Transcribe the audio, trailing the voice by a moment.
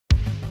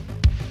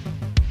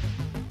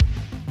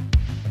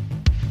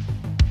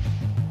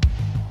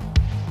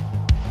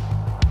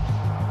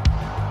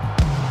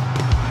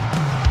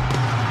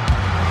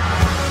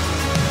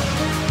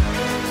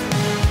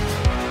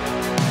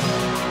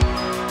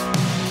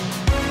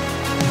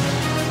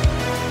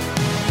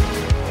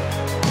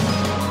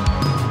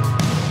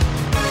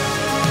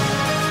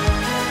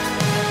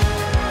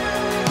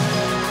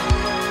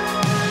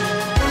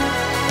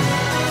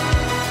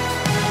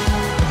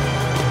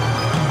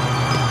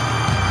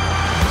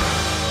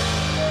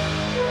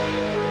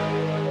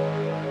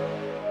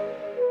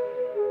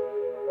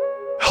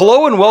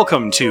Hello and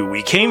welcome to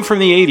We Came From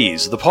the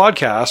 80s, the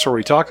podcast where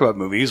we talk about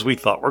movies we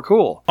thought were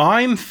cool.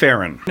 I'm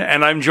Farron,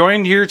 and I'm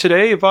joined here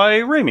today by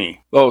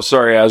Rami. Oh,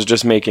 sorry, I was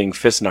just making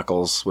fist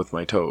knuckles with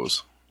my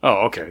toes.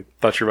 Oh, okay.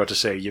 Thought you were about to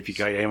say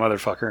yippee-ki-yay,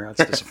 motherfucker.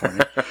 That's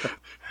disappointing.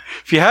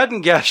 If you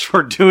hadn't guessed,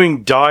 we're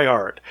doing Die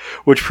Hard,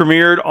 which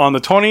premiered on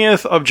the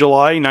 20th of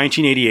July,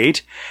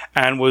 1988,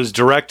 and was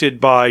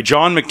directed by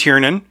John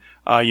McTiernan.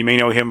 You may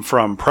know him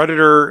from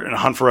Predator and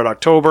Hunt for Red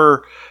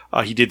October.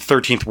 He did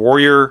 13th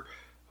Warrior.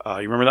 You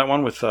remember that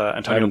one with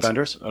Antonio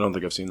Banderas? I don't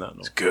think I've seen that. No.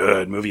 It's a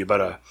good movie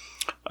about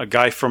a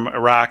guy from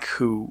Iraq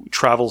who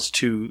travels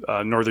to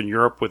Northern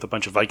Europe with a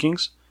bunch of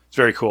Vikings. It's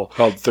very cool.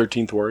 Called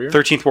 13th Warrior?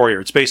 13th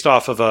Warrior. It's based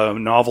off of a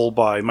novel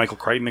by Michael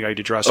Crichton, the guy who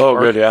did Jurassic Park. Oh,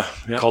 good,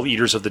 yeah. Called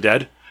Eaters of the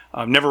Dead.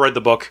 I've never read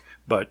the book,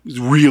 but it's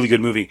a really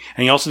good movie.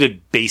 And he also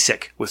did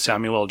Basic with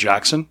Samuel L.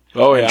 Jackson.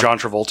 Oh, yeah. And John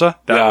Travolta.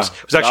 That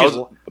was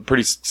actually a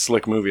pretty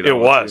slick movie. It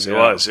was. It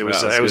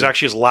was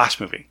actually his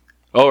last movie.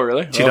 Oh,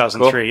 really?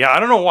 2003. Oh, cool. Yeah, I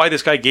don't know why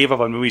this guy gave up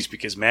on movies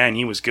because, man,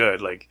 he was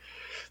good. Like,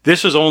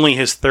 this was only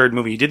his third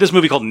movie. He did this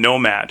movie called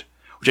Nomad,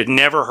 which I'd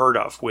never heard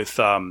of, with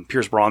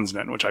Pierce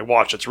Brosnan, which I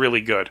watched. It's really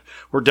good.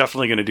 We're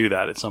definitely going to do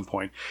that at some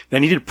point.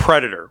 Then he did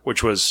Predator,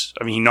 which was,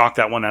 he knocked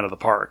that one out of the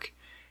park.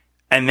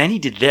 And then he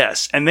did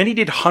this. And then he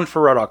did Hunt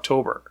for Red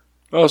October.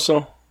 Oh,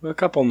 so a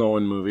couple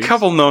known movies.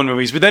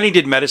 But then he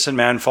did Medicine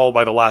Man, followed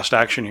by The Last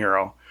Action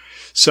Hero.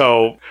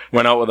 So...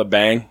 Went out with a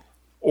bang.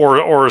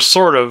 Or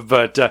sort of,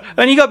 but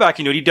then he got back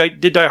into it. He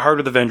did Die Hard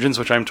with a Vengeance,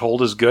 which I'm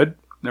told is good.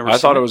 I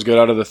thought it was good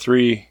out of the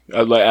three.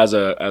 As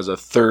a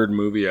third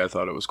movie, I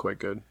thought it was quite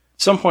good. At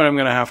some point, I'm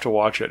going to have to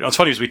watch it. It's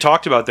funny because we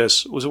talked about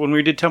this. Was it when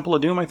we did Temple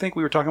of Doom? I think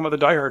we were talking about the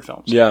Die Hard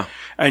films. Yeah.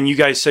 And you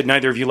guys said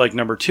neither of you liked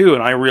number 2,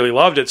 and I really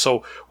loved it.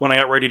 So when I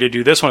got ready to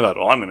do this one, I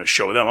thought, I'm going to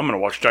show them. I'm going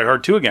to watch Die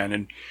Hard 2 again,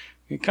 and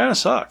it kind of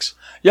sucks.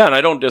 Yeah, and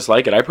I don't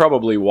dislike it. I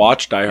probably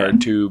watched Die Hard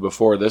 2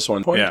 before this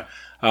one. Yeah.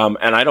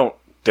 And I don't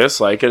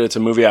dislike it. It's a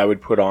movie I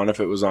would put on if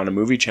it was on a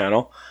movie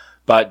channel.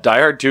 But Die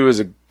Hard 2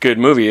 is a good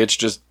movie. It's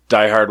just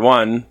Die Hard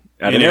 1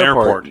 at an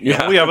airport.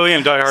 Yeah,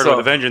 but Die Hard with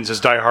a Vengeance is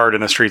Die Hard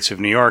in the streets of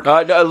New York.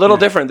 A little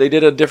different. They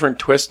did a different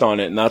twist on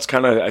it, and that's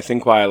kind of, I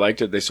think, why I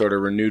liked it. They sort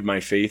of renewed my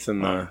faith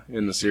in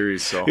the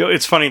series. So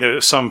it's funny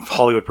that some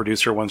Hollywood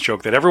producer once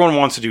joked that everyone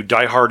wants to do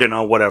Die Hard in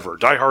a whatever,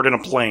 Die Hard in a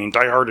plane,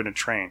 Die Hard in a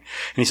train.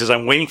 And he says,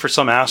 I'm waiting for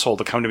some asshole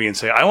to come to me and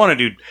say, I want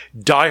to do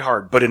Die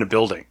Hard, but in a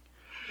building.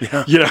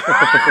 Yeah.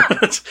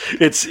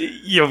 It's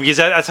because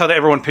that's how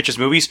everyone pitches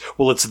movies.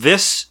 Well, it's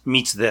this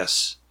meets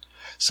this.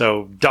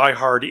 So Die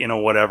Hard in a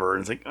whatever.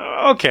 And it's like,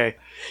 okay.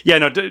 Yeah,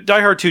 no,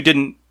 Die Hard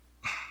 2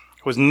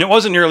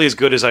 wasn't nearly as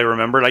good as I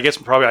remembered. I guess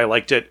probably I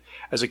liked it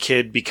as a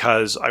kid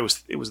because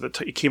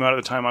it came out at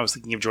the time I was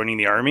thinking of joining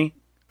the army.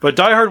 But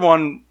Die Hard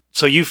 1,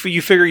 so you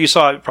figure you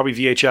saw it probably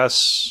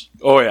VHS?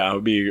 Oh yeah, it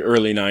would be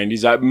early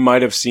 90s. I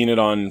might have seen it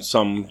on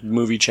some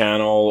movie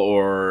channel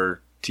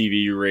or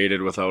TV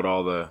rated without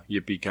all the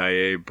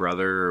yippee-ki-yay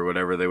brother or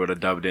whatever they would have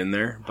dubbed in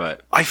there,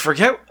 but I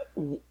forget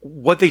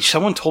what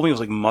someone told me it was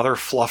like Mother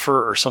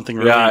Fluffer or something.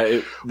 Really,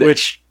 yeah,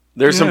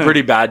 there's some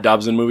pretty bad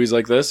dubs in movies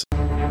like this.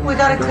 We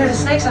gotta clear the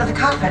snakes out of the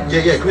cockpit.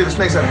 Yeah, clear the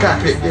snakes out of the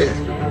cockpit. Yeah.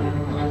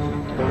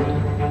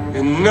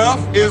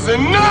 Enough is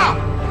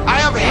enough. I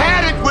have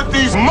had it with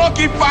these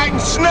monkey fighting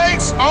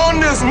snakes on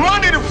this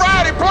Monday to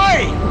Friday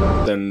plane.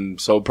 And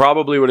so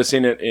probably would have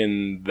seen it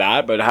in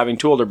that, but having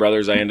two older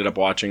brothers, I ended up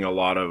watching a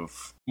lot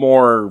of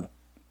more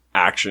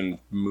action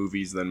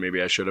movies than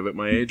maybe I should have at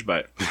my age,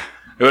 but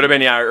it would have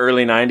been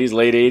early 90s,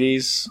 late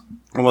 80s.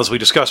 Well, as we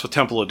discussed with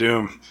Temple of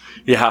Doom,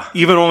 yeah,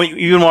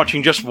 even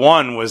watching just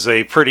one was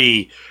a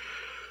pretty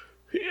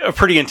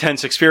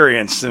intense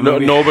experience.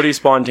 Nobody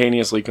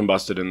spontaneously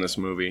combusted in this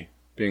movie.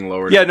 Being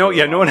lowered. Yeah, no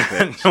one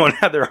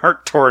had their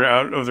heart torn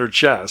out of their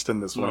chest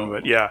in this one,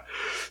 but yeah.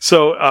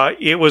 So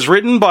it was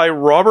written by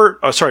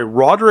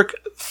Roderick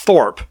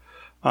Thorpe.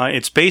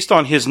 It's based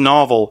on his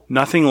novel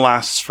Nothing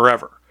Lasts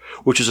Forever,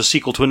 which is a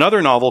sequel to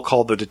another novel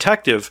called The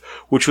Detective,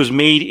 which was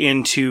made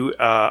into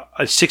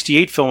a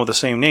 '68 film of the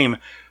same name,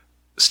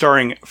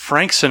 starring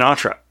Frank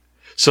Sinatra.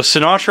 So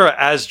Sinatra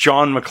as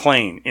John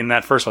McClane in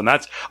that first one.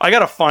 I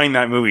gotta find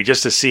that movie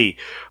just to see.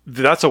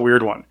 That's a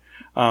weird one.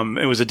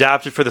 It was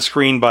adapted for the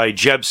screen by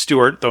Jeb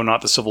Stuart, though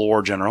not the Civil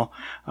War general.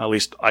 At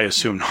least I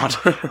assume not.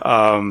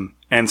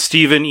 And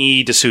Stephen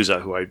E.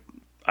 D'Souza, who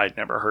I'd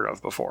never heard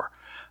of before.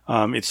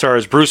 It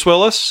stars Bruce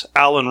Willis,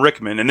 Alan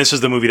Rickman, and this is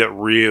the movie that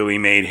really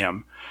made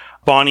him.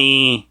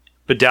 Bonnie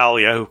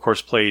Bedelia, who of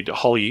course played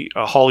Holly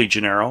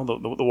Gennaro,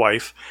 the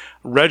wife.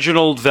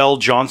 Reginald Vell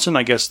Johnson,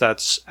 I guess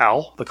that's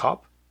Al, the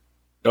cop.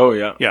 Oh,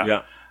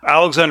 yeah.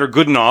 Alexander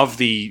Godunov,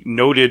 the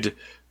noted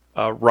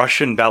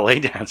Russian ballet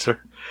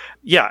dancer.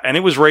 Yeah, and it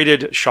was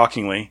rated,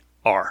 shockingly,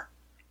 R.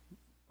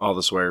 All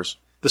the swears.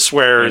 The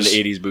swears.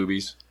 And 80s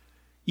boobies.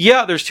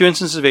 Yeah, there's 2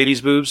 instances of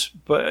 80s boobs.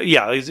 But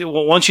yeah,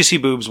 once you see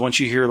boobs, once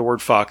you hear the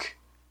word fuck,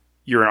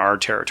 you're in R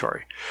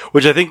territory.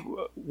 Which I think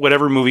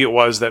whatever movie it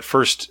was that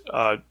first,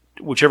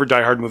 whichever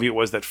Die Hard movie it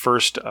was that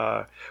first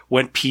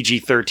went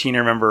PG-13, I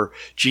remember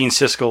Gene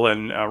Siskel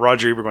and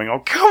Roger Ebert going, oh,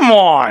 come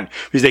on!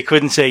 Because they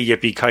couldn't say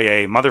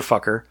yippee-ki-yay,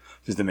 motherfucker.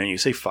 Because the minute you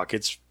say fuck,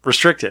 it's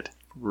restricted.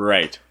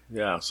 Right.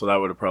 Yeah. So that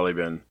would have probably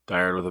been Die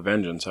Hard with a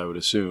Vengeance, I would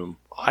assume.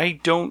 I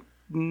don't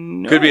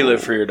know. Could be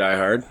Live Free or Die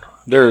Hard.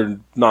 They're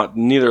not.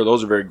 Neither of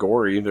those are very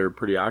gory. They're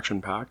pretty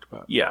action packed.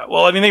 But Yeah,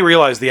 well, I mean, they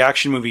realize the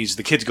action movies,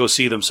 the kids go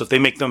see them, so if they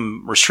make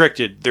them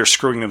restricted, they're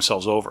screwing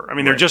themselves over. I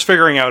mean, they're just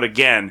figuring out,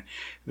 again,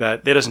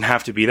 that it doesn't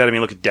have to be that. I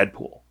mean, look at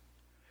Deadpool.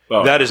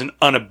 Oh, That is an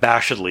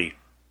unabashedly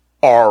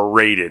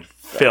R-rated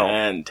film.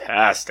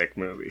 fantastic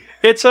movie.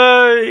 It's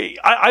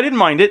I didn't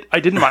mind it. I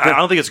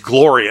don't think it's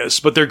glorious,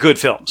 but they're good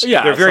films.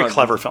 Yeah, they're it's very not-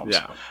 clever films.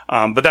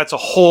 yeah. But that's a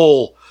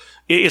whole.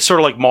 It's sort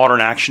of like modern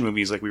action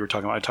movies, like we were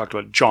talking about. I talked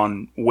about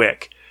John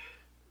Wick.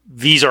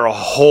 These are a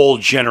whole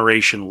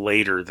generation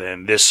later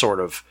than this sort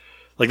of.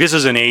 Like, this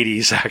is an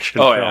 80s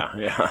action Oh,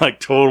 film. yeah. Like,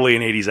 totally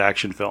an 80s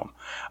action film.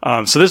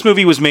 So this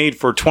movie was made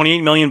for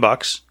 $28 million,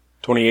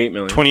 28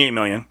 million. 28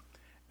 million,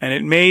 and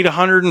it made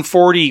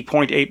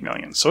 140.8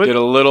 million. So it Did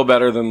a little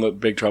better than the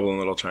Big Trouble in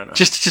Little China.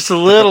 just a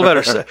little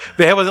better.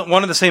 They have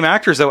one of the same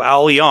actors, though,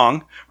 Al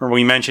Leong. Remember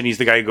we mentioned he's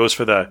the guy who goes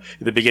for the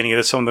beginning of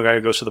this film, the guy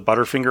who goes for the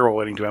Butterfinger while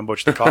waiting to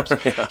ambush the cops.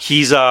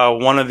 He's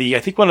one of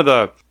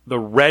the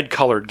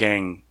red-colored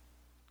gang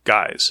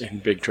guys in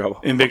Big Trouble.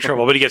 in Big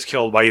Trouble, but he gets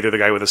killed by either the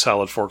guy with the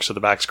salad forks or the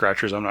back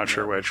scratchers. I'm not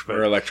sure which, but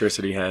Or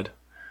Electricity Head.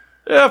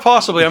 yeah,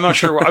 possibly. I'm not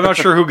sure. I'm not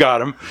sure who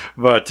got him,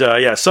 but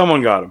yeah,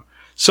 someone got him.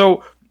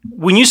 So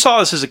when you saw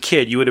this as a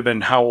kid, you would have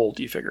been how old?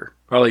 Do you figure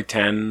Probably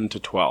 10 to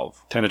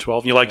 12. 10 to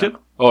 12? You liked it?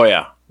 Oh,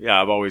 yeah.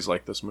 Yeah, I've always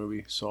liked this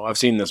movie. So I've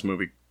seen this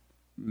movie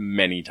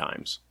many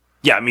times.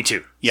 Yeah, me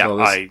too. Yeah, So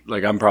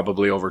this, I'm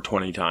probably over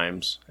 20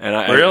 times. And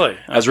Really?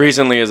 as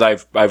recently as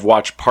I've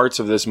watched parts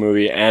of this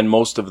movie and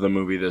most of the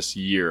movie this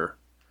year.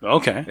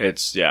 Okay.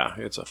 It's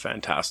a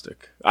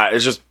fantastic.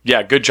 It's just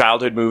good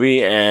childhood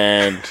movie,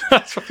 and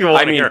That's what people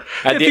want to mean, hear.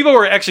 at Yeah, the- people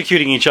were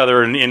executing each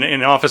other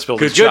in office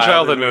buildings. Good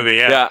childhood movie.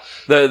 Yeah.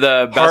 The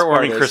best part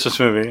Heartwarming is, Christmas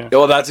movie. Yeah.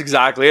 Well, that's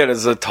exactly it.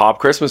 It's a top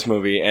Christmas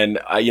movie, and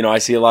I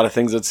see a lot of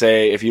things that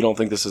say if you don't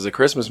think this is a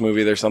Christmas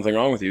movie, there's something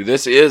wrong with you.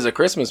 This is a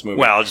Christmas movie.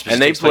 Well, just because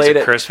and it they takes place played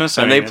at it Christmas,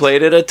 I and mean, they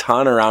played it a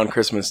ton around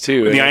Christmas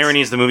too. The irony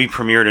is the movie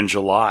premiered in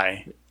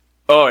July.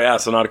 Oh yeah,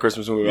 so not a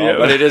Christmas movie at all, Yeah.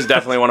 but it is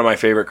definitely one of my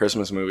favorite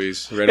Christmas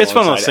movies. Right It's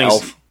one of those alongside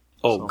things. Elf.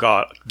 Oh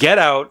God, Get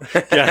Out.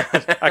 Yeah.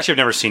 Actually, I've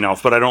never seen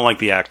Elf, but I don't like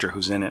the actor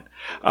who's in it.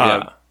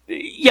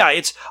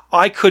 It's.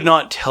 I could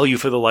not tell you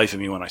for the life of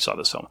me when I saw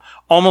this film.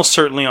 Almost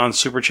certainly on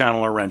Super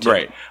Channel or rented.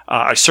 Right.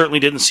 I certainly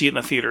didn't see it in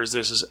the theaters.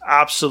 This is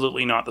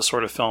absolutely not the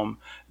sort of film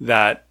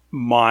that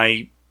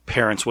my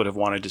parents would have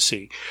wanted to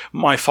see.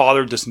 My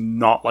father does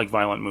not like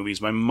violent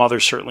movies. My mother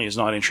certainly is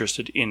not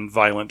interested in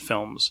violent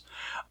films.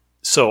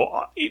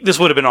 So this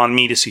would have been on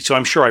me to see. So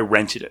I'm sure I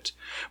rented it.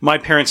 My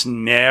parents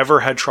never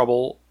had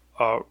trouble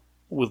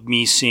with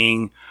me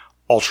seeing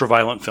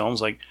ultra-violent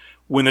films. Like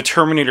when The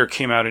Terminator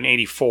came out in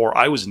 1984,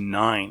 I was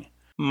 9.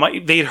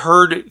 They'd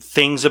heard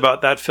things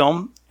about that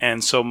film,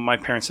 and so my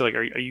parents said, like,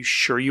 are you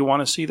sure you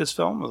want to see this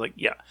film? I was like,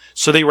 yeah.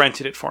 So they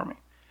rented it for me.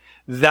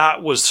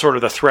 That was sort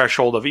of the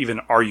threshold of even,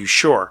 are you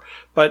sure?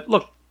 But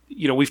look,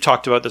 we've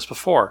talked about this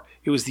before.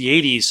 It was the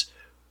 80s.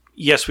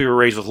 Yes, we were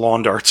raised with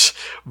lawn darts,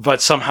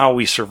 but somehow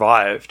we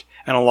survived.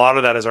 And a lot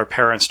of that is our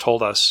parents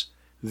told us,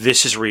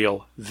 this is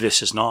real,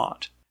 this is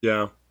not.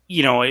 Yeah.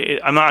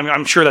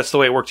 I'm sure that's the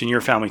way it worked in your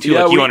family too.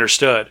 Yeah, you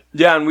understood.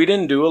 Yeah, and we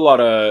didn't do a lot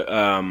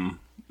of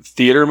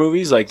theater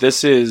movies. Like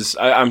this is,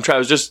 I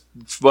was just,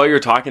 while you were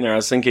talking there, I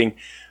was thinking,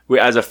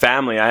 as a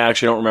family, I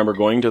actually don't remember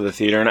going to the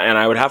theater. And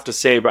I would have to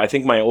say, but I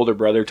think my older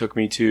brother took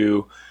me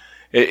to,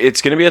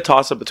 it's going to be a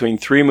toss-up between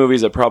 3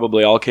 movies that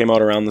probably all came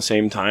out around the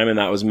same time. And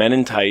that was Men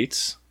in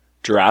Tights,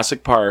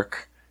 Jurassic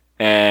Park,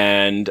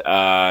 and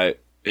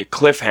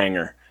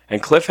Cliffhanger.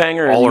 And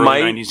Cliffhanger All early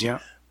 90s, yeah.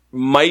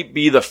 might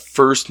be the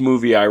first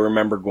movie I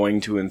remember going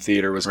to in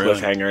theater was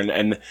Cliffhanger.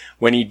 And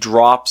when he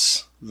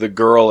drops the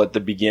girl at the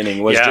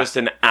beginning was just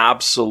an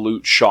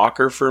absolute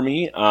shocker for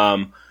me.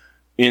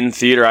 In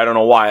theater, I don't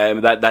know why.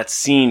 That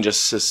scene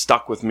just has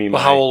stuck with me.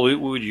 Well, how old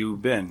would you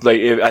have been?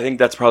 I think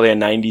that's probably a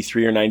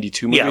 93 or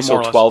 92 movie, Yeah, more so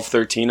or less. 12,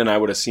 13, and I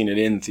would have seen it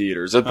in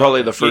theaters. It's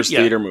probably the first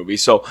theater movie.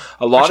 So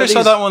a lot Actually, of these,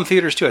 I saw that one in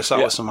theaters too. I saw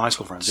it with some high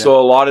school friends. So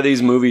a lot of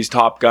these movies,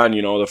 Top Gun,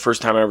 the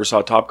first time I ever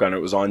saw Top Gun, it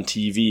was on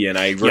TV, and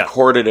I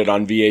recorded it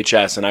on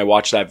VHS, and I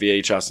watched that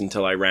VHS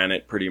until I ran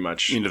it pretty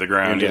much into the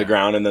ground,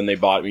 and then they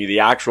bought me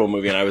the actual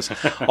movie, and I was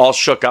all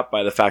shook up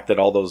by the fact that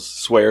all those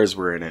swears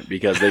were in it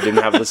because they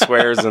didn't have the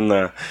swears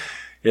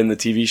in the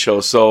TV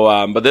show.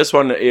 So, but this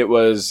one, it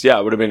was,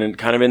 it would have been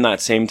kind of in that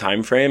same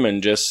time frame,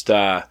 and just,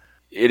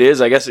 it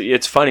is, I guess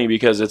it's funny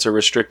because it's a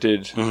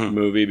restricted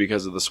movie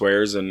because of the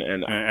swears and the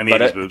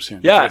 80s boobs.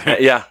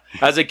 Yeah.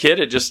 As a kid,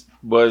 it just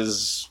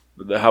was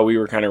how we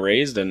were kind of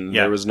raised, and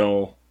there was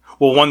no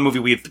one movie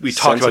we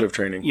talked about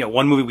training. Yeah,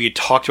 one movie we had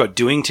talked about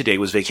doing today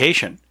was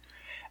Vacation.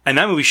 And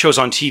that movie shows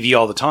on TV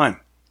all the time.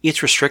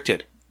 It's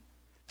restricted.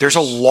 There's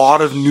a lot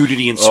of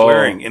nudity and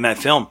swearing in that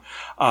film.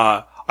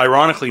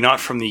 Ironically,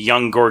 not from the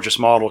young, gorgeous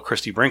model,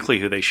 Christy Brinkley,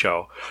 who they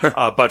show,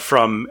 but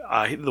from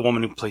the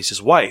woman who plays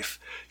his wife.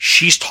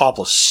 She's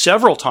topless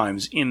several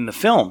times in the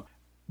film,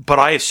 but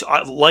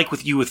like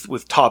with you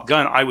with Top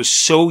Gun, I was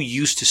so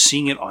used to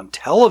seeing it on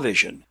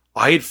television,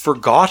 I had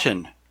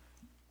forgotten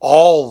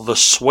all the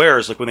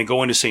swears. Like when they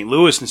go into St.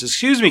 Louis and says,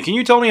 "Excuse me, can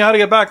you tell me how to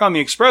get back on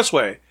the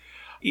expressway?"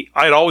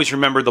 I'd always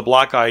remembered the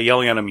black guy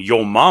yelling at him,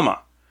 "Yo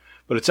mama,"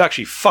 but it's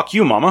actually "fuck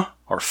you mama"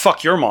 or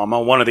 "fuck your mama,"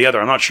 one or the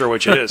other. I'm not sure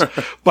which it is,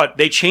 but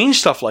they change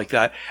stuff like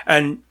that,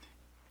 and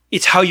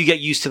it's how you get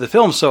used to the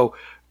film. So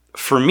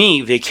for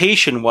me,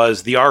 Vacation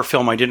was the R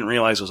film I didn't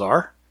realize was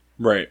R.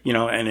 Right. You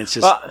know, and it's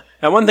just...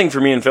 and one thing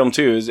for me in film,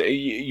 too, is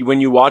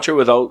when you watch it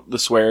without the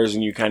swears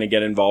and you kind of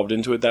get involved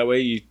into it that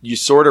way, you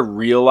sort of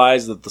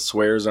realize that the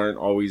swears aren't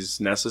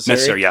always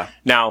necessary. Yeah.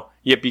 Now,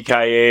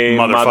 yippee-ki-yay,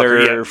 Motherfucker,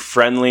 mother,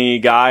 friendly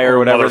guy, or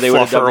whatever they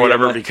would have or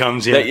whatever it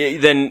becomes,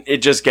 then it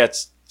just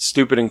gets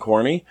stupid and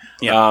corny.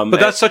 Yeah. But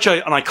that's such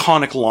an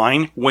iconic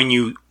line. When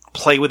you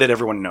play with it,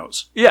 everyone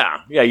knows.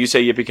 Yeah. Yeah, you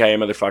say yippee-ki-yay,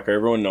 motherfucker,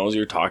 everyone knows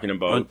you're talking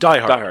about Die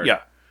Hard. Yeah.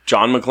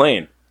 John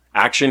McClane,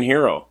 action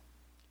hero.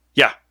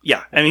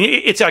 Yeah. I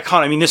mean, it's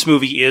iconic. I mean, this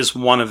movie is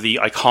one of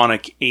the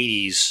iconic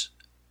 80s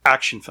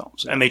action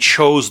films, and they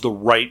chose the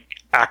right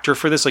actor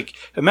for this. Like,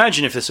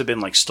 imagine if this had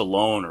been like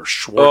Stallone or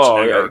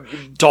Schwarzenegger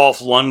or Dolph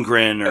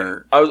Lundgren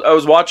or... I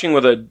was watching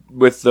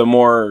with the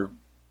more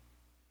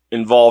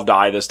involved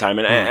eye this time,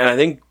 and I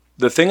think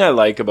the thing I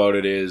like about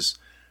it is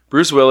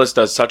Bruce Willis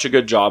does such a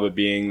good job of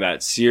being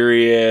that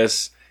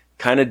serious,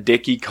 kind of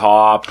dicky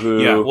cop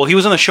who... Yeah, well, he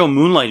was on the show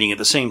Moonlighting at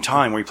the same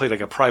time where he played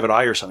like a private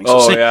eye or something.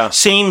 So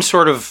same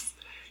sort of...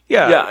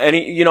 Yeah, and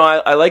he,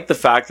 I like the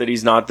fact that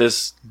he's not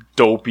this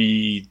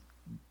dopey,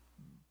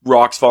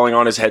 rocks falling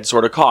on his head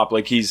sort of cop.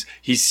 Like he's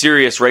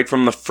serious right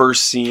from the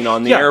first scene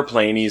on the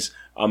airplane.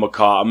 I'm a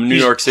cop. I'm a New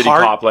York City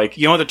cop. Like,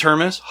 you know what the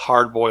term is?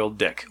 Hard-boiled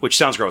dick, which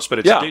sounds gross, but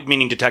it's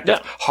meaning detective.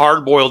 Yeah.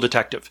 Hard-boiled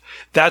detective.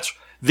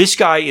 This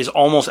guy is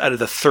almost out of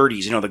the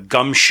 30s. The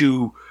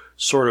gumshoe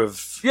sort of,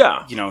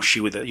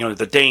 she with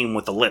the dame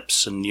with the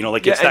lips, and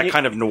it's that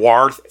kind of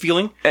noir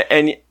feeling.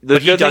 And the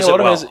good thing about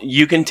him is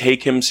you can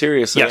take him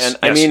seriously. Yes,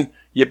 I mean,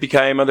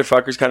 yippee-ki-yay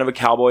motherfucker's kind of a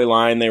cowboy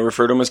line. They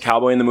refer to him as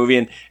cowboy in the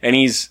movie, and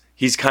he's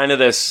kind of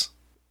this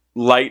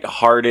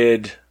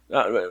light-hearted.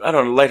 I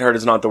don't know, lighthearted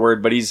is not the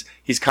word, but he's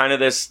kind of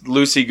this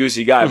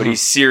loosey-goosey guy, but he's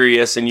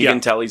serious, and you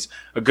can tell he's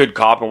a good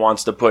cop and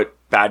wants to put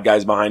bad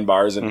guys behind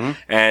bars,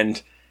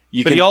 and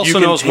he also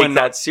knows when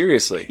that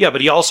seriously. Yeah, but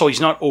he's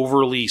not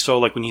overly so.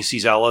 Like when he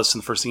sees Ellis,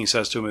 and the first thing he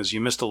says to him is,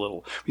 "You missed a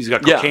little." He's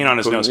got cocaine on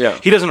his nose. Yeah.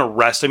 He doesn't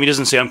arrest him. He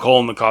doesn't say, "I'm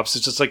calling the cops."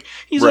 It's just like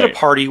he's at a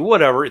party,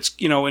 whatever. It's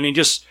and he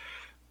just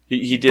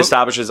he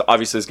establishes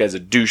obviously this guy's a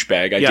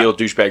douchebag. I deal with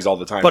douchebags all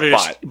the time, but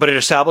it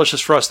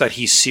establishes for us that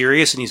he's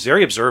serious and he's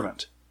very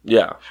observant.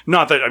 Yeah.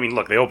 Not that,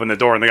 look, they opened the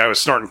door and the guy was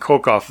snorting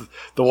coke off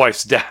the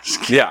wife's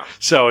desk. Yeah.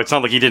 So it's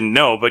not like he didn't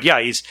know, but he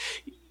is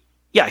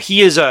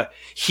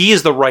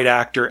the right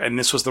actor, and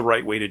this was the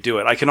right way to do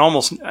it. I'm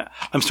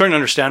starting to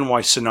understand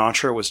why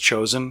Sinatra was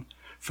chosen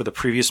for the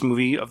previous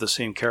movie of the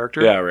same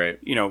character. Yeah, right.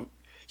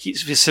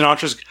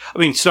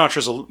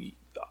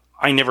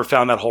 I never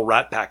found that whole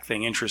Rat Pack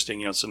thing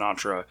interesting.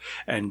 Sinatra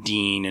and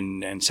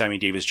Dean and Sammy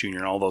Davis Jr.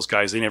 and all those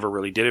guys, they never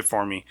really did it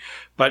for me.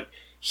 But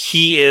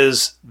he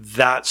is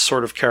that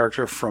sort of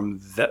character from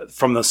the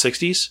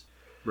 60s.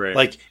 Right.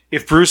 Like,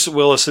 if Bruce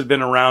Willis had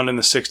been around in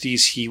the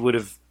 60s,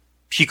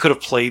 he could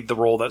have played the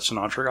role that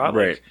Sinatra got.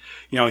 Right.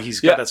 Like, he's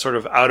got that sort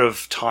of out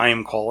of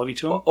time quality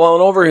to him. Well,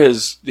 and over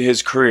his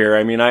career,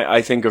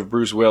 I think of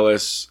Bruce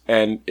Willis,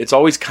 and it's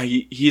always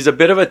he's a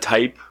bit of a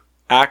type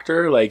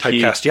actor, like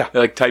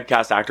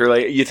typecast actor.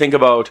 Like you think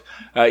about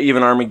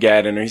even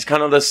Armageddon, he's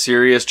kind of the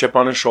serious chip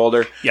on his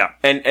shoulder. Yeah.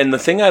 And the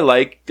thing I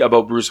like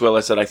about Bruce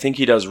Willis that I think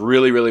he does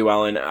really, really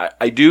well, and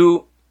I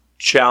do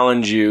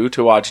challenge you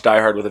to watch Die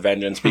Hard with a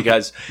Vengeance,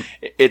 because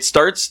it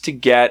starts to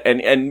get,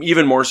 and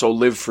even more so,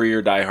 Live Free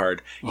or Die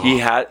Hard.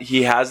 Oh.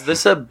 He has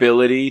this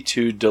ability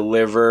to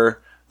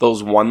deliver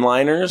those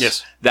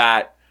one-liners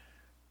that,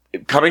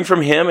 coming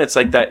from him, it's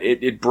like that.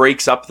 It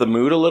breaks up the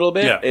mood a little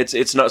bit. Yeah.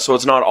 It's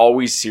not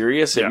always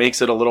serious. It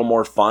makes it a little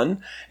more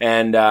fun.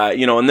 And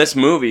in this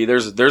movie,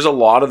 there's a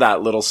lot of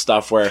that little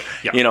stuff where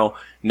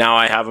now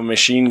I have a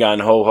machine gun,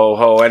 ho ho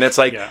ho, and it's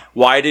like,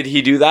 why did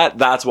he do that?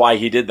 That's why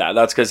he did that.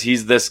 That's because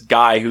he's this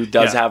guy who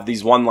does have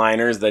these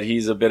one-liners, that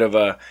he's a bit of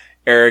a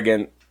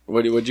arrogant.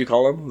 Would you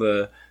call him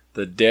the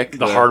dick?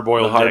 The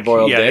hard-boiled dick.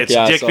 Yeah, it's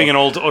dick being an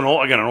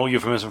old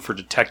euphemism for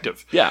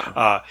detective.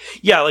 Yeah.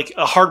 Like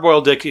a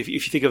hard-boiled dick, if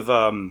you think of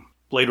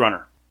Blade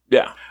Runner.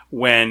 Yeah.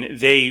 When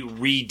they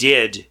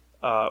redid,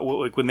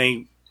 when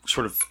they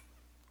sort of,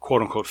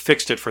 quote-unquote,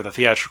 fixed it for the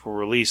theatrical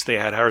release, they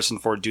had Harrison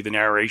Ford do the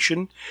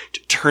narration to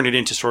turn it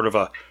into sort of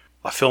a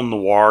film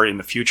noir in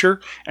the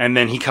future. And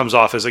then he comes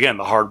off as, again,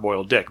 the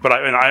hard-boiled dick. But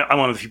I'm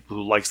one of the people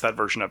who likes that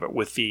version of it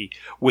with the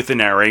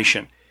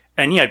narration.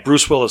 And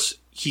Bruce Willis,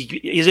 he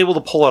is able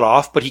to pull it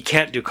off, but he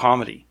can't do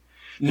comedy.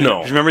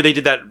 No. Remember they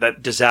did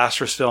that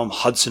disastrous film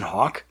Hudson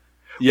Hawk?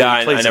 Yeah,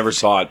 I never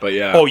saw it, but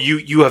yeah. Oh,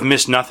 you have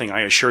missed nothing,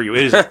 I assure you.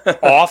 It is an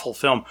awful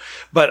film.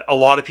 But a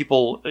lot of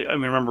people, I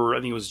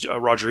think it was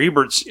Roger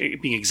Ebert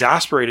being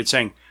exasperated,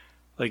 saying,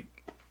 like,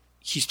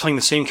 he's playing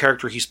the same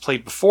character he's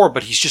played before,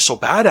 but he's just so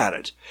bad at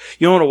it.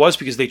 You know what it was?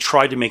 Because they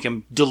tried to make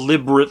him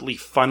deliberately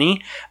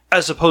funny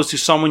as opposed to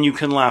someone you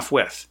can laugh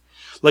with.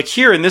 Like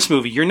here in this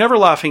movie, you're never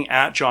laughing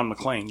at John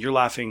McClane. You're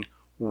laughing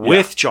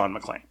with John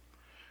McClane.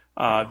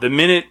 The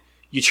minute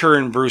you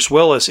turn Bruce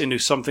Willis into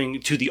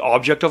something, to the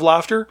object of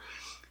laughter,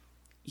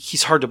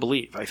 he's hard to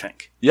believe, I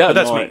think. Yeah, but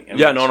that's no, me.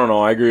 No.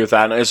 I agree with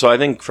that. And so I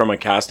think from a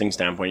casting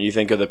standpoint, you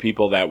think of the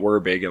people that were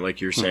big, and like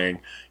you're saying,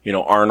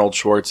 Arnold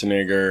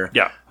Schwarzenegger,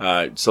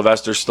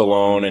 Sylvester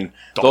Stallone, and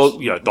Dolph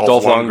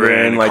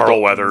Lundgren, like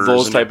Carl Weathers,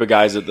 those type of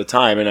guys at the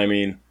time. And I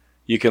mean,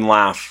 you can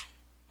laugh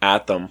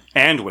at them.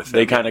 And with them.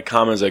 They kind of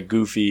come as a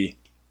goofy...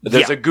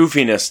 There's a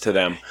goofiness to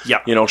them.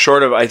 Yeah.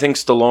 Short of, I think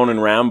Stallone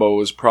and Rambo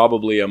was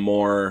probably a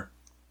more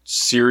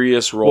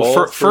serious role.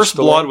 Well, First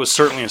Blood was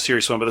certainly a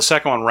serious one, but the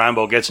second one,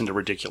 Rambo, gets into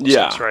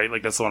ridiculousness, right?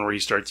 Like that's the one where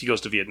he goes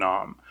to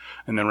Vietnam,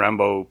 and then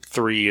Rambo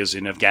 3 is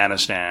in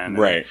Afghanistan,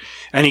 right?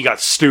 And he got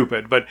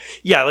stupid, but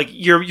yeah, like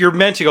you're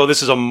meant to go.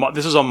 This is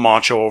a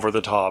macho over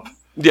the top.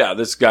 Yeah,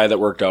 this guy that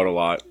worked out a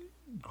lot.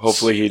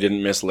 Hopefully, he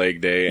didn't miss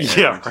leg day.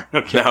 Yeah,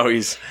 okay. Now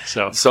he's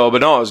so.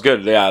 But no, it was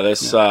good. Yeah,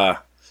 this. Yeah.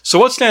 So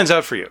what stands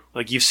out for you?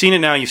 Like you've seen it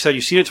now. You said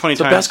you've seen it 20 times.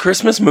 The best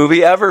Christmas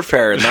movie ever,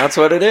 Farron. That's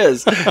what it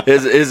is.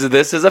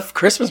 This is a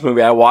Christmas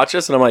movie. I watch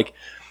this and I'm like,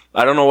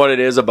 I don't know what it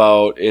is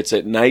about. It's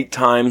at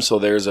nighttime, so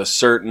there's a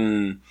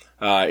certain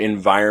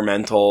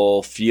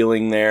environmental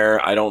feeling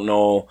there. I don't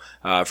know.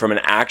 From an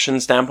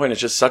action standpoint, it's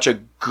just such a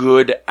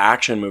good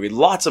action movie.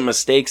 Lots of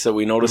mistakes that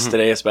we noticed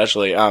today,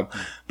 especially.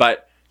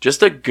 But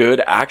just a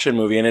good action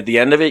movie. And at the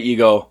end of it, you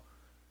go,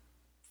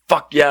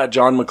 fuck yeah,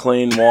 John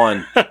McClane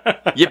won.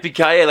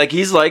 Yippee-ki-yay. Like,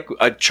 he's like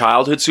a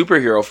childhood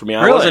superhero for me.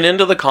 I wasn't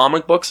into the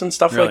comic books and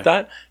stuff like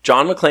that.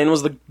 John McClane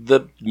was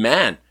the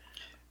man.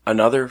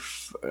 Another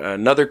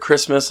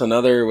Christmas,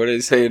 another, what did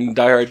he say in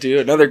Die Hard 2?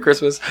 Another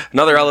Christmas,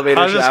 another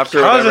elevator shaft.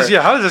 How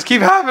does this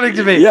keep happening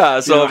to me? Yeah,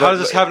 so how does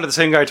this happen to the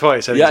same guy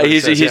twice?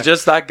 He's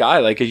just that guy.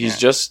 Like, he's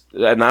just,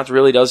 and that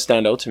really does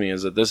stand out to me,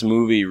 is that this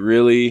movie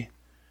really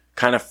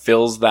kind of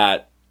fills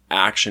that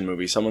action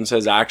movie. Someone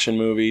says action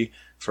movie.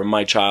 From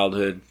my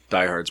childhood,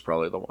 Die Hard's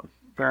probably the one.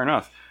 Fair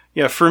enough.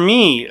 Yeah, for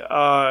me,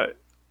 I'm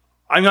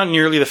not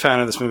nearly the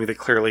fan of this movie that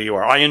clearly you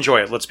are. I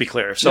enjoy it, let's be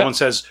clear. If someone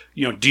says,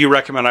 do you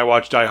recommend I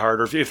watch Die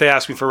Hard? Or if they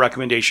ask me for a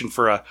recommendation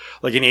for an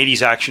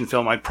 80s action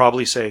film, I'd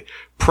probably say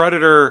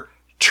Predator,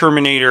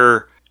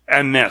 Terminator,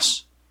 and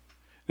this.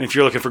 And if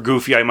you're looking for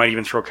goofy, I might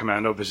even throw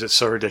Commando because it's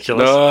so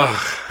ridiculous.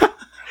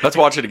 Let's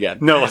watch it again.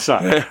 No, let's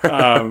not.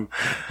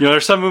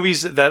 There's some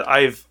movies that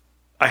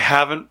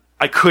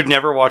I could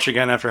never watch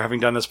again after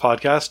having done this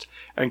podcast,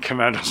 and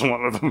Commando's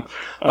one of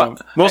them.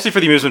 Mostly for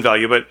the amusement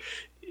value, but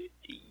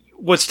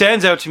what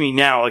stands out to me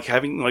now, like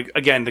having,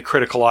 again, the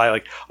critical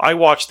eye, I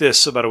watched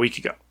this about a week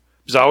ago,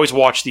 because I always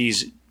watch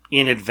these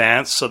in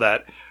advance so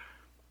that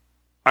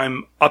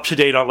I'm up to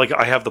date on,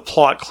 I have the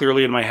plot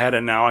clearly in my head,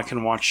 and now I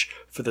can watch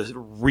for the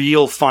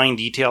real fine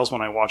details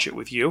when I watch it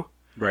with you.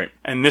 Right.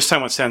 And this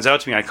time what stands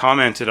out to me, I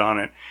commented on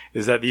it,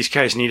 is that these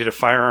guys needed a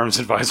firearms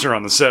advisor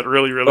on the set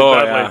really, really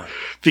badly. Yeah.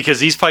 Because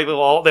these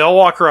people, they all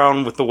walk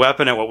around with the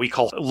weapon at what we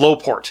call low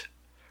port,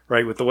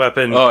 right? With the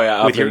weapon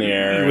up in the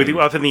air.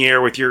 Up in the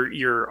air with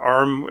your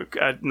arm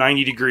at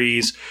 90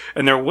 degrees,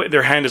 and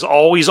their hand is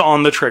always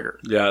on the trigger.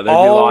 Yeah, there'd be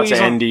lots of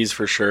NDs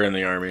for sure in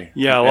the Army.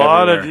 Yeah, a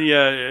lot of,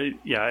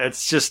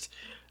 it's just,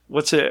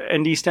 what's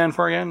ND stand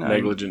for again?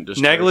 Negligent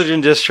discharge.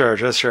 Negligent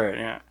discharge, that's right,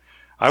 yeah.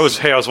 I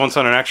was once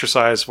on an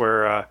exercise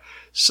where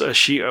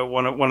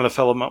one of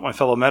my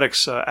fellow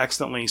medics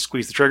accidentally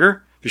squeezed the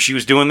trigger because she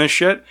was doing this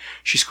shit.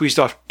 She squeezed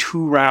off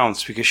 2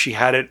 rounds because she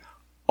had it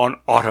on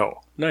auto.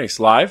 Nice.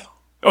 Live?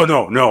 Oh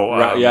no.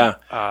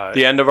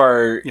 The end of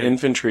our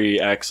infantry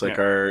our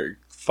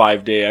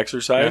 5-day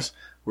exercise.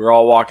 We're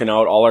all walking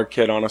out, all our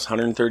kit on us,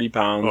 130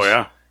 pounds. Oh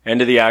yeah. End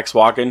of the X,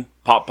 walking,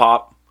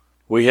 pop.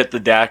 We hit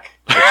the deck.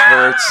 It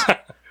hurts.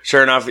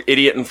 Sure enough,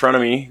 idiot in front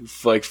of me,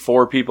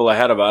 4 people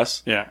ahead of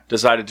us,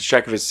 decided to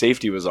check if his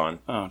safety was on.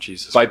 Oh,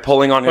 Jesus. By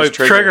pulling on his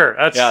trigger.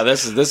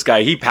 That's... this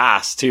guy, he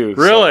passed too.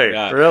 Really?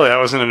 So, Really? That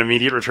wasn't an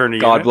immediate return to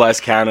unit? God bless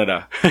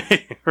Canada.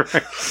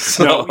 Right.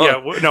 So,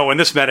 when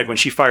this medic, when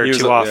she fired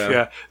 2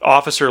 off,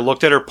 officer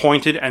looked at her,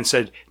 pointed, and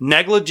said,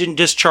 negligent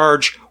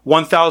discharge,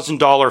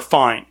 $1,000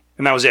 fine.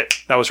 And that was it.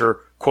 That was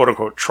her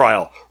quote-unquote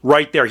trial.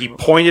 Right there. He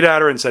pointed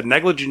at her and said,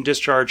 negligent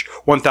discharge,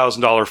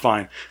 $1,000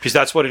 fine. Because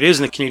that's what it is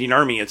in the Canadian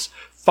Army. It's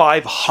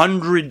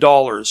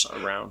 $500 a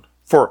round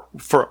for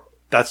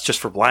that's just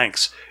for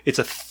blanks. It's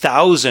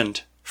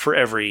 $1,000 for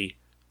every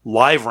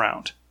live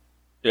round.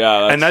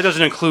 Yeah, and that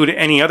doesn't include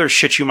any other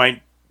shit you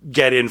might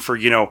get in for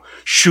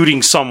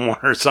shooting someone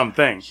or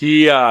something.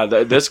 He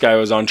this guy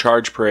was on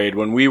charge parade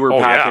when we were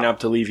packing up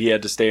to leave. He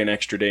had to stay an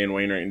extra day in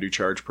Wainwright and do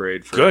charge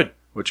parade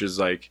which is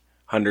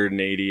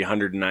 180,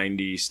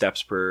 190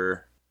 steps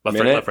per. Left,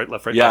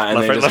 right. Yeah,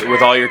 and then just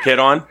with all your kit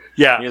on.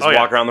 Yeah. You just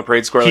walk around the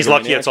parade square. He's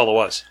lucky that's all it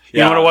was. You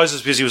know what it was?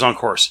 It's because he was on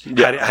course.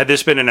 Yeah. Had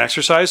this been an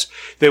exercise,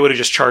 they would have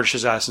just charged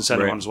his ass and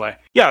sent him on his way.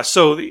 Yeah,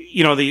 so,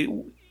 the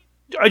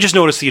I just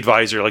noticed the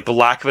advisor, like the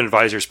lack of an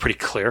advisor is pretty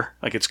clear.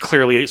 Like it's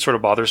clearly, it sort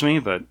of bothers me,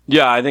 but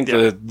Yeah, I think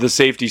the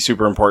safety's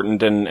super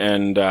important,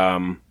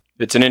 and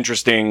it's an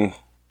interesting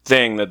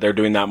thing that they're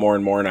doing that more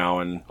and more now.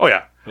 And oh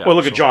yeah. Well,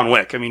 look at John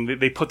Wick. I mean,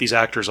 they put these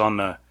actors on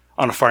a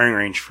firing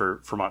range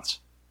for months.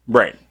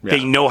 right, yeah.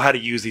 They know how to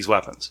use these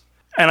weapons.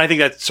 And I think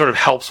that sort of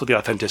helps with the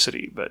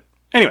authenticity. But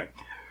anyway,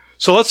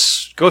 so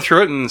let's go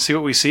through it and see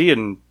what we see.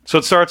 And so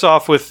it starts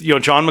off with,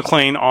 John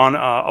McClane on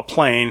a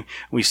plane.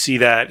 We see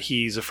that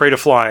he's afraid of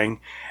flying.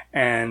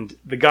 And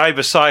the guy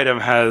beside him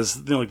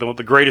has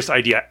the greatest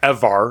idea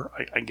ever,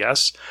 I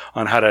guess,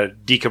 on how to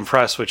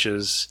decompress, which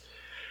is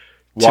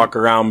Walk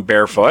around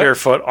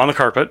barefoot on the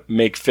carpet.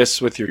 make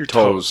fists with your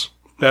toes.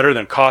 Better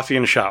than coffee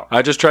in a shower.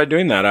 I just tried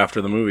doing that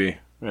after the movie,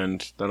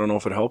 and I don't know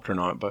if it helped or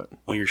not, but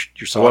Well, your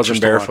I socks wasn't are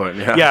still barefoot. on.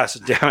 Yeah. Yes,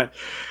 damn it.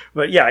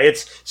 But yeah,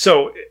 it's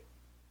so.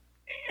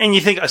 And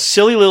you think a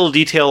silly little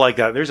detail like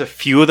that. There's a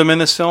few of them in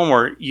this film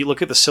where you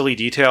look at the silly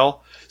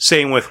detail.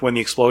 Same with when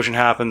the explosion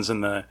happens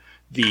and the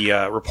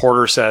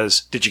reporter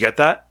says, "Did you get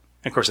that?"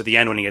 And of course, at the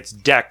end when he gets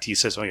decked, he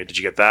says, "Oh yeah, did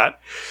you get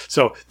that?"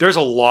 So there's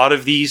a lot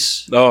of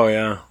these Oh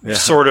yeah. Yeah.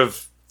 sort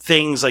of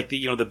things like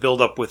the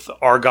build up with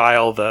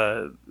Argyle,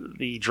 the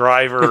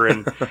driver,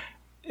 and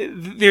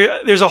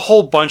there's a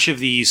whole bunch of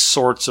these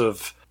sorts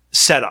of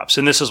setups,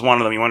 and this is one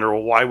of them. You wonder,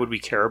 well, why would we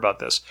care about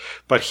this?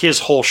 But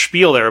his whole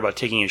spiel there about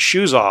taking his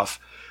shoes off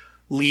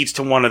leads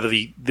to one of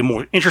the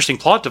more interesting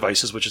plot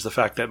devices, which is the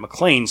fact that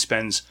McClane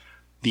spends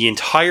the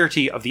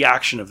entirety of the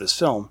action of this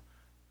film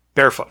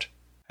barefoot.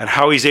 And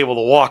how he's able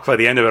to walk by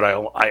the end of it,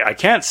 I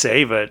can't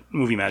say, but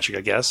movie magic,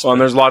 I guess. Well,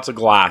 and there's lots of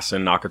glass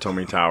in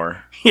Nakatomi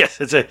Tower.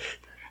 Yes, it's a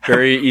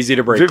Very easy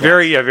to break. glass.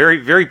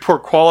 very poor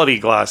quality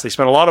glass. They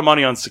spent a lot of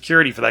money on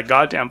security for that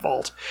goddamn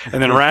vault,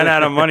 and then ran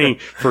out of money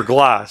for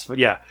glass. But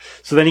yeah,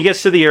 so then he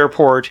gets to the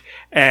airport,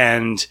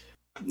 and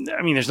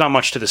I mean, there's not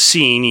much to the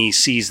scene. He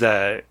sees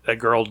that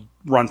girl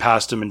run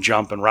past him and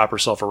jump and wrap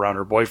herself around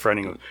her boyfriend.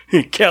 And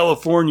he goes,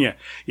 "California."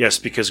 Yes,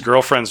 because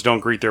girlfriends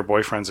don't greet their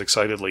boyfriends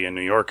excitedly in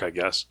New York, I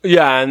guess.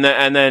 Yeah, and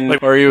then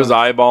or he was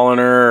eyeballing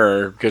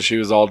her, or because she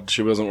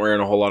wasn't wearing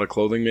a whole lot of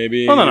clothing.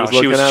 Maybe. Well, no, he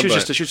she was looking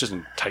at, just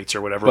in tights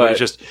or whatever. But- But it's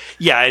just,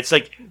 yeah, it's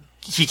like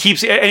he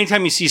keeps.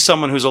 Anytime you see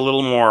someone who's a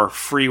little more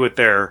free with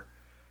their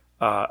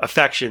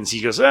affections,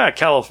 he goes,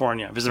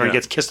 California. Because then he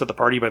gets kissed at the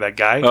party by that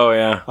guy Oh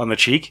yeah, on the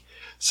cheek.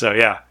 So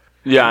yeah,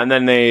 yeah, and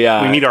then they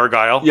we meet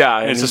Argyle. yeah,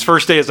 and it's and- his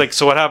first day. It's like,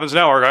 so what happens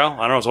now, Argyle? I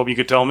don't know. I was hoping you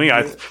could tell me.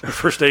 My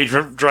first day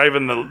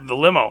driving the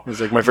limo.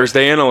 It's like my first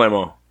day in a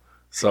limo.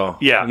 So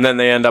Yeah. and then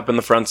they end up in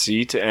the front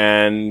seat,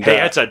 and Hey,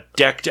 that's a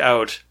decked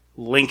out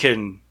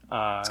Lincoln.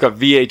 it's got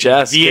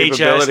VHS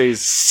capabilities.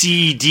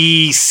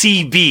 CD,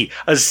 CB,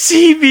 a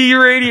CB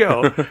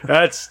radio.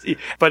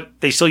 But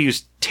they still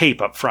use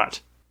tape up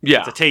front.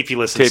 Yeah, It's a tape he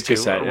listens Tape to.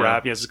 cassette, yeah.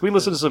 Rap. Yes. Can we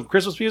listen to some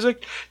Christmas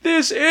music?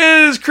 This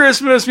is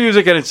Christmas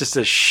music, and it's just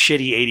a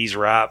shitty 80s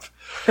rap.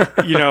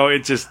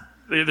 It's just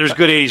there's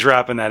good 80s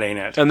rap in that, ain't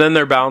it? And then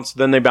they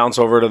bounce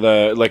over to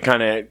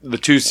the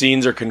two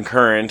scenes are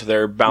concurrent.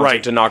 They're bouncing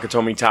Right. to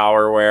Nakatomi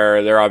Tower,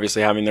 where they're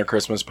obviously having their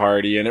Christmas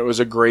party, and it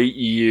was a great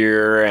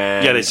year.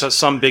 And Yeah, they saw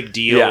some big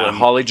deal. yeah, and,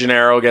 Holly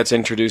Gennaro gets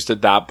introduced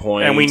at that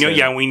point, and we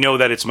know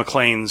that it's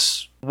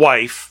McClane's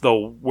wife,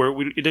 though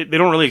they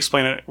don't really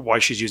explain why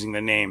she's using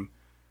the name.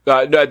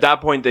 At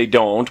that point, they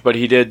don't, but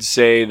he did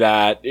say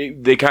that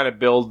they kind of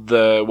build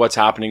what's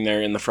happening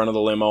there in the front of the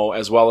limo,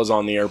 as well as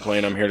on the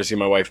airplane. I'm here to see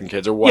my wife and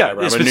kids, or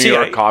whatever. it's I'm a been New see-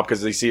 York cop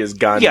because they see his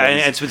gun. Yeah, and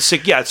it's been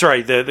sick. Yeah, it's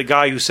right. The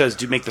guy who says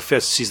 "do make the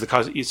fist" sees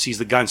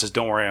the gun, says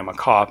 "Don't worry, I'm a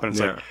cop," and it's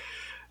Yeah.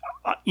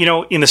 like,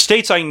 in the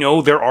States, I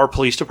know there are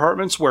police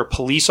departments where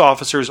police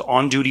officers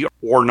on duty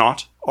or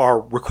not are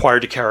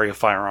required to carry a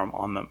firearm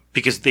on them,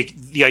 because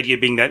the idea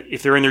being that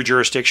if they're in their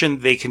jurisdiction,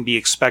 they can be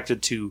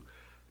expected to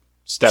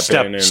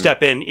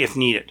step in if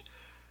needed.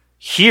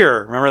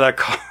 Here, remember that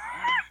cop?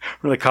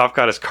 Remember the cop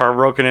got his car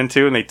broken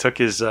into, and they took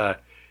his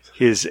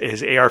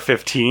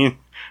AR-15.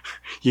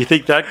 You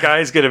think that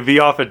guy's going to be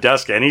off a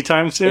desk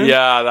anytime soon?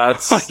 Yeah,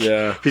 that's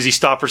yeah. Because he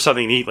stopped for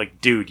something to eat. Like,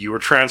 dude, you were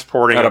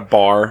transporting At a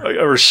bar.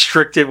 a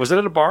restricted. Was it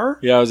at a bar?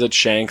 Yeah, I was at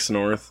Shanks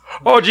North.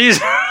 Oh,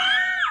 geez.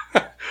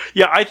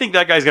 Yeah, I think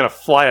that guy's going to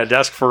fly a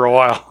desk for a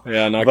while.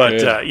 Yeah, not But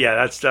good.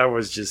 that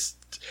was just.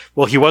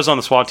 Well, he was on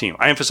the SWAT team.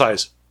 I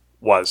emphasize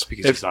was,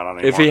 because he's not on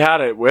it anymore. If he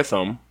had it with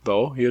him,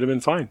 though, he would have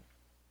been fine.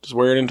 Just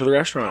wear it into the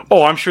restaurant.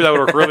 Oh, I'm sure that would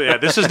work really. Yeah,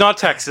 this is not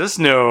Texas.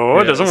 No,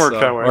 it doesn't work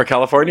that way. Or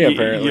California,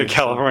 apparently. Yeah,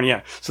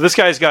 California. So this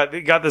guy's got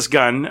this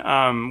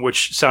gun,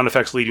 which sound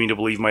effects lead me to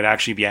believe might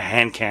actually be a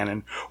hand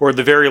cannon, or at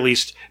the very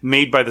least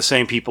made by the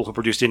same people who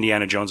produced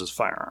Indiana Jones's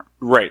firearm.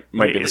 Right.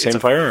 Might be the It's same a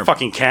firearm.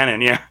 fucking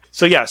cannon, yeah.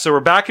 So we're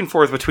back and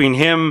forth between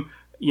him.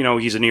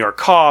 He's a New York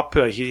cop.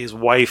 His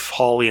wife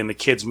Holly and the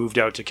kids moved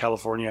out to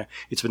California.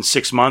 It's been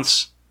 6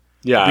 months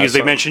Yeah. because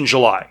they mentioned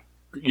July.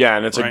 Yeah,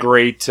 and it's a Right.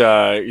 great.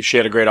 She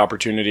had a great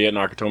opportunity at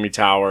Nakatomi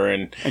Tower,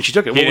 and And she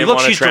took it. He Well, didn't look,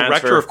 wanna she's transfer.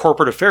 director of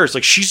corporate affairs.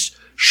 Like she's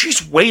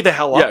way the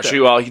hell up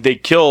there. they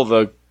kill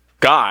the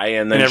guy,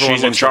 and then And everyone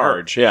she's in looks to her.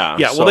 charge. Yeah.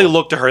 Yeah, so- well, they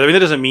look to her. I mean, that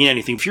doesn't mean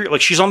anything. If you're,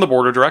 like, she's on the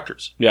board of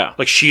directors. Yeah.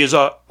 Like, she is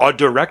a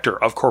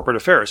director of corporate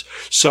affairs.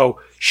 So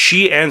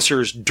she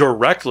answers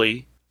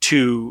directly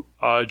to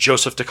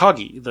Joseph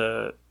Takagi,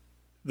 the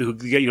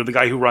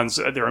guy who runs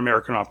their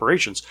American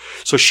operations.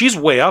 So she's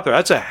way up there.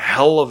 That's a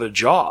hell of a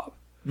job.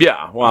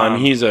 Yeah. Well,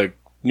 and he's a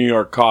New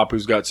York cop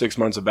who's got 6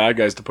 months of bad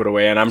guys to put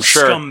away, and I'm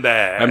sure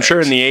Scumbag. I'm sure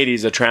in the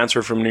 80s a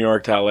transfer from New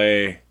York to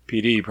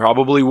LAPD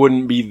probably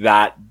wouldn't be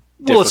that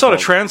difficult. Well, it's not a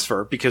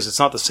transfer because it's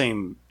not the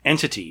same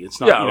entity. It's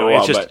not. Yeah, it's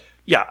well, just but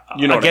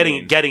you know, what I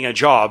mean. getting a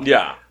job.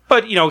 Yeah.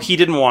 But he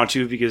didn't want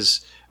to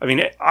because I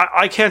mean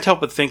I can't help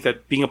but think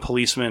that being a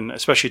policeman,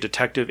 especially a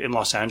detective in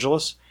Los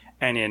Angeles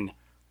and in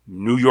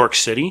New York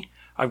City,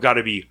 I've got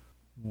to be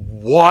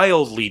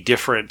wildly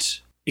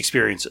different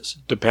experiences.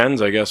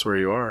 Depends, I guess, where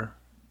you are.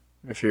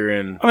 If you're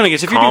in I mean, I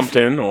guess if you're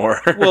Compton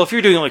or well, if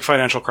you're doing like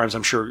financial crimes,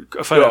 I'm sure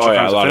financial Oh, yeah,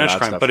 crimes a are lot of financial that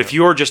crime. stuff, But yeah. if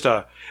you're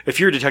if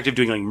you're a detective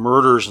doing like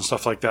murders and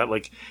stuff like that,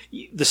 like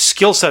the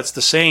skill set's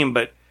the same,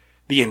 but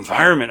the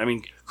environment. I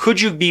mean, could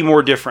you be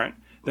more different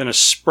than a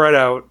spread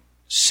out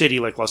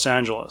city like Los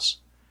Angeles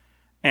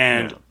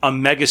and a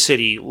mega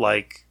city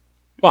like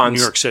well,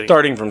 New York City?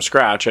 Starting from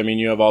scratch, I mean,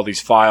 you have all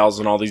these files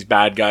and all these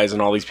bad guys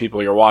and all these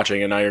people you're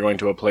watching, and now you're going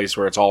to a place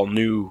where it's all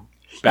new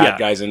bad Yeah.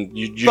 guys, and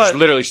you're But-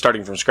 literally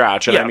starting from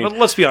scratch. And Yeah, I mean, but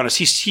let's be honest.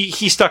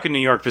 He's stuck in New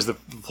York because the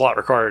plot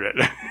required it.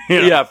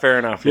 You know? yeah, fair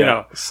enough. You Yeah.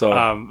 know.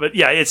 So But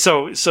yeah, it's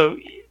so.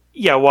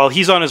 Yeah, while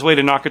he's on his way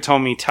to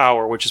Nakatomi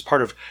Tower, which is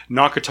part of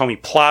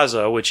Nakatomi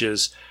Plaza, which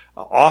is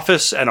an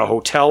office and a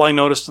hotel, I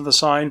noticed on the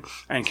sign,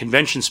 and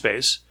convention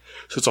space.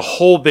 So it's a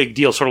whole big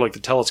deal, sort of like the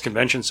TELUS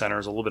Convention Center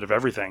is a little bit of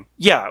everything.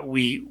 Yeah,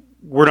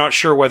 we're not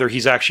sure whether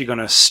he's actually going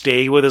to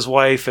stay with his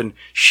wife, and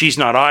she's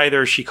not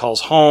either. She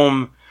calls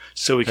home,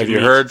 so we can. have you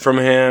meet. heard from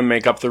him?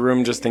 Make up the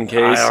room just in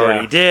case. I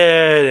already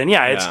did, and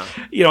yeah, it's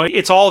Yeah.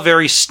 it's all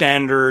very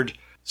standard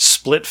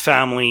split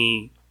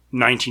family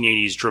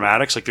 1980s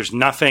dramatics. Like there's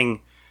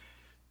nothing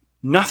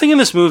in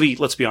this movie.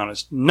 Let's be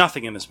honest,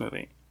 nothing in this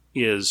movie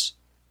is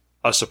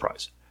a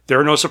surprise. There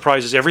are no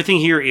surprises. Everything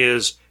here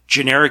is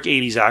generic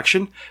 80s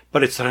action,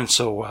 but it's done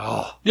so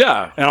well,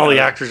 Yeah. and all the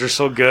actors are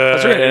so good.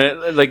 That's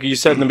right. And like you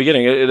said in the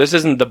beginning, this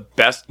isn't the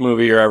best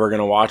movie you're ever going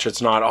to watch.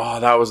 It's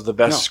not, that was the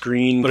best No,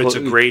 screen. but it's a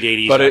great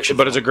 80s But action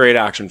it's a great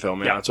action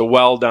film. Yeah. It's a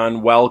well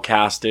done, well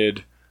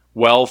casted,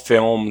 well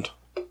filmed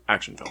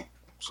action film.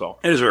 So,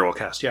 It is very well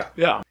cast. Yeah.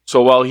 yeah.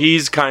 So while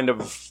he's kind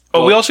of.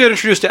 Oh, we also got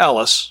introduced to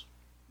Ellis,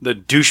 the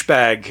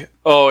douchebag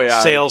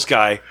sales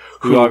guy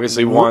who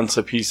obviously wants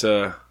a piece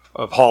of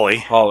Holly.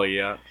 Holly,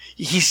 yeah.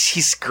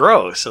 He's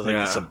gross. So like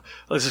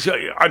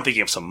Yeah. I'm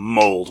thinking of some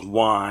mulled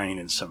wine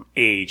and some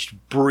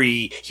aged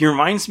brie. He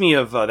reminds me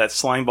of that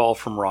slime ball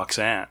from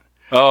Roxanne.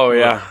 Oh,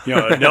 yeah.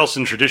 A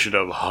Nelson tradition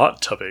of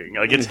hot tubbing.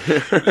 Like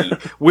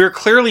we're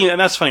clearly, and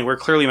that's funny. We're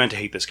clearly meant to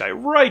hate this guy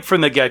right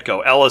from the get go.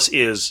 Ellis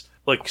is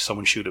like,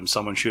 someone shoot him,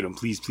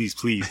 please, please,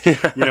 please.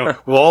 Well,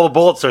 all the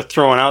bullets are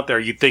thrown out there.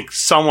 You'd think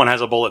someone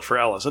has a bullet for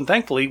Ellis, and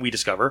thankfully, we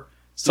discover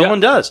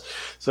someone does.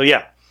 So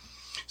yeah,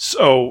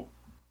 so.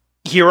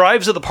 He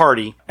arrives at the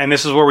party, and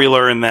this is where we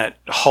learn that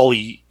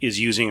Holly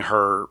is using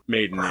her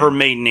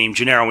maiden name,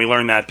 Gennaro. And we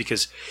learn that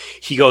because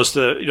he goes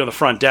to the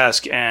front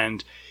desk,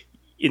 and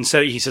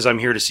instead he says, "I'm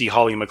here to see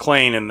Holly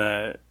McLean," and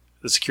the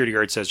security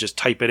guard says, "Just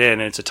type it in,"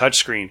 and it's a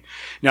touchscreen.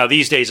 Now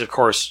these days, of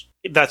course,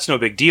 that's no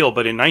big deal,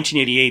 but in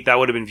 1988, that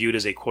would have been viewed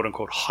as a quote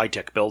unquote high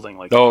tech building.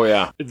 Like, oh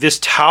yeah, this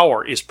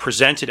tower is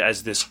presented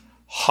as this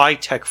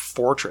high-tech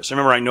fortress. I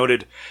remember I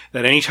noted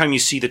that anytime you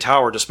see the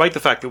tower, despite the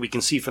fact that we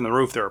can see from the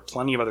roof there are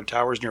plenty of other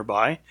towers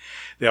nearby,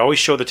 they always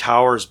show the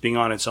tower as being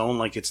on its own,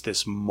 like it's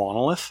this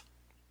monolith.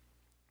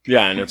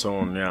 Yeah, in its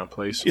own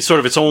place. It's sort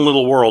of its own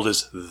little world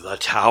is the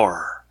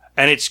tower.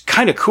 And it's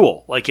kind of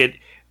cool. Like you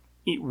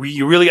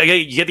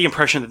get the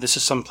impression that this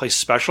is someplace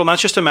special, and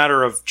that's just a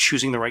matter of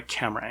choosing the right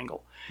camera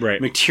angle.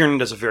 Right. McTiernan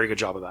does a very good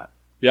job of that.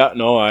 Yeah,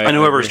 no, I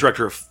know whoever his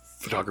director of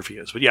photography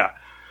is, but yeah.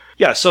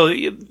 Yeah, so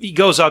he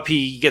goes up,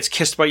 he gets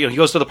kissed by, he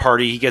goes to the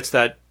party, he gets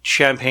that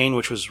champagne,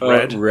 which was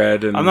red.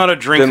 Red, and I'm not a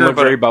drinker, didn't look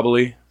but very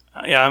bubbly.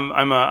 Yeah,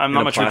 I'm not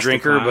much of a plastic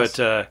drinker, glass.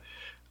 but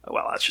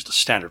well, that's just a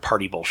standard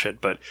party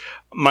bullshit. But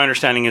my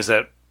understanding is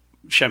that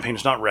champagne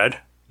is not red.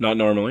 Not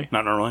normally,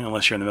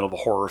 unless you're in the middle of a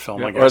horror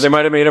film, I guess. Or they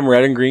might have made him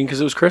red and green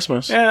because it was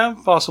Christmas. Yeah,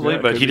 possibly,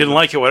 but he didn't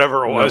like it,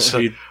 whatever it was.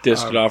 He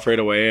dissed it off right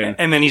away.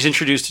 And then he's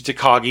introduced to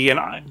Takagi, and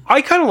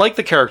I kind of like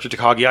the character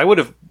Takagi. I would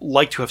have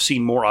liked to have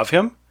seen more of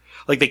him.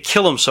 Like, they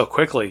kill him so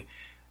quickly.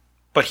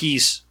 But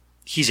he's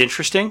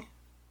interesting.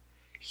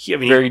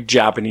 Very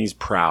Japanese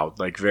proud,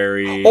 like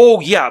very. Oh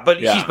yeah, but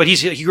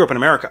he grew up in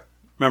America.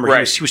 Remember,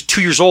 right. he was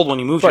 2 years old when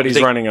he moved. But he's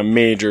running a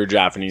major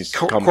Japanese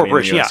company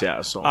corporation. in the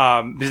US, So.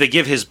 So. They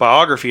give his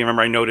biography.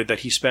 Remember, I noted that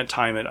he spent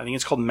time at, I think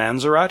it's called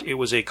Manzarat. It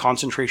was a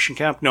concentration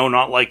camp. No,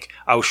 not like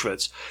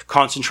Auschwitz.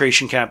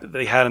 Concentration camp that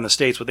they had in the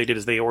States. What they did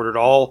is they ordered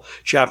all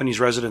Japanese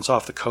residents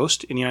off the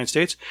coast in the United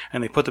States,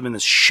 and they put them in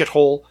this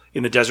shithole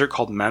in the desert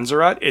called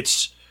Manzarat.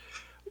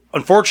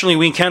 Unfortunately,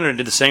 we in Canada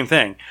did the same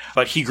thing.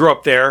 But he grew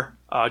up there.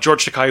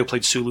 George Takei, who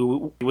played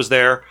Sulu, was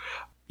there.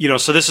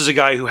 So this is a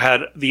guy who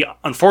had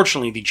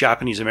unfortunately the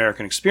Japanese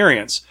American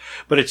experience.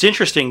 But it's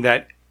interesting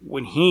that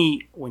when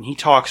he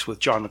talks with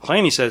John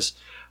McClane, he says,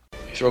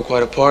 "You throw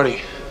quite a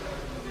party.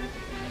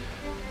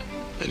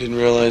 I didn't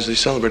realize they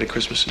celebrated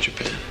Christmas in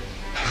Japan."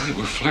 They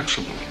were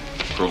flexible.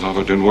 Pearl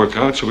Harbor didn't work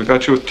out, so we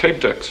got you with tape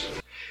decks.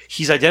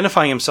 He's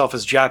identifying himself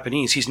as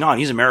Japanese. He's not.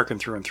 He's American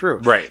through and through.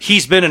 Right.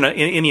 He's been in the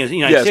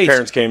United States. His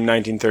parents came in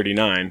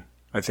 1939,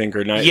 I think,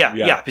 or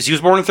Yeah, because he was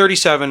born in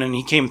 1937 and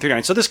he came in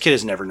 1939. So this kid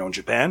has never known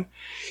Japan.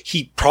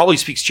 He probably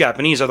speaks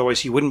Japanese,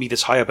 otherwise he wouldn't be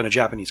this high up in a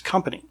Japanese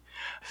company.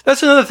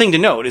 That's another thing to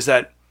note is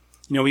that,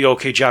 we go,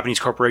 okay, Japanese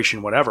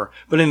corporation, whatever.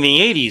 But in the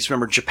 80s,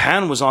 remember,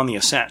 Japan was on the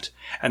ascent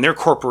and their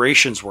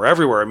corporations were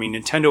everywhere. I mean,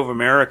 Nintendo of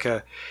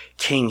America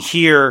came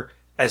here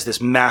as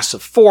this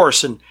massive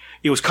force, and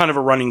it was kind of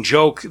a running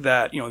joke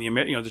that,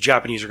 the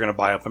Japanese are going to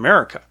buy up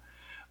America.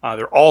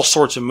 There are all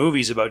sorts of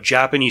movies about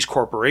Japanese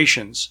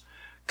corporations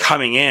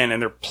coming in,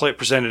 and they're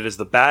presented as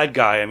the bad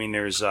guy. I mean,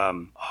 there's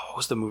what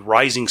was the movie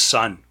Rising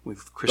Sun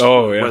with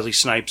Wesley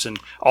Snipes, and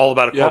all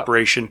about a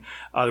corporation.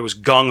 There was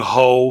Gung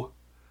Ho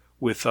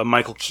with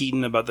Michael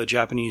Keaton about the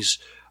Japanese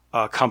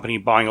company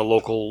buying a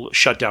local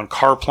shutdown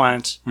car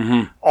plant.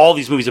 Mm-hmm. All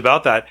these movies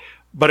about that,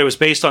 but it was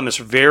based on this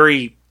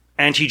very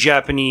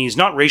anti-Japanese,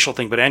 not racial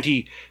thing, but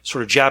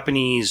anti-sort of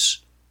Japanese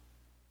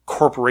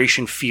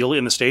corporation feel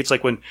in the States.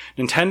 Like when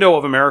Nintendo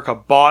of America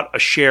bought a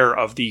share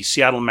of the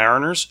Seattle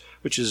Mariners,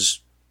 which is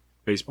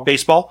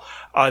baseball,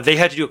 they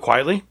had to do it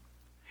quietly,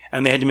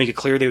 and they had to make it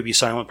clear they would be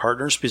silent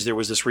partners because there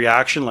was this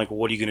reaction like, well,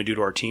 what are you going to do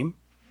to our team?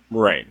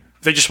 Right.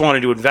 They just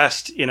wanted to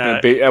invest in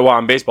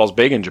and baseball's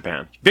big in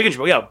Japan. Big in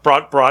Japan, yeah.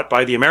 Brought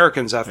by the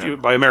Americans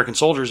by American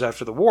soldiers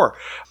after the war.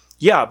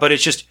 Yeah, but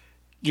it's just,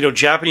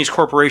 Japanese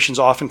corporations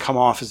often come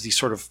off as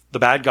the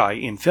bad guy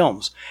in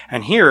films.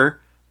 And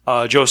here,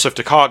 Joseph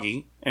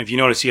Takagi, and if you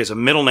notice, he has a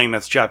middle name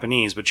that's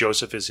Japanese, but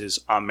Joseph is his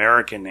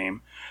American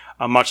name.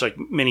 Much like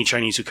many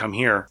Chinese who come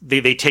here,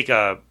 they take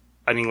an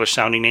English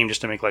sounding name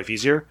just to make life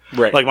easier.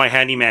 Right. Like my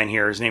handyman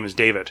here, his name is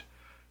David.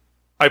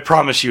 I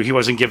promise you, he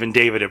wasn't given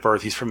David at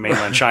birth. He's from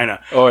mainland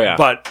China. Oh, yeah.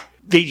 But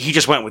he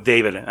just went with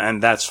David,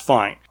 and that's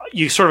fine.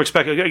 You sort of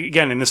expect,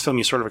 again, in this film,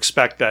 you sort of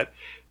expect that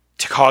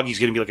Takagi's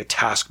going to be like a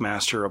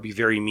taskmaster. He'll be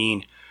very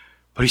mean.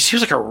 But he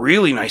seems like a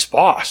really nice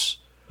boss.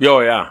 Oh,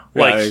 yeah.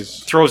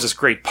 Throws this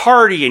great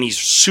party, and he's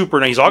super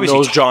nice. He's obviously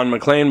knows John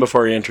McClane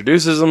before he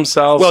introduces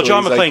himself. Well, so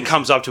John McClane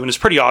comes up to him, and it's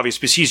pretty obvious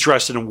because he's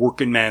dressed in a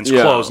working man's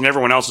clothes, and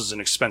everyone else is in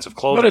expensive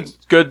clothing. But it's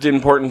good,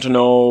 important to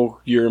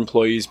know your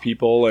employees'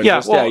 people.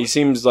 And he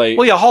seems like...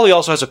 Well, yeah, Holly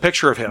also has a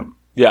picture of him.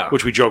 Yeah.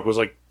 Which we joke was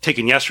like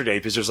taken yesterday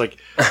because there's like...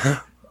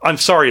 I'm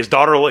sorry, his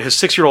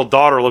 6-year-old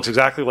daughter looks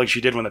exactly like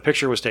she did when the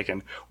picture was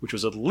taken, which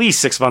was at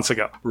least 6 months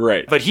ago.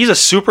 Right. But he's a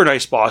super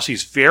nice boss.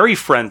 He's very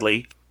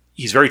friendly.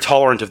 He's very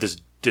tolerant of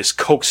this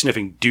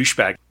coke-sniffing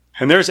douchebag.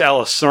 And there's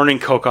Alice snorting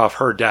coke off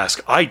her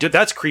desk.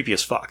 That's creepy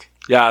as fuck.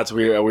 Yeah, it's a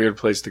weird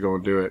place to go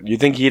and do it. You'd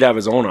think he'd have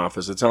his own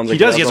office. It sounds like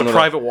he does. He has a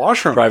private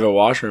washroom. Private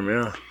washroom,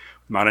 yeah.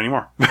 Not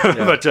anymore.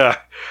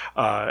 Yeah.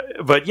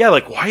 But yeah,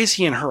 like, why is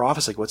he in her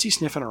office? Like, what's he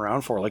sniffing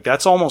around for? Like,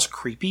 that's almost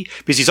creepy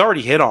because he's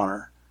already hit on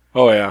her.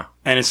 Oh, yeah.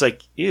 And it's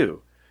like,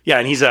 ew. Yeah,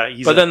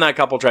 and But then that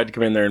couple tried to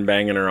come in there and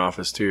bang in her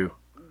office, too.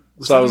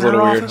 So that was a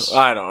little weird. Office?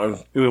 I don't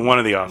know. In one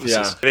of the offices.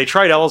 Yeah. They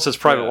tried Ellis's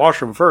private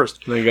washroom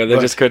first. They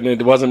just couldn't.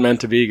 It wasn't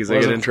meant to be because they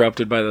get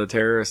interrupted by the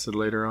terrorists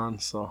later on.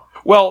 So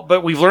well,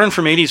 but we've learned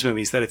from 80s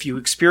movies that if you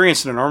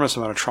experience an enormous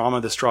amount of trauma,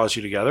 this draws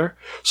you together.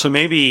 So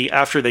maybe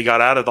after they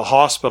got out of the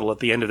hospital at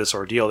the end of this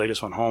ordeal, they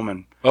just went home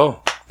and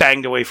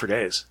banged away for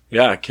days.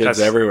 Yeah, kids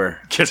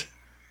everywhere.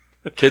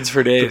 Kids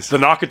for days. The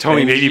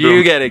Nakatomi baby boom.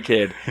 You get a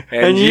kid.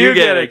 And you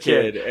get a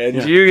kid.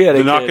 And you get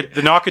a kid.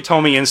 The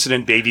Nakatomi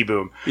incident baby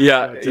boom.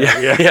 Yeah,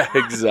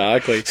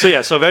 exactly.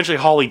 So eventually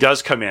Holly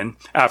does come in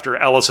after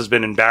Ellis has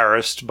been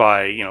embarrassed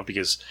by,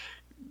 because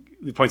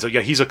he points out,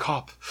 he's a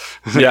cop.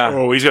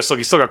 Yeah. He's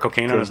still got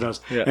cocaine on his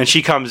nose. Yeah. And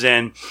she comes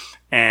in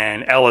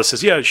and Ellis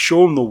says,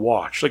 show him the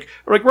watch. Like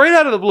right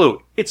out of the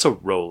blue, it's a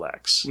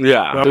Rolex.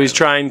 Yeah. So he's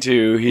trying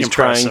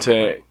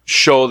to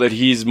show that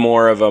he's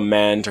more of a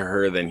man to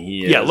her than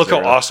he is. Yeah, look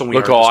how awesome we are.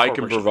 Look how I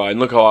can provide.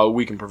 Look how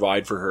we can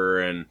provide for her.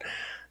 And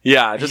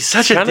yeah, he's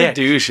such a dick.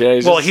 Douche. Yeah,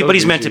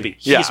 he's meant to be.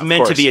 He's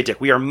meant to be a dick.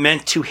 We are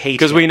meant to hate him.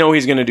 Because we know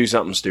he's going to do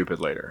something stupid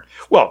later.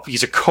 Well,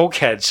 he's a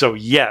cokehead, so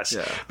yes.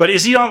 Yeah. But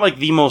is he not like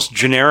the most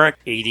generic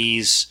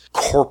 80s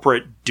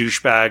corporate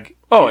douchebag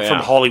from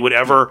Hollywood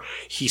ever?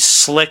 He's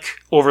slick,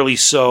 overly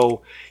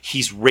so.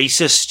 He's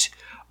racist.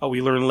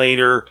 We learn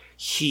later.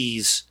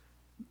 He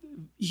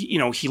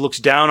looks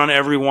down on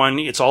everyone.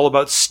 It's all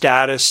about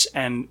status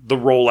and the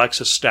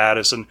Rolex's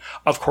status. And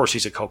of course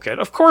he's a cokehead.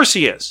 Of course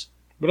he is.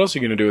 What else are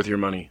you going to do with your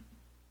money?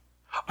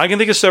 I can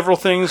think of several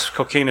things.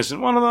 Cocaine isn't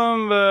one of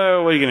them. What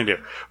are you going to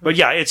do? But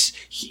yeah,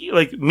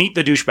 meet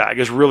the douchebag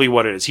is really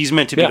what it is. He's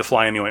meant to be the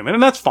fly in the ointment,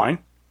 and that's fine.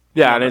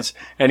 Yeah,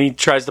 and he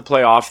tries to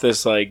play off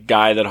this like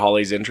guy that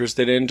Holly's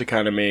interested in to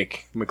kind of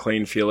make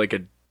McClane feel like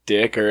a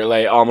dick or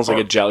like almost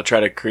like try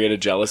to create a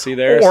jealousy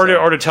there.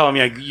 Or to tell him,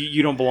 yeah,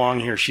 you don't belong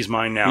here. She's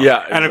mine now.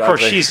 Yeah, and of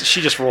course she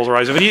just rolls her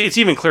eyes. But it's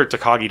even clear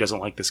Takagi doesn't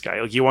like this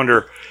guy. Like you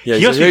wonder. Yeah,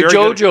 he hey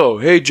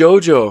Jojo, hey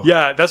Jojo.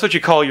 Yeah, that's what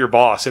you call your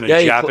boss in a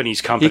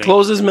Japanese company. He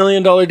closes $1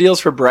 million deals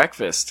for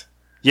breakfast.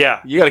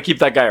 Yeah, you got to keep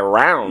that guy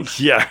around.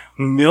 Yeah,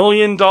 $1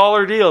 million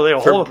deal. A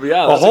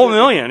whole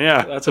million.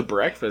 Yeah, that's a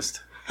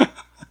breakfast.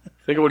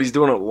 Think of what he's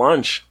doing at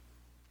lunch.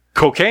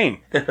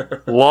 Cocaine.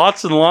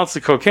 Lots and lots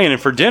of cocaine. And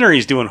for dinner,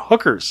 he's doing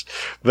hookers.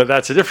 But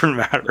that's a different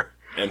matter.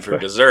 And for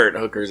dessert,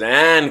 hookers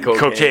and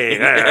cocaine.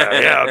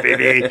 Yeah,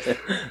 baby.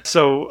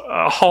 So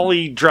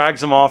Holly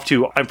drags him off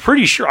to, I'm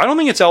pretty sure, I don't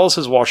think it's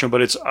Ellis's washroom,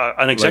 but it's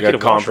an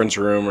executive like a conference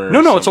room or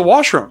No, it's a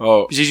washroom.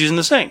 Oh. Because he's using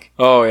the sink.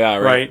 Oh, yeah,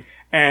 right.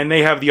 And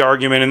they have the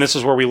argument, and this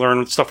is where we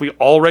learn stuff we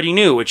already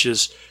knew, which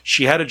is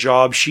she had a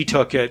job, she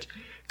took it.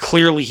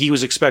 Clearly, he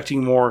was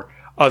expecting more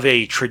of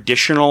a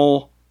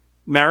traditional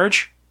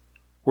marriage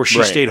where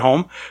she stayed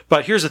home.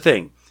 But here's the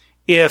thing.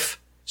 If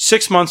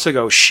 6 months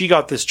ago she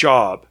got this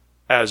job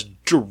as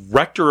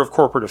director of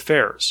corporate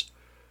affairs,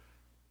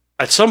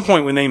 at some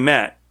point when they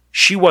met,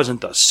 she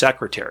wasn't the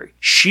secretary.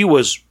 She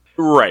was...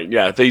 Right,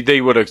 yeah. They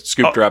would have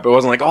scooped her up. It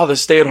wasn't like, oh,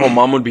 this stay-at-home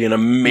mom would be an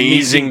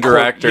amazing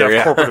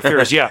director. Corporate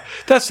affairs, yeah.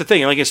 That's the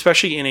thing. Like,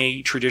 especially in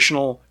a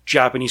traditional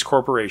Japanese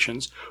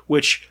corporations,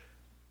 which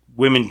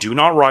women do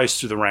not rise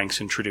through the ranks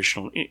in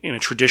a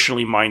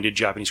traditionally minded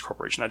Japanese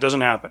corporation. That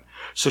doesn't happen.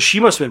 So she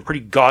must have been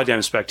pretty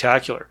goddamn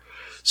spectacular.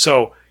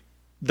 So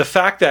the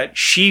fact that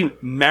she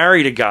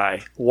married a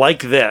guy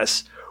like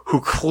this,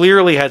 who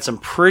clearly had some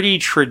pretty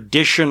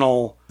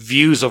traditional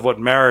views of what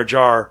marriage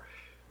are,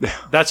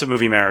 that's a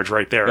movie marriage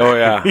right there. Oh,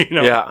 yeah.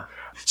 Yeah.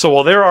 So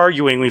while they're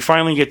arguing, we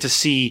finally get to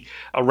see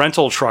a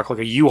rental truck, like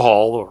a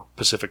U-Haul or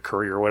Pacific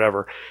Courier or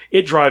whatever,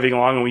 it driving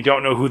along, and we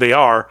don't know who they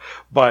are,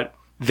 but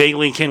they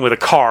link in with a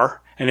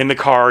car, and in the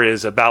car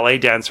is a ballet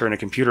dancer and a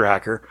computer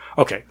hacker.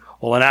 Okay,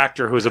 well, an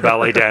actor who's a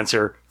ballet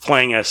dancer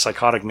playing a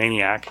psychotic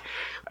maniac,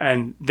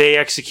 and they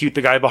execute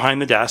the guy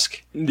behind the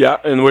desk. Yeah,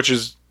 and which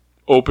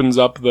opens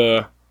up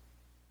the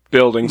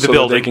building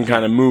that they can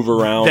kind of move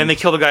around. Then they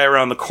kill the guy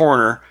around the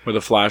corner with a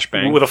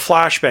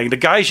flashbang. The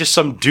guy's just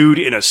some dude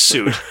in a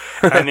suit,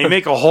 and they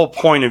make a whole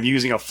point of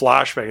using a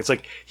flashbang. It's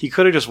like he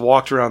could have just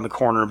walked around the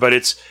corner, but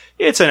it's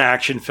an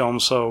action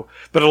film. So,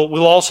 but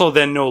we'll also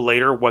then know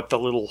later what the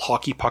little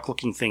hockey puck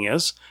looking thing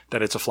is.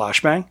 That it's a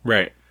flashbang.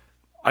 Right.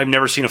 I've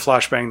never seen a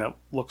flashbang that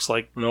looks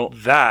like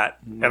that,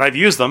 and I've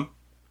used them.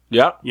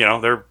 Yeah.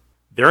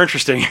 They're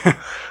interesting,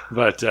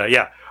 but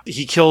yeah.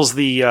 He kills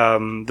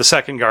the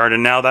second guard,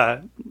 and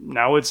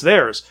now it's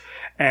theirs.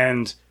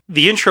 And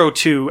the intro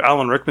to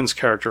Alan Rickman's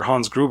character,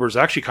 Hans Gruber, is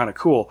actually kind of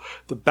cool.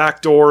 The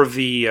back door of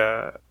the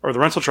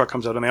rental truck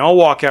comes out, and they all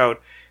walk out,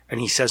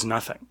 and he says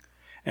nothing.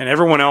 And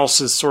everyone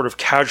else is sort of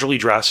casually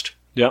dressed.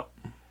 Yeah.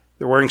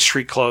 They're wearing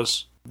street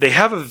clothes. They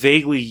have a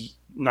vaguely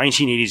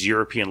 1980s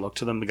European look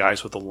to them, the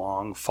guys with the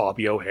long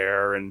Fabio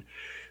hair, and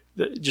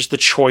just the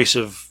choice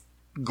of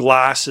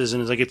glasses.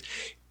 And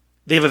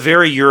they have a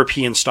very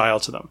European style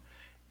to them.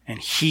 And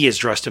he is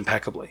dressed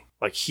impeccably.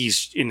 Like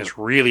he's in this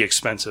really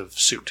expensive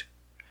suit.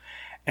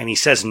 And he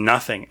says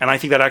nothing. And I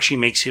think that actually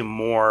makes him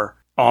more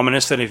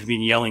ominous than if he'd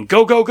been yelling,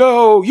 go, go,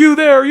 go, you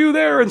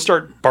there, and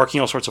start barking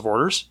all sorts of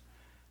orders.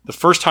 The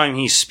first time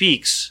he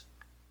speaks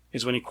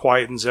is when he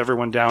quietens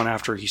everyone down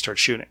after they start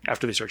shooting.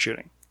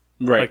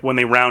 Right. Like when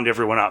they round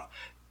everyone up.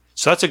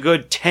 So that's a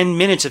good 10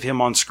 minutes of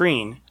him on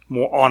screen,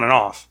 more on and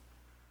off,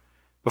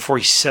 before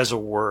he says a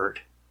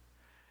word.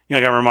 I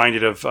got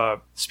reminded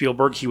of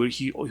Spielberg. He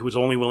was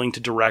only willing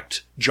to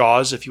direct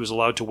Jaws if he was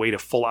allowed to wait a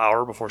full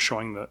hour before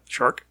showing the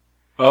shark.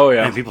 Oh,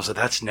 yeah. And people said,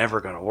 that's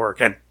never going to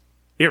work. And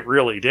it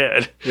really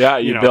did. Yeah,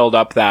 you build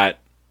up that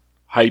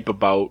hype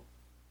about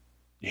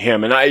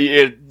him. And I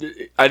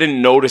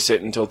didn't notice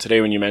it until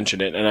today when you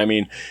mentioned it. And I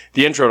mean,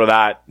 the intro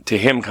to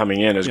him coming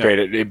in is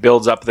great. It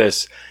builds up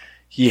this...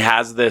 He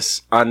has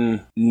this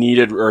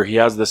he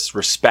has this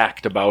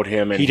respect about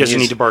him. And he doesn't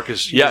need to bark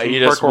his... Yeah, he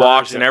just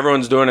walks and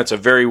everyone's doing... It's a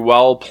very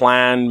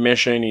well-planned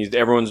mission.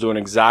 Everyone's doing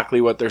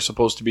exactly what they're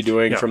supposed to be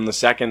doing from the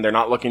second. They're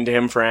not looking to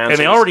him for answers.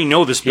 And they already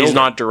know this building. He's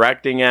not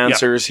directing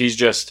answers. He's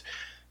just...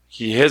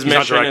 His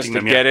mission is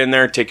to get in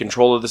there, take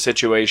control of the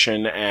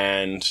situation,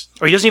 and...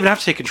 Or he doesn't even have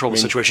to take control of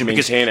the situation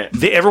because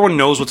it. Everyone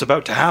knows what's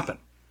about to happen.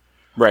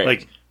 Right.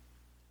 Like,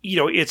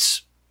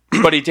 it's...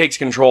 But he takes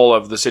control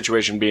of the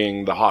situation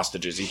being the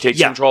hostages. He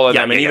takes control of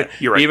them. And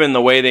even the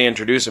way they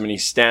introduce him and he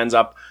stands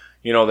up,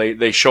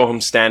 they show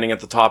him standing at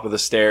the top of the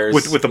stairs.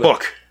 With the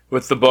book.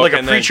 With the book. Like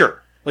a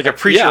preacher. Like a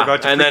preacher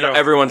about to and then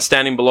everyone's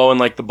standing below in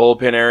like the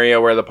bullpen area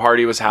where the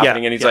party was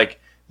happening. And he's like,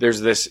 there's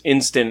this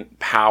instant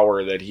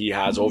power that he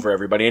has over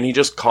everybody. And he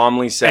just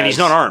calmly says... And he's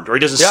not armed, or he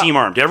doesn't seem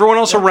armed. Everyone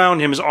else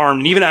around him is armed.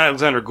 And even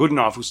Alexander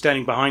Godunov, who's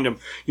standing behind him,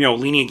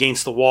 leaning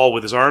against the wall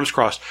with his arms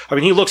crossed. I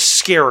mean, he looks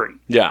scary.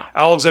 Yeah.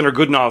 Alexander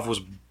Godunov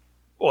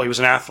he was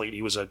an athlete.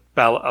 He was a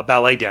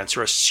ballet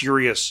dancer, a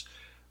serious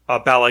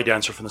ballet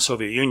dancer from the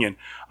Soviet Union.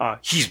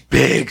 He's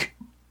big.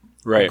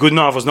 Right.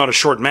 Goodenough was not a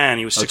short man.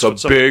 He was 6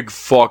 It's foot a big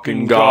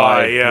fucking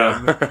guy. Yeah.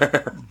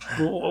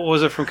 What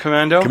was it from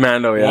Commando?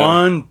 Commando, yeah.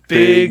 One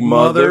big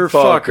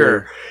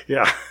motherfucker.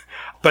 Yeah.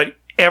 But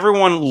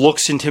everyone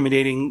looks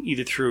intimidating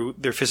either through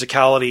their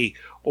physicality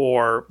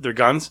or their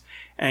guns.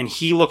 And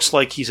he looks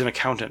like he's an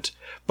accountant.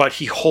 But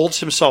he holds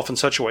himself in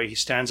such a way. He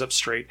stands up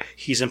straight.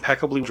 He's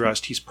impeccably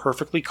dressed. He's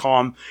perfectly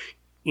calm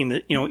in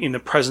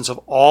the presence of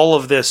all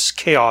of this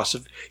chaos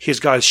of his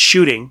guys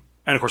shooting.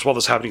 And of course, while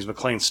this is happening,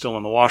 McClane's still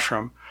in the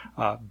washroom,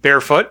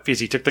 barefoot, because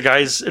he took the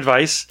guy's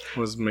advice.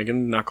 Was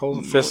making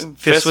knuckles,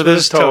 fists with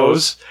his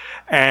toes,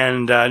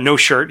 and no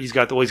shirt. He's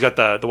got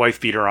the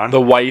wife beater on. The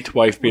white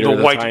wife beater.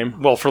 The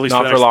time. Well, for at least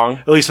not for long.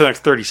 At least for the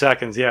next 30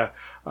 seconds. Yeah,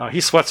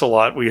 he sweats a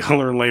lot. We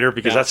learn later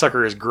because that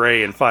sucker is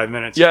gray in 5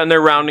 minutes. Yeah, and they're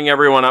rounding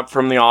everyone up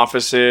from the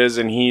offices,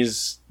 and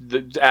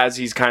as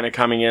he's kind of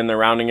coming in, they're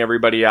rounding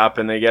everybody up,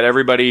 and they get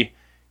everybody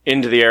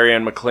into the area,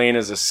 and McClane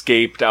has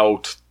escaped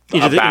out.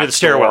 Into the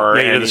stairwell.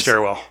 Yeah, into the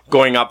stairwell.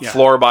 Going up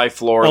floor by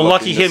floor. Well,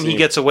 lucky him, he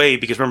gets away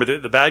because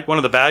remember one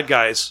of the bad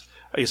guys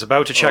is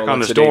about to check on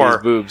this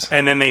door,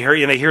 and then they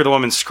hear the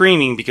woman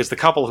screaming because the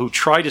couple who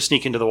tried to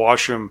sneak into the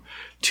washroom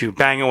to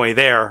bang away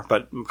there,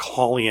 but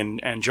Holly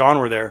and John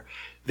were there.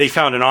 They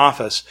found an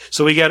office,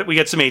 so we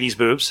get some 80s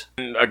boobs.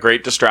 A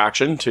great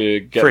distraction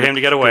for him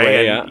to get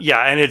away.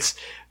 And it's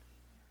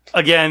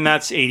again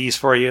that's 80s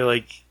for you,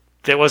 like.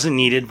 That wasn't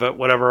needed, but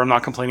whatever. I'm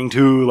not complaining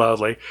too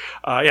loudly.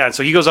 And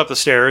so he goes up the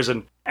stairs,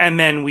 and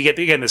then we get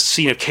again this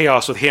scene of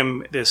chaos with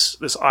him,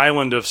 this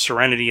island of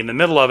serenity in the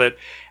middle of it,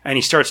 and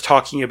he starts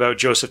talking about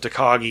Joseph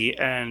Takagi,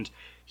 and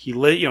he's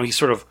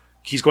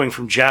going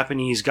from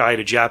Japanese guy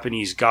to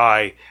Japanese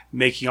guy,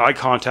 making eye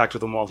contact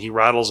with him while he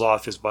rattles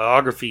off his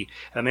biography,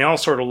 and they all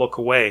sort of look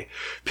away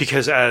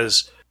because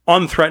as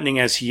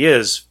unthreatening as he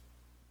is,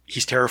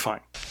 he's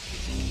terrifying.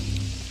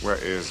 Where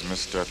is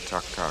Mr.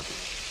 Takagi?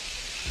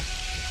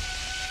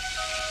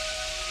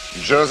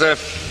 Joseph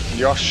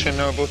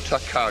Yoshinobu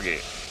Takagi.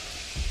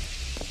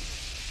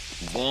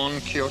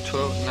 Born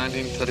Kyoto,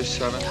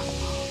 1937.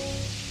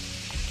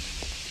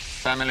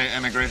 Family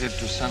emigrated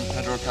to San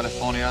Pedro,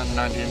 California,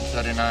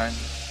 1939.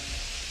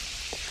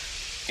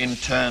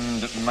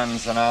 Interned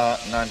Manzanar,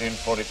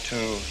 1942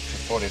 to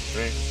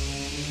 43.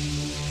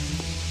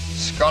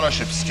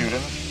 Scholarship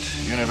student,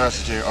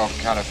 University of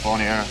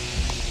California,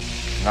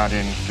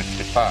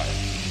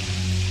 1955.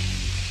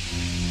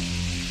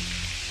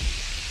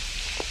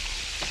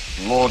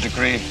 Law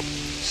degree,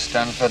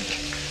 Stanford,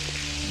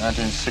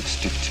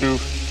 1962.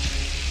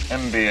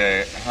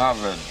 MBA,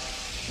 Harvard,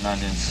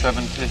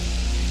 1970.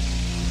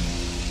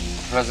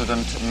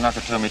 President,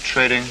 Nakatomi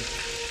Trading.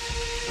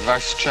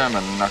 Vice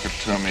Chairman,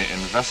 Nakatomi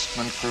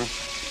Investment Group.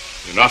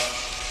 Enough.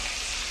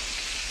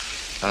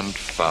 And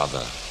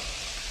father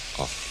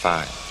of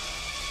 5.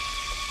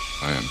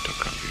 I am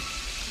Takagi.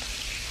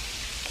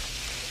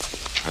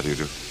 How do you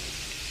do?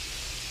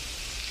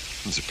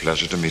 It's a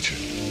pleasure to meet you.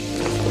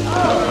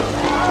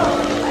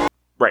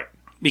 Right,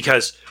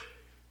 because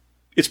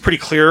it's pretty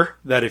clear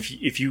that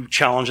if you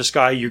challenge this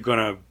guy, you're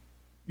gonna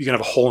have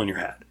a hole in your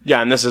head.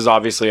 Yeah, and this is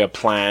obviously a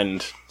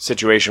planned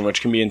situation,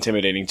 which can be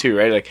intimidating too,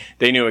 right? Like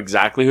they knew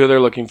exactly who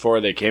they're looking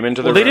for. They came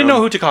into the room. They didn't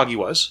know who Takagi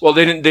was. Well,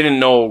 they didn't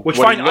know what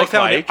he looked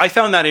like. I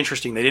found that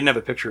interesting. They didn't have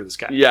a picture of this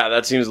guy. Yeah,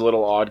 that seems a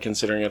little odd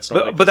considering it's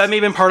not. But that may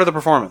have been part of the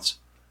performance.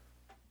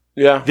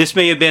 Yeah, this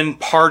may have been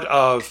part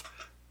of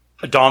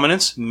a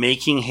dominance,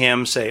 making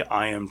him say,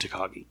 "I am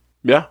Takagi."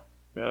 Yeah,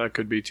 that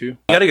could be too. You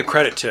got to give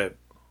credit to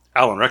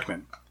Alan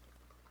Rickman.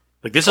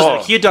 Like this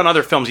is he had done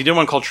other films. He did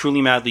one called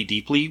Truly Madly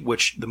Deeply,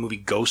 which the movie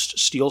Ghost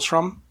steals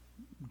from.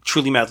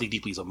 Truly Madly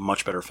Deeply is a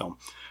much better film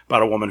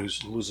about a woman who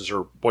loses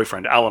her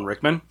boyfriend, Alan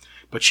Rickman,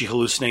 but she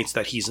hallucinates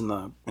that he's in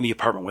the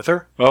apartment with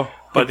her. Oh,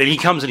 but then he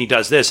comes and he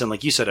does this, and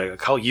like you said, a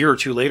year or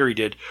two later, he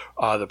did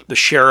the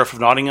Sheriff of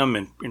Nottingham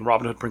in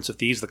Robin Hood, Prince of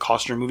Thieves, the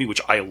Costner movie,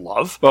 which I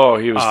love. Oh,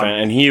 he was fan,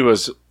 and he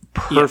was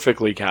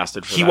perfectly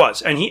casted for that. He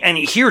was, and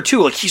he here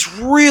too. Like he's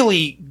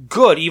really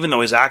good, even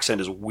though his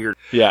accent is weird.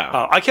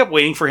 Yeah, I kept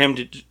waiting for him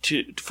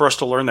for us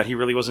to learn that he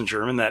really wasn't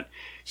German. That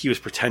he was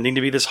pretending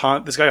to be this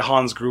guy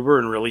Hans Gruber,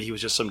 and really he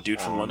was just some dude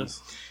from London.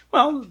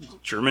 Well,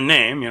 German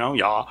name,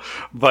 yeah.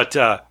 But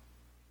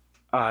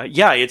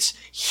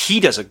he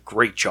does a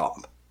great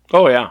job.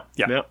 Oh yeah.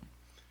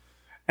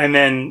 And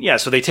then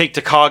so they take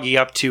Takagi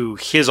up to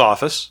his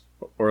office.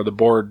 Or the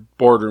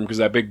boardroom, because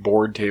that big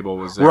board table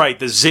was there. Right,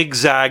 the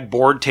zigzag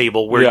board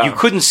table where you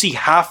couldn't see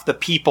half the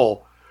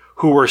people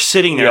who were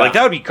sitting there. Like,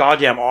 that would be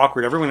goddamn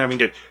awkward. Everyone having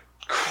to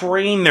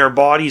crane their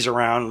bodies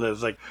around. It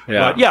was like,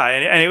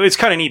 and it's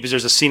kind of neat because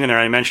there's a scene in there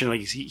I mentioned.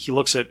 Like he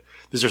looks at,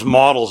 there's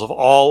models of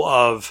all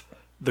of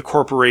the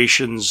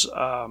corporations,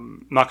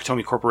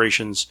 Nakatomi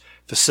Corporation's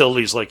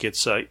facilities, like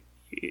its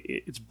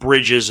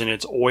bridges and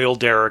its oil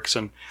derricks,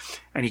 and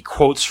he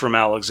quotes from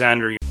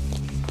Alexander.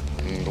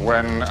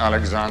 When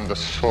Alexander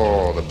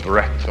saw the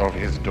breadth of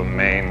his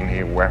domain,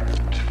 he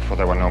wept, for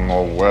there were no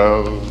more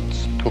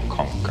worlds to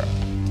conquer.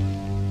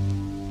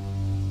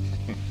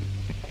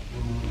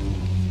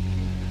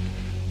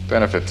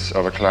 Benefits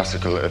of a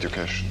classical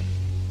education.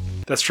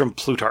 That's from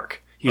Plutarch.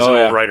 He's an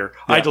yeah. old writer.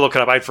 I had to look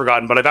it up. I'd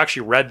forgotten, but I've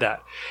actually read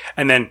that.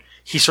 And then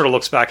he sort of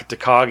looks back at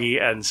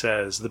Takagi and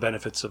says, the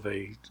benefits of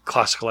a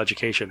classical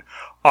education.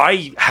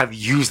 I have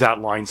used that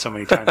line so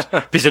many times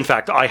because, in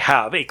fact, I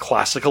have a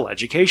classical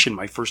education.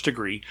 My first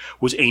degree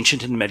was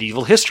ancient and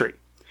medieval history.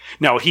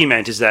 Now, what he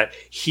meant is that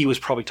he was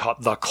probably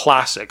taught the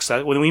classics.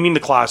 That, when we mean the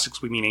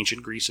classics, we mean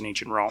ancient Greece and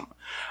ancient Rome.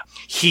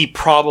 He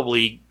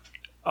probably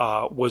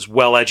was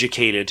well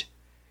educated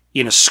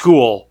in a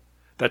school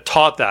that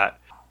taught that.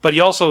 But he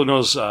also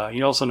knows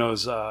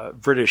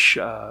British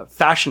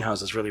fashion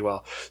houses really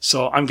well.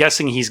 So I'm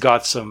guessing he's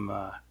got some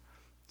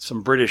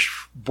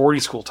British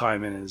boarding school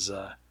time in his.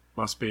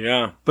 Must be,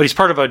 yeah. But he's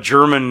part of a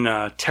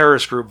German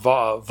terrorist group,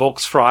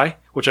 Volksfrei,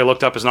 which I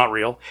looked up is not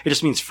real. It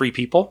just means free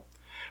people.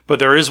 But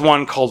there is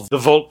one called the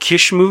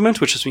Volkisch movement,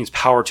 which just means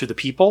power to the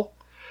people.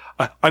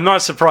 I'm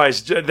not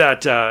surprised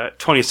that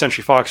 20th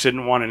Century Fox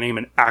didn't want to name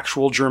an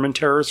actual German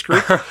terrorist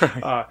group.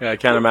 Yeah, I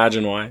can't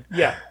imagine why.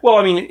 Yeah. Well,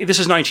 I mean, this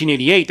is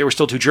 1988. There were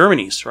still two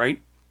Germanys,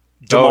 right?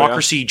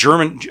 Democracy,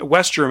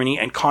 West Germany,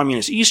 and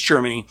Communist East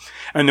Germany.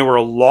 And there were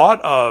a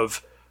lot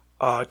of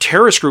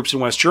terrorist groups in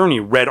West Germany.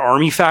 Red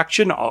Army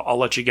faction. I'll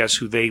let you guess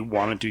who they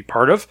wanted to be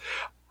part of.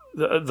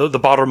 The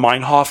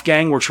Baader-Meinhof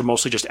gang, which were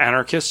mostly just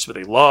anarchists, but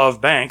they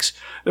love banks.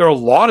 There are a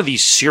lot of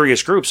these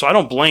serious groups. So I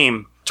don't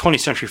blame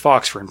 20th Century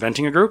Fox for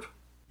inventing a group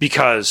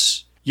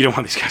because you don't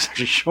want these guys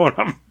actually showing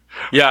up.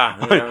 Yeah.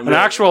 An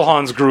actual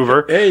Hans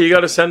Gruber. Hey, you got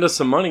to send us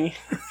some money.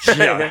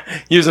 Yeah.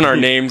 Using our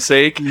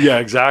namesake. Yeah,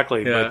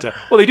 exactly. Yeah. But,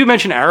 well, they do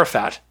mention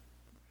Arafat.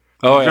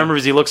 Oh, yeah. Remember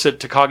as he looks at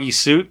Takagi's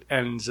suit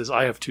and says,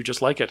 I have two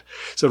just like it.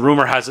 So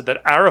rumor has it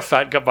that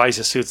Arafat buys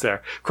his suits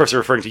there. Of course, they're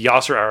referring to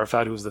Yasser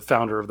Arafat, who was the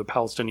founder of the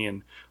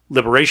Palestinian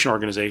Liberation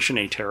Organization,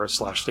 a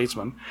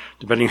terrorist/statesman,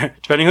 depending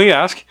who you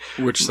ask.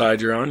 Which side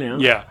you're on, yeah.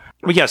 Yeah.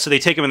 Well, yeah, so they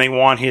take him and they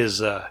want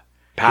his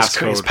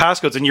Passcode. his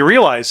passcodes. And you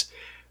realize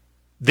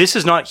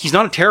he's not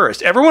a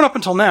terrorist. Everyone up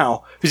until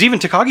now, because even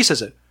Takagi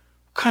says it,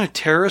 what kind of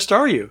terrorist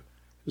are you?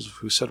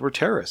 Who said we're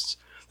terrorists?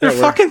 They're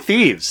fucking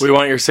thieves. We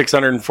want your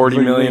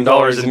 $640 million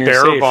in your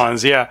bearer safe.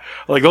 bonds, yeah.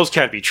 Like, those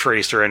can't be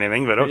traced or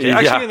anything, but okay.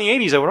 Actually, Yeah. in the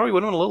 80s, I would have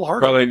went a little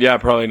harder.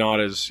 Probably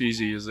not as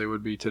easy as they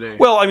would be today.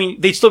 Well, I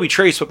mean, they'd still be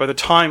traced, but by the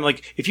time,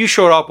 like, if you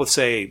showed up with,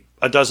 say,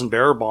 a dozen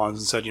bearer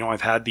bonds and said,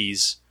 I've had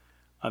these,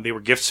 they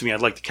were gifts to me,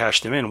 I'd like to cash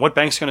them in, what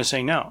bank's going to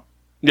say no?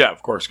 Yeah,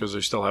 of course, because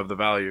they still have the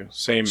value,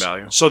 same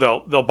value. So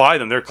they'll buy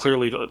them. They're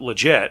clearly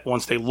legit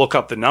once they look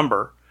up the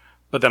number.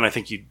 But then I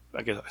think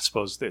I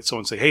suppose that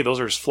someone say, hey, those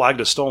are flagged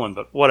as stolen,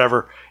 but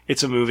whatever.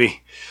 It's a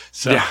movie.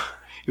 So Yeah.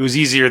 it was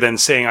easier than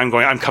saying,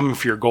 I'm coming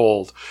for your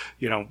gold,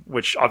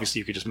 which obviously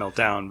you could just melt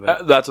down.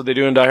 But That's what they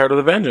do in Die Hard with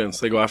a Vengeance.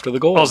 They go after the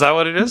gold. oh, is that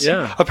what it is?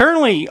 Yeah.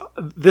 Apparently,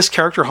 this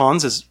character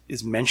Hans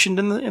is mentioned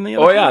in the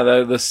Oh other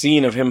yeah, the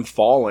scene of him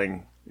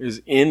falling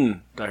is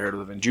in Die Hard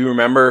with a Vengeance. Do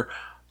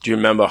you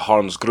remember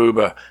Hans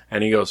Gruber?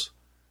 And he goes,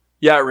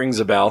 yeah, it rings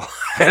a bell.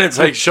 And it's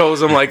like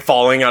shows him like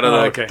falling out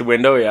of the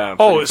window. Yeah.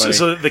 Oh, pretty funny.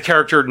 so the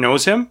character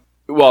knows him?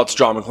 Well, it's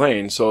John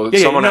McClane. So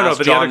Yeah, someone no, asked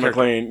but the other John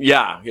McClane.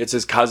 Yeah, it's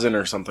his cousin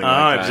or something like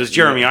Ah, that. it was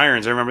Jeremy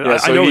Irons. I remember. Yeah, I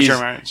so know it was he's-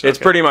 Jeremy Irons. It's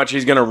Okay. pretty much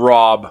he's going to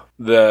rob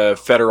the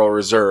Federal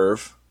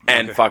Reserve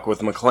and fuck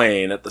with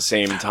McClane at the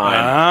same time.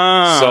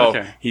 Ah, so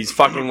okay. he's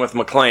fucking with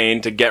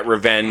McClane to get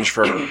revenge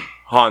for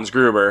Hans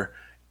Gruber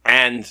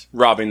and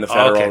robbing the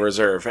Federal Okay.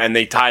 Reserve. And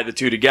they tie the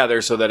two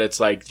together so that it's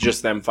like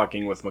just them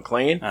fucking with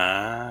McClane.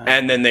 Ah,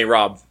 And then they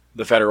rob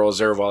the Federal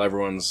Reserve while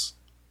everyone's...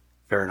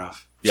 fair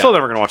enough. Yeah. Still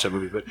never going to watch that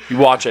movie, but You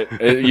watch it.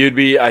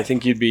 I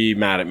think you'd be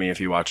mad at me if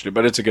you watched it,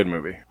 but it's a good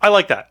movie. I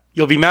like that.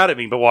 You'll be mad at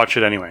me, but watch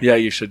it anyway. Yeah,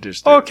 you should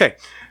just do it. Okay.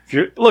 If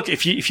you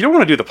don't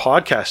want to do the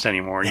podcast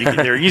anymore,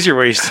 there are easier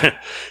ways to.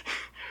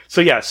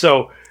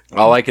 So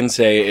All I can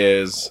say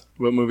is,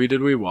 what movie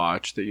did we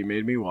watch that you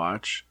made me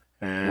watch?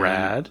 And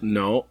Rad?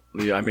 No,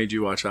 I made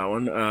you watch that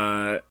one.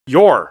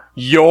 your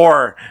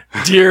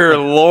Dear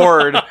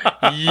Lord,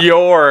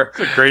 your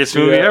greatest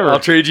movie ever. I'll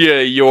trade you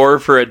a your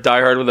for a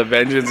Die Hard with a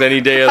Vengeance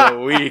any day of the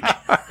week.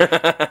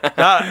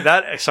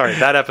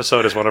 that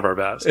episode is one of our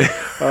best.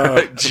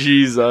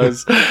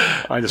 Jesus.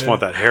 I just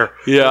want that hair.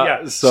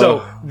 Yeah.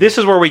 So this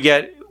is where we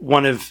get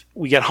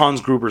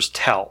Hans Gruber's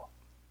tell,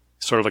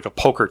 sort of like a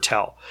poker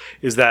tell,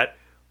 is that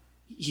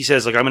he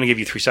says, like, I'm going to give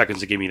you 3 seconds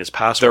to give me this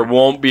password. There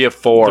won't be a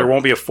 4. There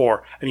won't be a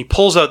 4. And he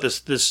pulls out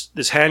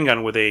this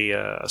handgun with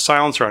a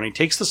silencer on it. He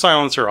takes the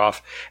silencer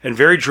off and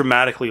very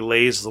dramatically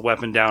lays the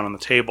weapon down on the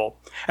table.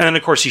 And then,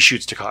 of course, he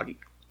shoots Takagi.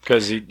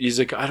 Because he's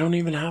like, I don't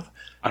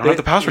have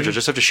the password. You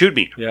just have to shoot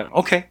me. Yeah.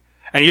 Okay.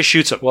 And he just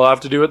shoots him. We'll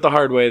have to do it the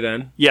hard way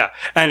then. Yeah.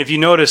 And if you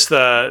notice,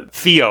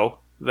 Theo,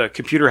 the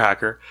computer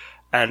hacker,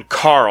 and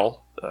Carl...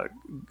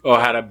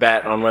 had a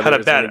bet on whether he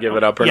was going to give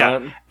it up or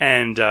not.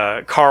 And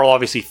Carl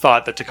obviously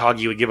thought that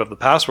Takagi would give up the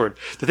password.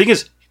 The thing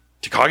is,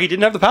 Takagi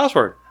didn't have the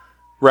password.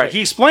 Right. He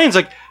explains,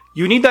 like,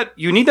 you need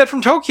that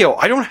from Tokyo.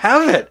 I don't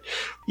have it.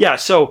 Yeah,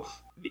 so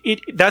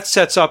that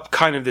sets up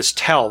kind of this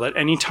tell that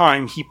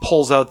anytime he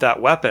pulls out that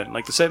weapon,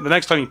 like the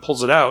next time he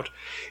pulls it out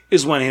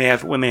is when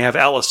they have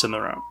Ellis in the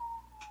room.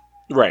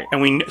 Right.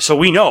 And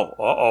we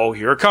know,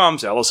 here it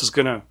comes. Ellis is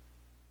going to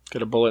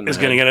Get a bullet in the is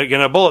going to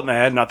get a bullet in the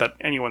head. Not that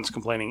anyone's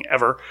complaining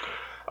ever.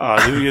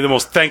 The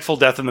most thankful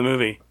death in the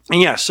movie.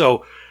 And yeah,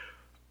 so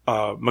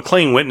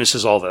McClane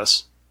witnesses all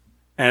this.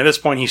 And at this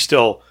point, he's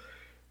still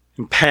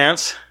in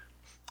pants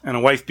and a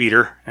wife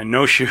beater and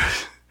no shoes.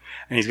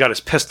 And he's got his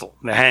pistol,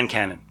 the hand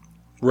cannon.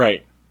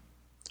 Right.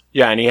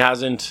 Yeah, and he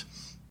hasn't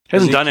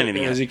done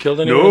anything. Has he killed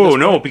anyone?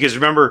 No, because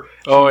remember,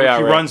 he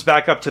runs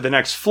back up to the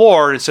next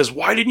floor and it says,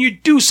 "Why didn't you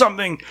do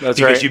something?" That's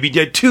because right. you'd be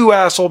dead too,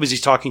 asshole, because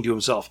he's talking to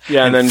himself.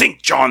 Yeah, and then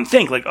think, John,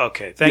 think. Like,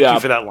 okay, thank you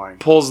for that line.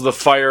 Pulls the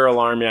fire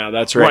alarm. Yeah,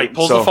 that's right. Right,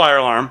 pulls the fire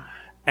alarm.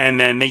 And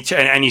then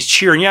and he's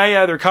cheering,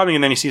 yeah, they're coming.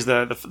 And then he sees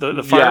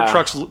the fire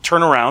trucks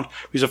turn around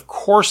because, of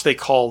course, they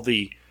call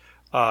the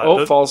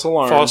false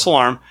alarm. False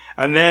alarm.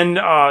 And then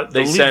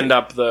they send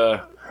up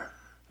the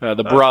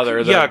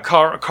brother.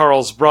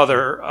 Carl's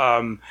brother.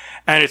 And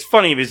it's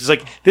funny because it's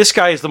like, this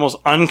guy is the most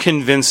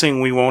unconvincing,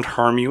 we won't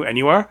harm you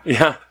anywhere.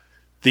 Yeah.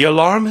 The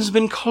alarm has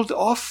been called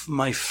off,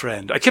 my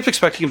friend. I kept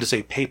expecting him to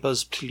say,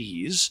 "Papers,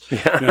 please."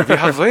 Yeah. We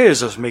have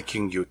ways of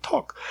making you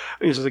talk.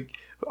 He's like,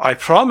 "I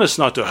promise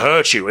not to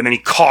hurt you." And then he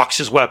cocks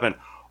his weapon.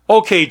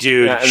 Okay,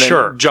 dude, and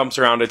sure. Then jumps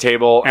around a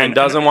table and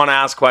doesn't want to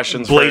ask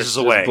questions. Blazes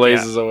away.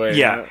 Blazes away.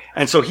 Yeah.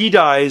 And so he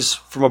dies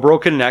from a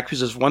broken neck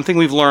because one thing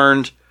we've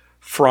learned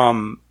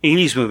from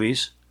 80s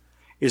movies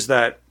is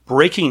that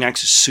breaking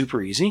necks is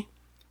super easy.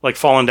 Like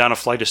falling down a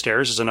flight of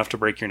stairs is enough to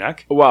break your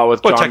neck. Well,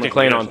 with John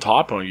McClane on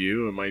top of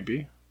you, it might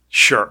be.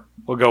 Sure.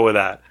 We'll go with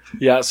that.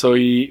 Yeah, so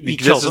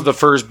this is the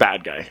first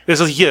bad guy. This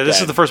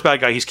is the first bad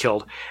guy he's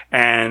killed.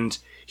 And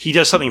he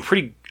does something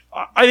pretty...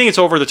 I think it's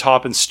over the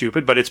top and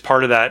stupid, but it's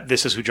part of that.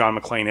 This is who John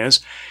McClane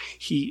is.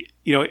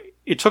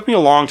 It took me a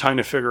long time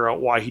to figure out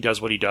why he does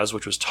what he does,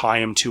 which was tie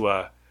him to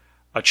a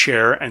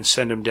chair and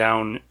send him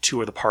down to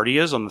where the party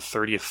is on the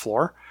 30th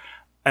floor.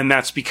 And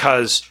that's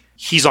because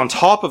he's on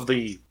top of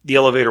the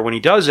elevator when he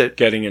does it.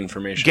 Getting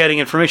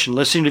information,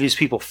 listening to these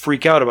people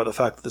freak out about the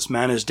fact that this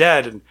man is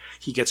dead. And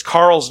he gets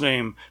Carl's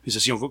name. He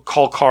says,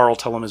 call Carl,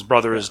 tell him his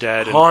brother is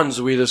dead. And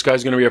this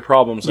guy's going to be a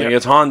problem. So he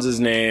gets Hans's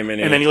name.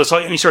 And then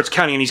he starts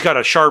counting, and he's got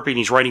a Sharpie and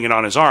he's writing it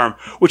on his arm,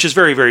 which is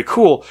very, very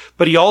cool.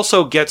 But he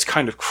also gets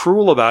kind of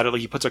cruel about it.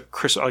 Like he puts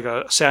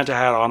a Santa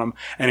hat on him,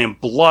 and in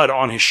blood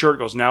on his shirt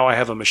goes, "Now I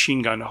have a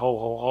machine gun, ho,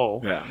 ho,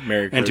 ho." Yeah,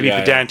 and to be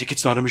pedantic,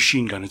 it's not a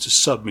machine gun, it's a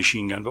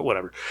submachine gun, but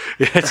whatever.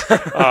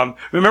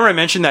 Remember I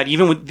mentioned that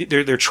even with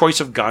their choice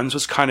of guns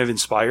was kind of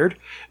inspired.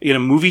 In a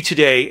movie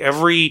today,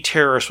 every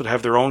terrorist would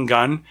have their own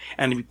gun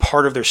and it'd be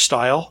part of their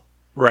style.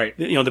 Right.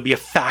 There'd be a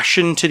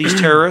fashion to these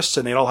terrorists,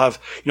 and they'd all have,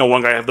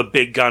 one guy have the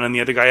big gun and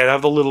the other guy would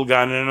have the little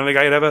gun and another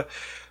guy would have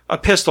a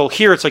pistol.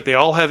 Here it's like they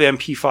all have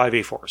MP5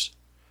 A4s.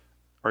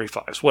 Or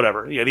A5s,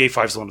 whatever. Yeah, the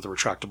A5 is the one with the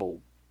retractable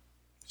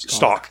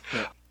stock.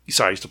 Yeah.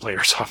 Sorry, I used to play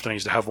Airsoft and I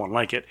used to have one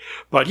like it.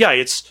 But yeah,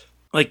 it's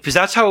like, because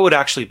that's how it would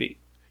actually be.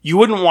 You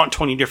wouldn't want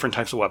 20 different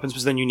types of weapons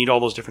because then you need all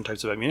those different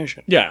types of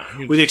ammunition. Yeah.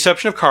 With the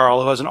exception of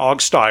Carl, who has an AUG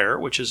Steyr,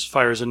 which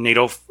fires a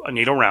NATO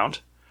round.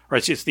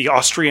 Right? So it's the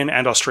Austrian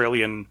and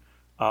Australian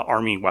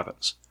army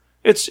weapons.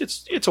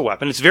 It's a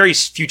weapon. It's very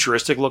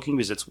futuristic looking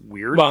because it's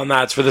weird. Well, and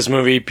that's for this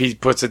movie. He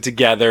puts it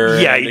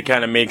together. Yeah, and it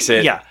kind of makes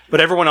it. Yeah,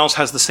 but everyone else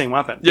has the same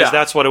weapon. Yeah,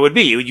 that's what it would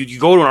be. You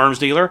go to an arms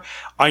dealer.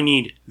 I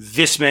need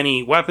this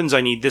many weapons.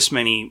 I need this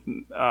many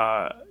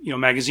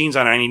magazines,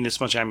 and I need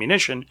this much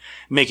ammunition.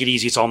 Make it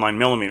easy. It's all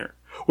 9mm.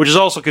 Which is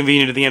also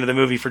convenient at the end of the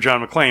movie for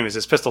John McClane, because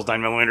his pistol's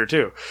 9mm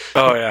too.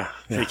 Oh, yeah.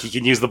 Like he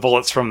can use the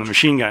bullets from the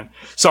machine gun.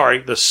 Sorry,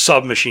 the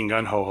submachine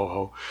gun. Ho, ho,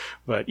 ho.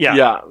 But yeah.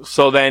 Yeah,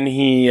 so then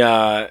he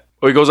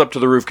goes up to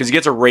the roof because he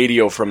gets a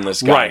radio from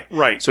this guy.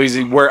 Right. So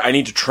he's where I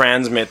need to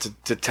transmit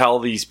to tell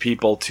these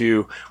people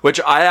which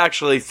I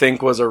actually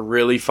think was a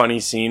really funny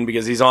scene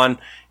because he's on...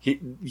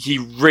 He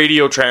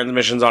radio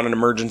transmissions on an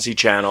emergency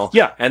channel.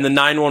 Yeah. And the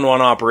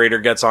 911 operator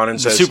gets on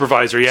and says... The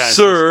supervisor, yeah.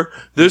 "Sir,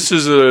 this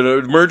is an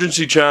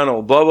emergency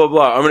channel, blah, blah,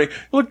 blah." I'm like,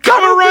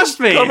 come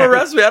arrest me. Come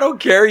arrest me. I don't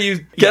care.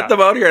 You get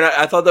them out here. And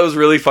I thought that was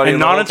really funny. And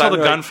not until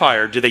the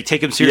gunfire do they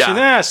take him seriously.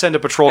 Yeah. Send a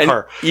patrol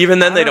car. Even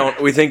then they don't.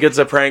 We think it's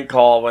a prank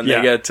call when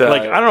they get... I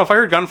don't know, if I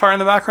heard gunfire in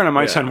the background, I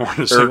might send more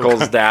to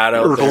Urkel's dad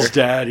out Urkel's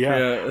there. dad,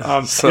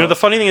 yeah. The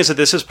funny thing is that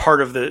this is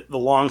part of the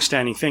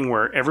long-standing thing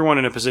where everyone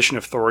in a position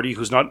of authority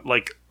who's not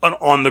like an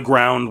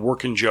on-the-ground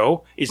working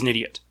Joe is an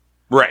idiot.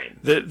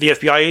 Right. The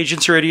FBI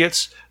agents are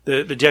idiots.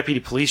 The deputy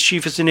police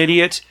chief is an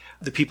idiot.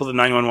 The people at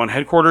 911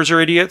 headquarters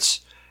are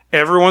idiots.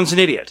 Everyone's an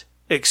idiot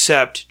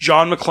except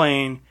John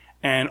McClane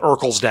and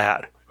Urkel's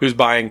dad, who's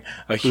buying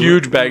a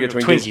huge bag of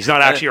Twinkies.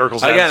 Not actually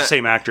Urkel's dad, it's the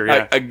same actor.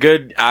 Yeah. A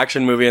good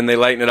action movie, and they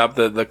lighten it up.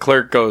 The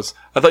clerk goes,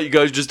 "I thought you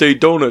guys just ate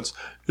donuts.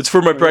 It's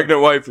for my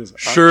pregnant wife."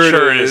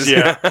 Sure it is.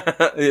 Yeah.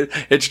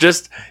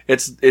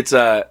 It's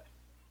a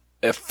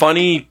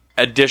funny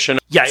addition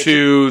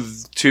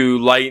to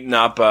lighten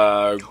up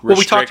a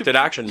restricted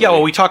action movie. Yeah,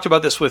 well, we talked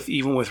about this with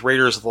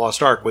Raiders of the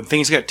Lost Ark. When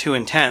things get too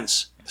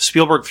intense,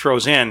 Spielberg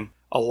throws in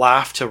a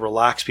laugh to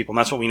relax people, and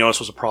that's what we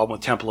noticed was a problem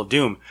with Temple of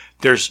Doom.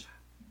 There's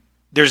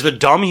the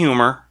dumb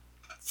humor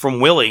from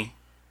Willie,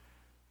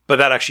 but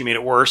that actually made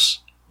it worse.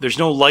 There's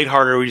no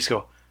lighthearted where we just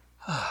go,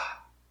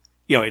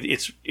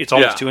 it's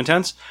almost Yeah. too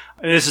intense.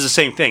 And this is the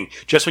same thing.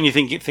 Just when you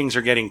think things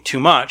are getting too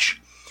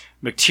much,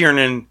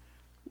 McTiernan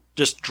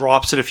just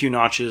drops it a few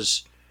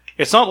notches.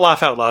 It's not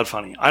laugh out loud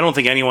funny. I don't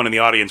think anyone in the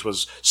audience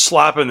was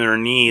slapping their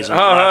knees. And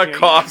laughing.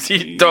 Cops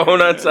eat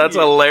donuts. That's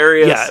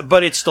hilarious. Yeah,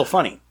 but it's still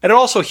funny, and it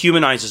also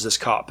humanizes this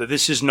cop. That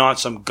this is not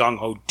some gung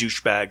ho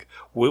douchebag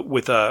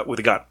with a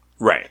gun.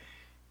 Right.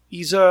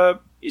 He's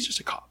just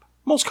a cop.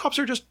 Most cops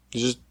are just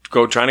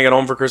go trying to get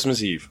home for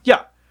Christmas Eve.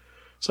 yeah.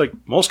 It's like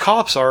most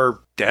cops are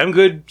damn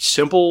good,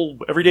 simple,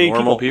 everyday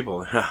Normal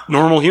people. Yeah.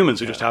 normal humans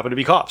who just happen to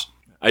be cops.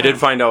 I did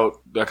find out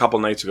a couple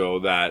nights ago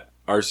that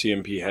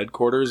RCMP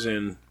headquarters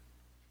in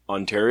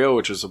Ontario,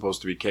 which is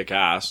supposed to be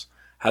kick-ass,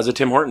 has a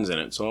Tim Hortons in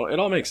it. So it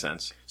all makes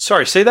sense.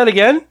 Sorry, say that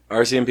again.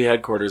 RCMP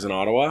headquarters in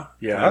Ottawa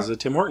Yeah. has a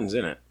Tim Hortons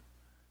in it.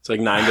 It's like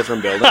 9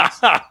 different buildings,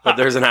 but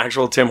there's an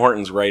actual Tim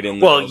Hortons right in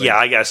the Well, building. yeah,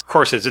 I guess. Of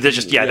course, it's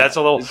just that's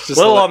a It's just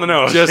little on the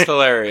nose. Just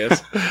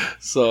hilarious.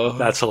 So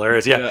That's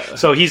hilarious. Yeah. Yeah.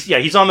 So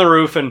he's on the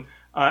roof, and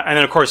then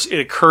of course it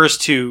occurs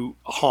to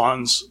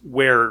Hans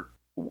where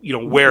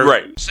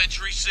right.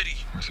 Century City.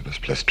 Where's the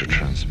best place to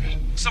transmit?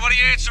 Somebody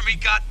answer me,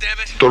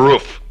 goddammit. The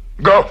roof.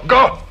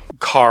 Go!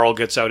 Carl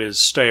gets out his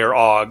Steyr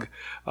AUG,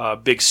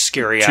 big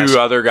scary ass. Two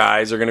other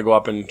guys are going to go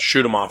up and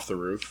shoot him off the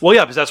roof. Well,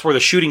 yeah, because that's where the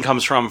shooting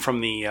comes from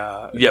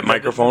the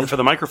microphone. for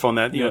the microphone.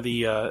 That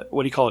the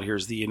what do you call it here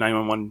is the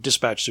 911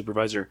 dispatch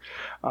supervisor.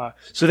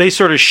 So they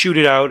sort of shoot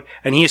it out,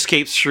 and he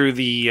escapes through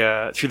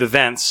the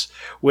vents.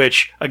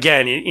 Which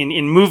again,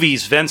 in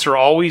movies, vents are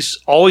always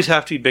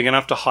have to be big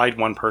enough to hide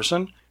one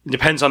person. It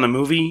depends on the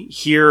movie.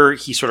 Here,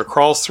 he sort of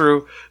crawls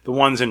through. The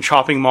ones in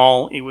Chopping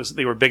Mall,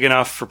 they were big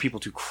enough for people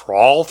to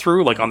crawl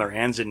through, like on their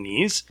hands and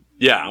knees.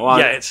 Yeah. Well,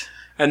 Yeah, it's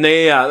and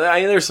they,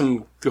 there's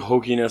some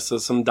hokiness,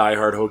 some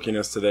diehard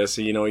hokiness to this.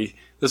 This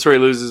is where he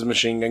loses his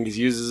machine gun because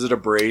he uses it a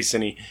brace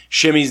and he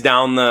shimmies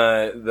down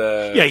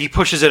the. yeah. He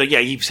pushes it. Yeah,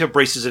 he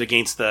braces it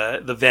against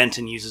the vent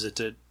and uses it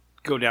to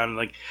go down and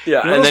like.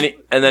 Yeah, you know,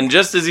 and then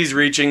just as he's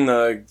reaching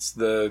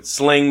the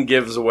sling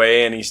gives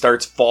away and he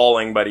starts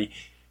falling, but he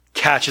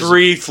catches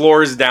 3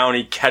 floors down,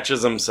 he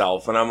catches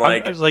himself, and I'm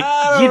like, I was like,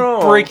 I don't you'd know.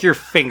 break your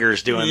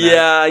fingers doing that.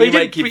 Yeah, But you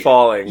might keep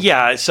falling.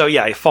 Yeah, so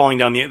yeah, falling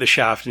down the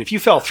shaft, and if you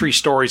fell 3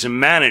 stories and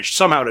managed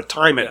somehow to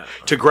time it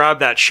to grab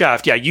that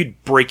shaft, yeah,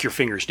 you'd break your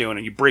fingers doing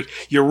it. You break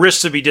your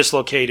wrists would be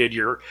dislocated.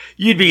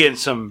 You'd be in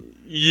some.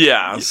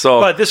 Yeah, so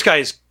But this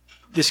guy's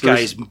made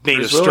Bruce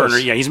of sterner.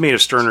 Willis. Yeah, he's made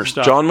of sterner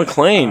stuff. John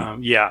McClane.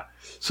 Yeah.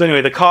 So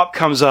anyway, the cop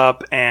comes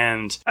up,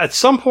 and at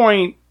some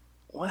point,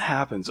 what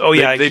happens? Oh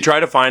yeah, They try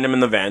to find him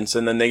in the vents,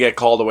 and then they get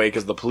called away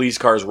because the police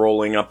car's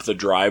rolling up the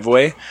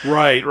driveway.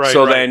 right.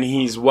 So right. then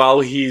he's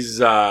going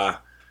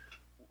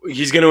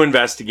to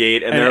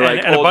investigate, and they're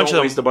like, and a "Oh, bunch don't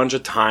of them- waste a bunch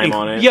of time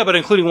on it." Yeah, but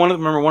including one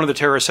of the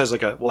terrorists has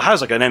like an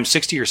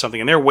M60 or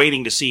something, and they're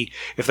waiting to see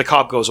if the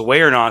cop goes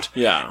away or not.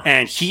 Yeah.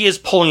 And he is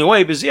pulling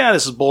away because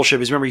this is bullshit.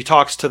 Because remember, he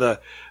talks to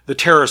the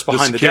terrorist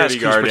behind the security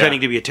desk guard, who's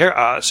pretending to be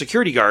a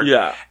security guard.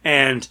 Yeah.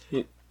 And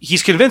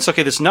he's convinced,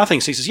 okay, this is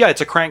nothing. So he says, yeah, it's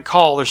a crank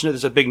call.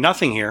 There's a big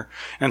nothing here.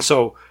 And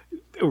so,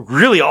 a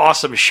really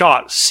awesome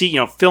shot.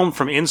 Filmed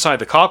from inside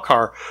the cop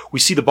car. We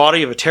see the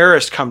body of a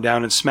terrorist come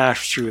down and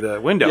smash through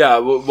the window. Yeah,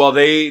 well,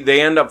 they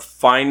end up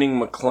finding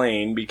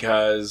McClane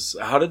because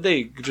how did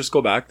they just go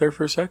back there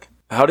for a sec?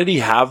 How did he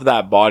have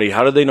that body?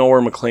 How did they know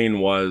where McClane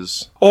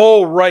was?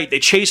 Oh, right. They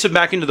chase him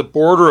back into the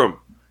boardroom.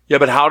 Yeah,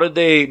 but how did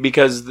they?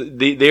 Because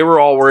they were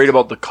all worried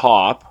about the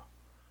cop,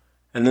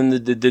 and then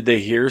did they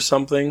hear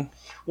something?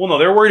 Well, no,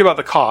 they're worried about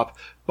the cop,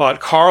 but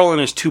Carl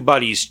and his 2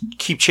 buddies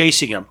keep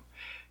chasing him.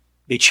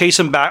 They chase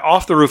him back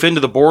off the roof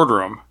into the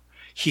boardroom.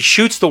 He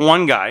shoots the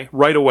one guy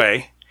right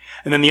away,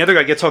 and then the other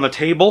guy gets on the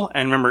table,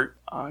 and remember,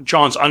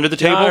 John's under the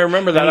table. Yeah, I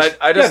remember that. And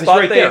I just he's thought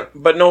right there.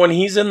 But no, when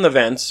he's in the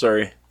vents,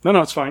 sorry.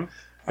 No, it's fine.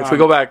 If we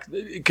go back,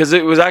 because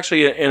it was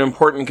actually an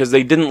important, because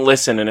they didn't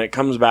listen, and it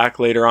comes back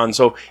later on.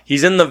 So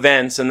he's in the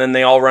vents, and then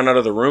they all run out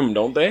of the room,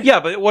 don't they? Yeah,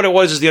 but what it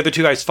was is the other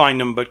 2 guys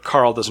find him, but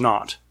Carl does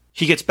not.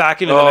 He gets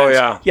back into the vents.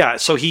 Yeah. Yeah,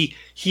 so he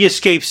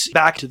escapes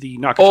back to the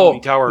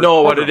Nakatomi Tower.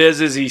 No, what boardroom.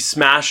 it is he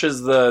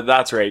smashes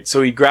that's right.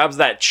 So he grabs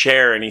that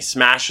chair and he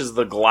smashes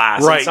the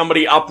glass. Right. And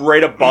somebody up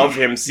right above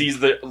him sees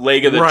the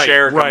leg of the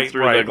chair come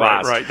through the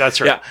glass. Right,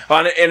 that's right.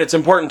 Yeah, and it's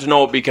important to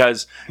note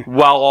because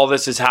while all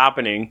this is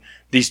happening,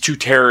 these 2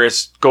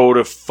 terrorists go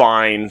to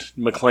find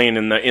McClane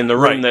in the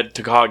room that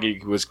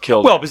Takagi was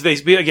killed. Well, because they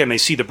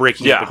see the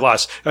breaking of the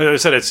glass. As I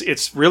said,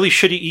 it's really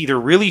shitty, either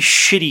really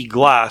shitty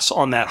glass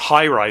on that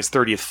high-rise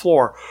 30th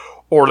floor,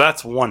 or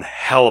that's one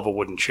hell of a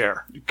wooden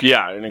chair.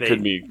 Yeah, and it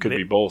could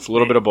be both. A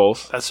little bit of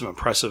both. That's some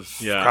impressive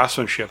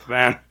craftsmanship,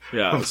 man.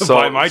 Yeah.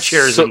 Buy my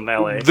chairs in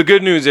LA. The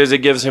good news is it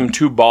gives him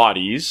 2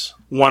 bodies.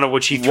 One of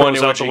which he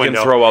throws out the window.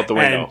 Can throw out the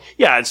window.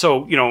 And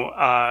so,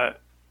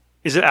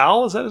 is it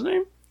Al? Is that his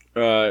name?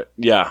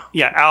 Yeah.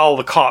 Yeah, Al,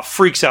 the cop,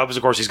 freaks out because,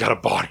 of course, he's got a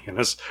body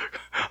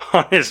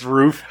on his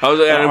roof.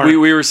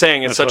 We were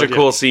saying it's such a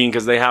cool scene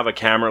because they have a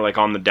camera like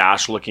on the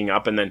dash looking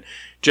up, and then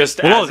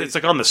it's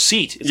like on the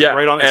seat. It's like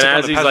right on. And it's as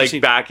on the he's passenger like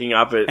seat. backing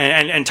up,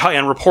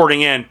 and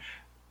reporting in,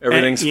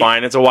 Everything's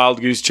fine. It's a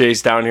wild goose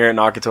chase down here at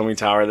Nakatomi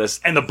Tower.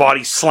 And the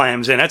body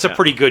slams in. That's a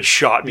pretty good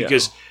shot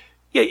because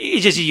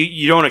it's just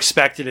you don't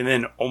expect it, and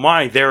then oh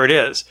my, there it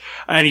is.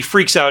 And he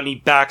freaks out and he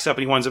backs up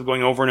and he winds up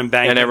going over and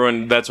banging. And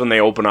everyone, that's when they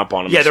open up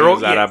on him. Yeah, as soon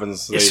as that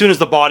happens. As soon as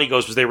the body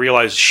goes, because they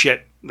realize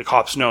shit, the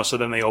cops know, so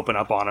then they open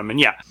up on him.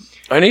 And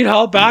I need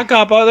help, back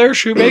up, other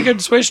shoemaking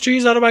Swiss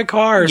cheese out of my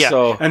car. Yeah,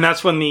 so. And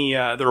that's when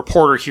the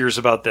reporter hears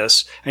about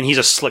this, and he's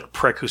a slick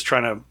prick who's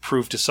trying to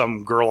prove to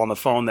some girl on the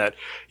phone that,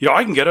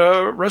 I can get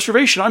a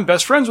reservation. I'm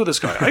best friends with this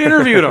guy. I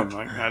interviewed him.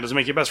 Like, that doesn't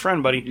make you best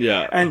friend, buddy.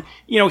 Yeah. And,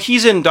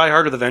 he's in Die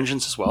Hard with a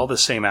Vengeance as well, the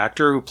same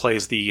actor who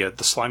plays the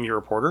slimy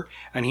reporter,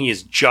 and he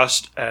is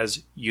just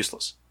as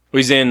useless.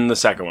 He's in the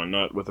second one,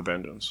 not with a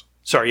Vengeance.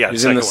 Sorry, yeah.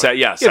 He's in the set.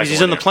 Yeah, because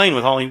he's in the plane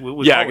with Holly.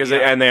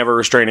 And they have a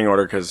restraining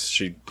order because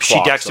she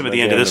decks him at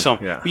the end of this film.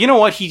 Yeah. But you know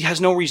what? He has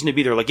no reason to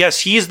be there. Like, yes,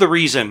 he is the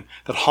reason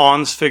that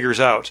Hans figures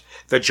out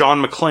that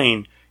John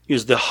McClane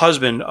is the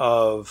husband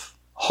of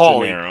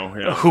Holly,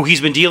 who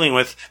he's been dealing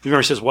with.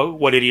 Remember, says,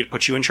 "What idiot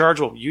put you in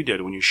charge?" Well, you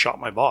did when you shot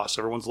my boss.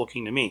 Everyone's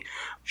looking to me.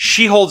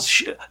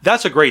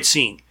 That's a great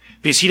scene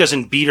because he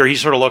doesn't beat her. He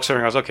sort of looks at her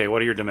and goes, "Okay,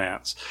 what are your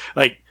demands?"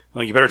 Like,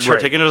 well, you better start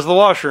taking her to the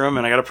washroom,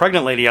 and I got a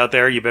pregnant lady out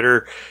there. You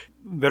better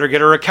get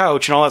her a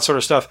couch and all that sort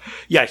of stuff.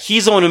 Yeah,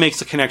 he's the one who makes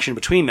the connection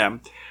between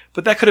them.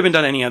 But that could have been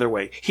done any other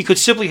way. He could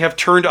simply have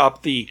turned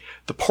up the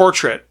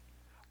portrait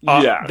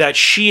that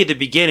she, at the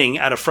beginning,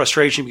 out of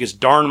frustration, because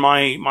darn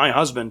my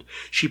husband,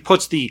 she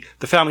puts the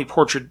family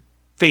portrait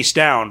face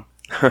down.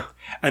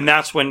 And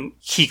that's when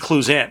he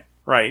clues in,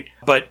 right?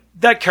 But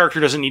that character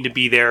doesn't need to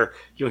be there.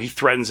 He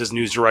threatens his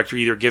news director,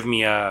 either give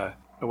me a,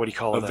 what do you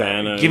call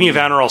it? Give me a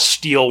van or I'll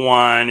steal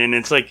one. And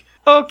it's like,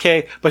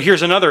 okay, but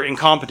here's another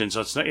incompetence.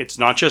 It's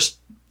not just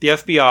the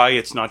FBI,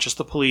 it's not just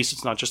the police,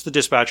 it's not just the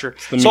dispatcher,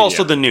 it's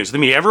also the news. The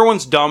media.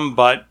 Everyone's dumb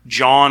but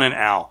John and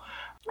Al.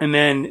 And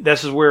then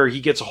this is where he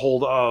gets a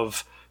hold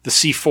of the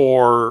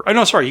C4. Oh,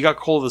 no, sorry, he got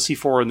hold of the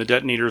C4 and the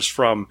detonators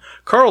from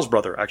Carl's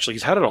brother, actually.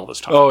 He's had it all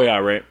this time. Oh, yeah,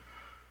 right.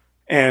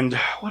 And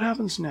what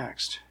happens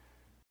next?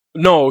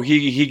 No,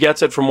 he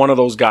gets it from one of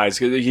those guys.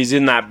 He's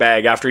in that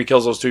bag after he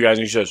kills those two guys,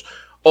 and he says,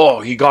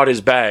 "Oh, he got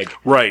his bag."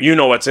 Right. You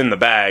know what's in the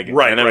bag.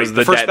 Right. And it was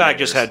the first bag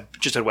just had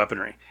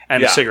weaponry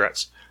and the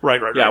cigarettes.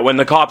 Right. Yeah, when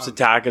the cops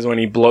attack is when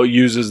he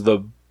uses the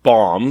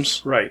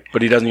bombs. Right.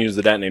 But he doesn't use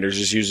the detonators,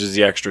 just uses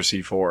the extra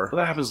C4. Well,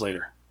 that happens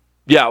later.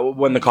 Yeah,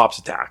 when the cops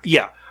attack.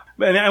 Yeah.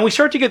 And we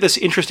start to get this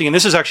interesting, and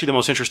this is actually the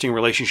most interesting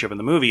relationship in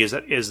the movie, is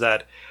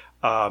that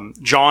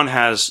John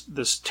has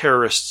this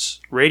terrorist's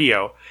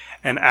radio,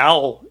 and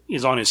Al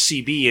is on his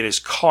CB in his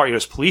car,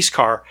 his police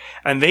car,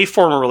 and they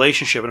form a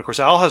relationship. And of course,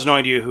 Al has no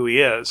idea who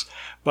he is,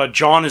 but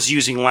John is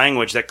using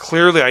language that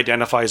clearly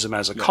identifies him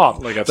as a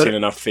cop. Like, I've seen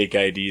enough fake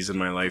IDs in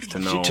my life to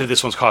know.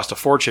 This one's cost a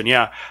fortune,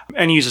 yeah.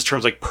 And he uses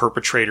terms like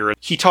perpetrator.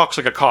 He talks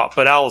like a cop,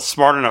 but Al is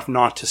smart enough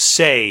not to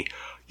say,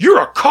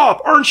 "You're a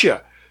cop, aren't you?"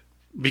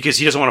 Because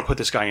he doesn't want to put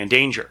this guy in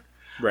danger.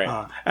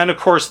 Right. And of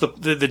course, the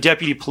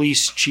deputy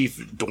police chief,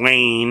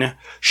 Dwayne,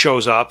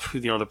 shows up. He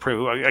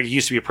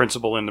used to be a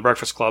principal in the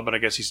Breakfast Club, but I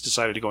guess he's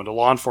decided to go into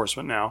law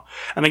enforcement now.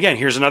 And again,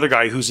 here's another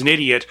guy who's an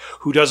idiot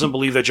who doesn't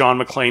believe that John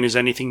McClane is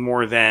anything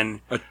more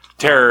than a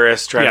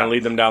terrorist trying to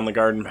lead them down the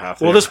garden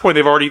path. Well, at this point,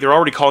 they're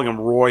already calling him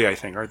Roy, I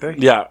think, aren't they?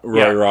 Yeah,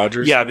 Roy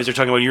Rogers. Yeah, because they're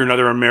talking about, you're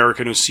another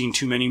American who's seen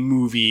too many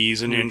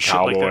movies and shit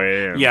like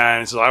that. Yeah,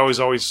 and so I was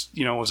always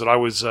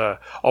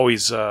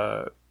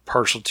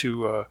partial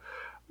to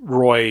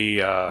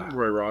Roy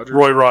Rogers.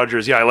 Roy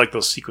Rogers. Yeah, I like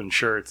those sequin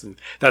shirts, and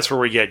that's where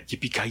we get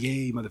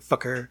yippee-ki-yay,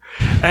 motherfucker.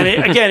 And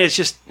again, it's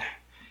just,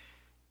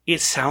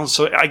 it sounds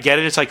so. I get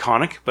it, it's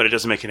iconic, but it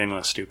doesn't make it any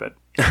less stupid.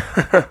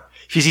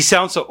 Because he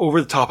sounds so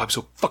over the top. I'm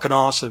so fucking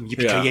awesome,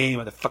 yippee-ki-yay,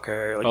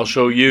 motherfucker. Like, I'll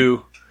show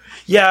you.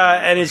 Yeah,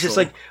 and it's just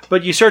like,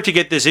 but you start to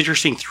get this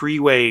interesting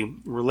three-way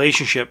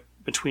relationship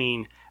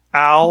between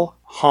Al,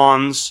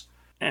 Hans,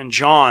 and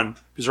John,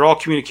 because they're all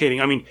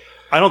communicating. I mean,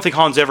 I don't think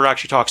Hans ever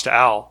actually talks to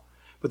Al,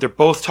 but they're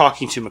both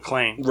talking to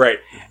McClane. Right.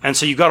 And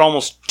so you've got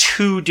almost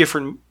two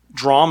different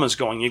dramas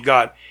going. You've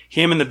got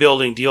him in the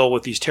building dealing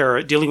with these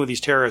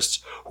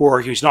terrorists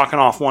he's knocking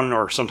off one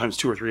or sometimes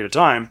two or three at a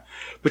time.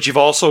 But you've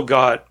also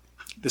got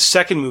the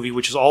second movie,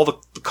 which is all the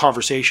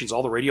conversations,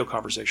 all the radio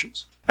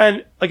conversations.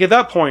 And like at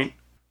that point,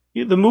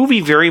 the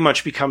movie very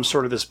much becomes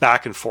sort of this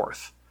back and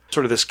forth,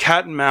 sort of this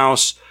cat and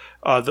mouse.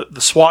 The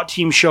SWAT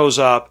team shows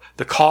up.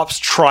 The cops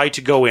try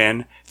to go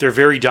in. They're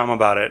very dumb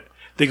about it.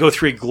 They go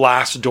through a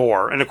glass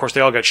door, and of course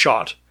they all get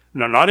shot.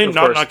 No,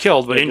 not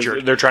killed, but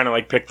injured. They're trying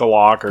to pick the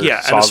lock or and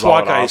the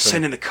SWAT guy is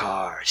send in the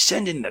car.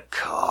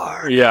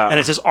 Yeah, and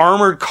it's this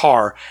armored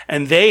car,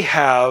 and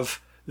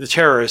the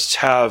terrorists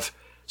have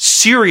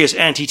serious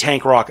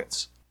anti-tank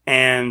rockets,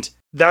 and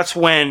that's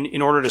when,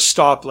 in order to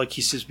stop, like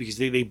he says, because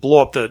they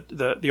blow up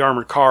the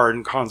armored car,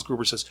 and Hans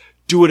Gruber says,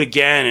 "Do it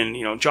again,"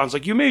 and John's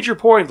like, "You made your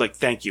point." Like,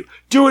 "Thank you.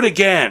 Do it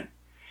again."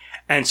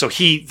 And so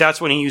that's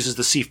when he uses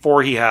the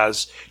C4 he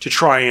has to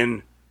try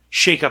and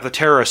shake up the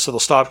terrorists so they'll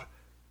stop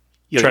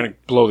trying to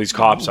blow these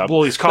cops up.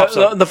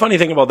 The funny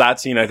thing about that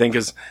scene, I think,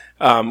 is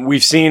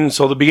we've seen,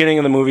 so the beginning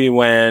of the movie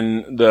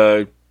when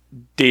the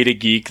data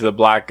geek, the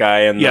black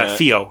guy, and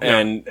Theo,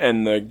 and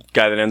the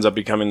guy that ends up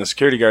becoming the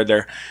security guard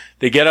there.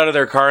 They get out of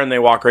their car and they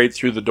walk right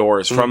through the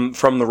doors from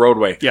the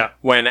roadway. Yeah.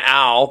 When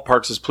Al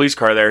parks his police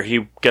car there,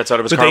 he gets out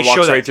of his car and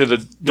walks right through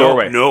the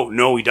doorway.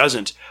 No, he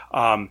doesn't.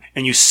 And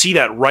you see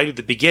that right at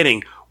the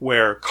beginning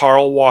where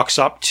Carl walks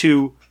up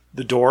to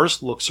the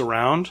doors, looks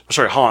around.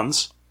 Sorry,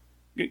 Hans,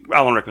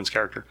 Alan Rickman's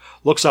character,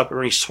 looks up and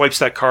when he swipes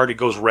that card, it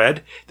goes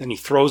red. Then he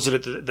throws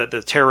it at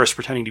the terrorist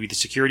pretending to be the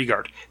security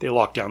guard. They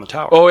lock down the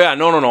tower. Oh yeah,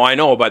 no, I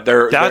know, but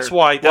that's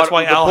why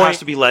Al has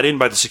to be let in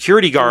by the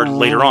security guard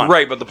later on.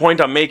 Right, but the point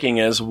I'm making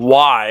is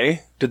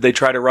why did they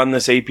try to run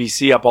this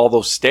APC up all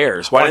those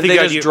stairs? Why didn't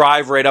they just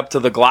drive right up to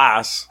the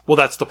glass? Well,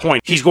 that's the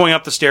point. He's going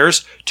up the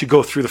stairs to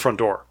go through the front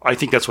door. I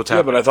think that's what's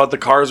happening. Yeah, but I thought the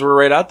cars were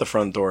right at the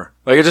front door.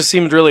 Like, it just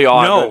seemed really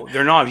odd. No,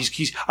 they're not. I think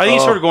he's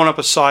sort of going up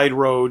a side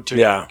road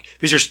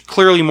because there's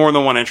clearly more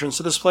than one entrance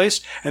to this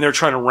place, and they're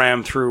trying to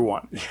ram through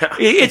one. Yeah.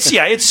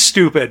 It's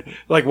stupid.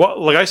 Like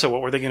I said,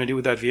 what were they going to do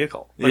with that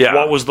vehicle?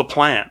 What was the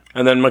plan?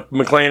 And then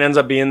McClane ends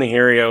up being the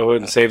hero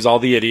and saves all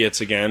the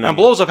idiots again, and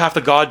blows up half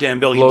the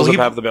goddamn building. Blows up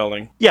half the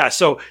building. Yeah,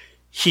 so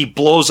he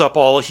blows up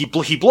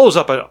he blows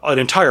up an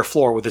entire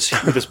floor with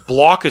this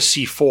block of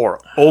C4.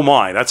 Oh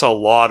my, that's a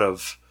lot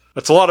of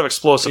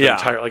explosive.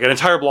 Yeah. An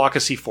entire block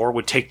of C4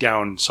 would take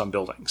down some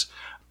buildings.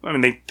 I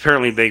mean,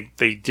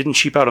 they didn't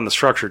cheap out on the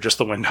structure, just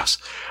the windows.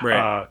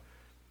 Right.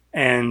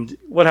 And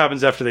what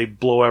happens after they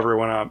blow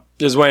everyone up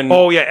is when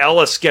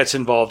Ellis gets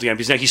involved again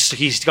because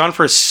he's gone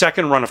for his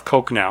second run of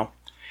coke now.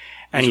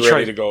 And he's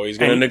ready to go. He's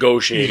going to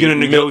negotiate.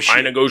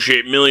 I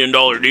negotiate $1 million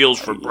deals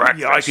for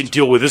breakfast. Yeah, I can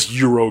deal with this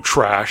Euro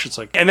trash. It's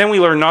like, and then we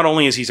learn not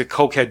only is he's a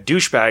cokehead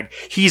douchebag,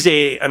 he's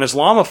an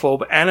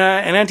Islamophobe and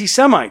an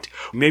anti-Semite.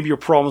 Maybe your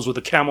problems with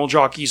the camel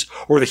jockeys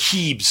or the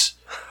Hebes.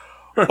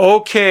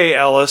 Okay,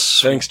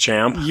 Ellis. Thanks,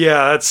 champ.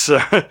 Yeah, it's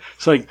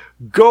like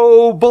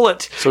go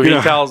bullet. So he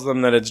tells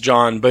them that it's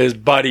John, but his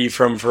buddy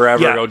from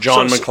forever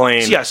John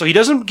McClane. So he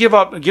doesn't give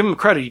him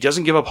credit. He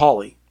doesn't give up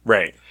Holly.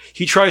 Right.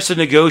 He tries to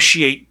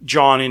negotiate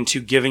John into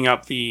giving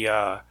up the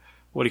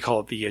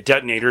the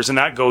detonators, and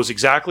that goes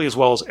exactly as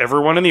well as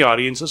everyone in the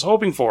audience is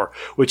hoping for,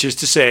 which is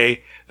to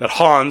say that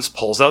Hans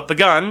pulls out the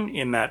gun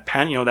in that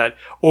that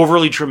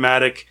overly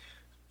dramatic,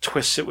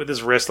 twists it with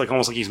his wrist,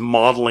 almost like he's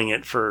modeling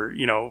it for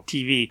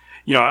TV.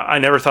 I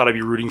never thought I'd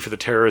be rooting for the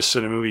terrorists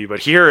in a movie, but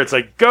here it's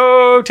like,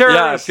 go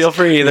terrorists! Yeah, feel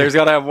free. There's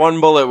got to have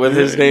one bullet with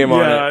his name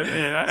on it.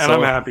 Yeah, and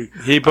I'm happy.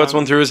 He puts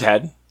one through his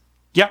head.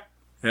 Yeah.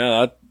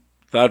 Yeah,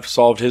 that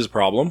solved his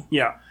problem.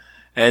 Yeah.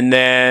 And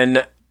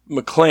then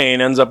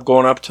McClane ends up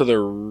going up to the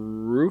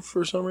roof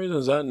for some reason.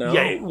 Is that now?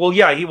 Yeah. Well,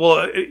 yeah.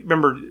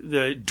 Remember,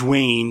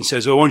 Dwayne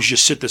says, "Oh, why don't you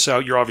just sit this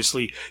out? You're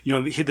obviously,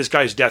 this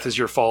guy's death is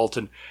your fault."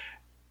 And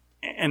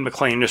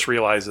McClane just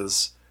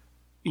realizes,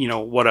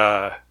 what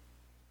a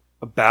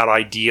bad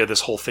idea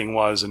this whole thing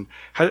was. And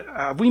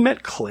have we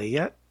met Clay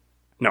yet?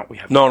 No, we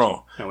haven't.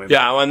 No, we haven't.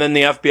 Yeah, and then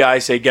the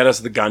FBI say, get us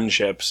the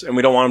gunships, and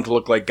we don't want them to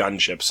look like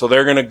gunships. So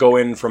they're going to go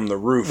in from the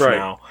roof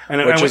now,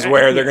 which is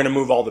where they're going to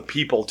move all the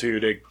people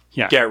to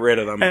get rid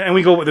of them. And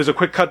we go, there's a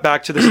quick cut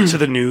back to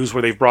the news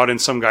where they've brought in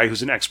some guy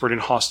who's an expert in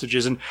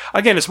hostages. And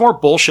again, it's more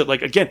bullshit.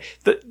 Like, again,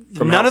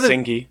 from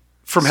Helsinki,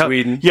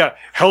 Sweden.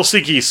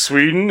 Helsinki,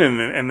 Sweden.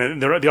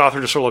 And the author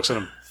just sort of looks at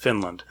him,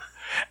 Finland.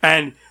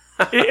 And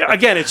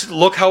again, it's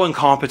look how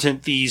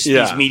incompetent these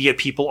media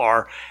people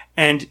are.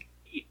 And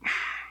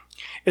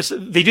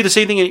they do the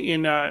same thing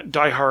in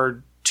Die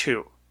Hard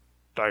 2.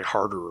 Die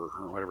Harder,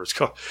 or whatever it's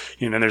called.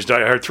 And then there's Die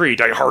Hard 3,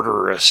 Die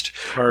Harderist.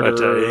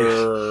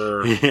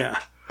 Harder.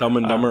 Dumb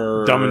and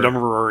Dumber. Dumb and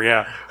Dumber,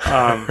 yeah.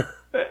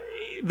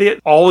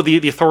 All of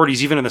the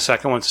authorities, even in the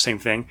second one, it's the same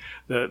thing.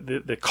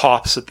 The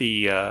cops at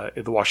the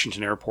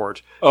Washington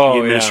airport, the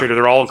administrator,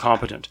 they're all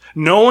incompetent.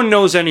 No one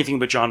knows anything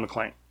but John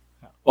McClane.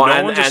 Well,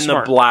 and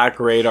the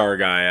black radar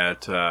guy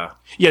at...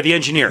 the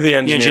engineer. The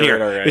engineer.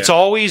 Radar guy, it's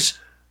always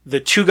the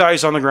two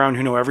guys on the ground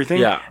who know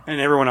everything, and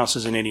everyone else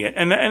is an idiot.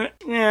 And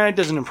it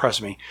doesn't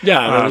impress me.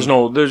 Yeah,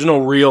 there's no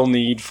real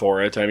need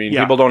for it. I mean,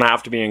 people don't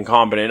have to be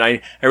incompetent.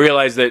 I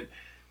realize that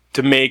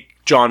to make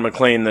John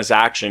McClane this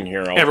action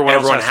hero,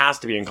 everyone has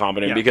to be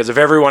incompetent, because if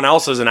everyone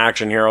else is an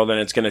action hero, then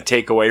it's going to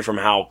take away from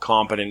how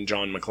competent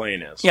John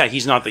McClane is. Yeah,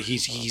 he's not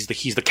he's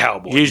the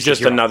cowboy. He's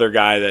just another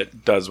guy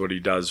that does what he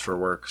does for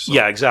work. So.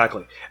 Yeah,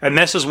 exactly. And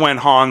this is when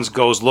Hans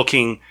goes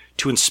looking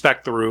to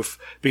inspect the roof,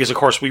 because of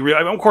course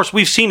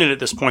we've seen it at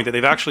this point that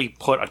they've actually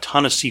put a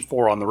ton of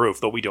C4 on the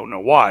roof, though we don't know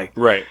why.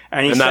 Right.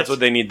 And that's what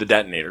they need the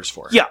detonators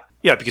for. Yeah.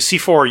 Yeah, because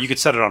C4, you could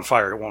set it on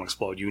fire, it won't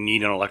explode. You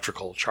need an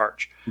electrical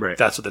charge. Right.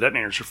 That's what the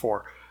detonators are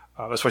for.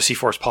 That's why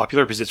C4 is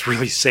popular, because it's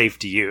really safe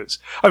to use.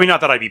 I mean, not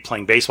that I'd be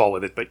playing baseball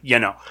with it, but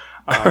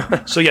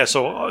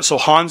So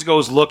Hans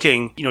goes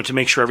looking, to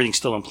make sure everything's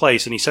still in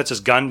place, and he sets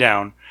his gun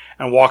down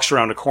and walks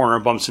around a corner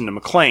and bumps into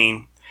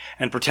McClane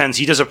and pretends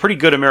he does a pretty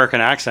good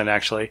American accent,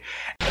 actually.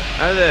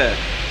 Hi there.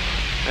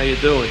 How you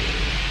doing?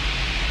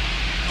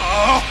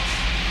 Oh,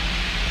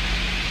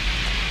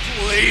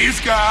 please,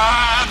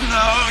 God,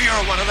 no, you're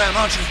one of them,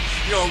 aren't you?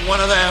 You're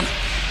one of them.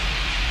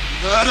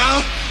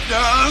 No,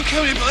 Don't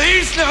kill me,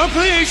 please. No,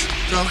 please.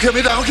 Don't kill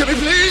me,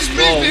 please.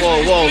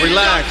 Whoa,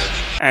 relax.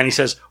 And he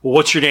says, well,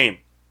 what's your name?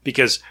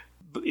 Because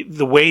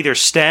the way they're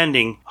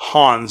standing,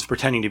 Hans,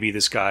 pretending to be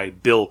this guy,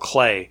 Bill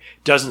Clay,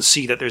 doesn't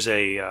see that there's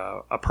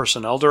a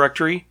personnel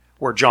directory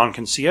where John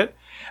can see it.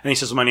 And he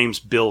says, my name's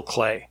Bill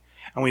Clay.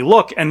 And we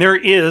look, and there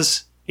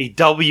is a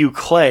W.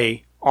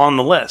 Clay on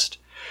the list.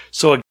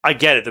 So I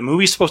get it. The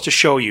movie's supposed to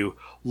show you,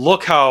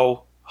 look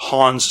how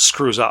Hans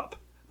screws up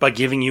by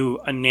giving you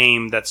a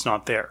name that's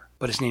not there.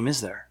 But his name is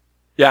there.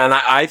 Yeah, and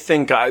I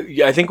think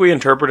we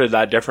interpreted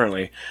that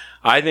differently.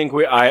 I think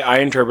I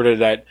interpreted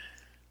that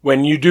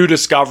when you do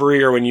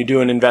discovery or when you do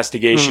an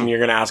investigation, you're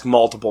going to ask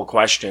multiple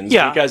questions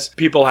because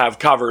people have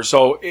cover.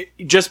 So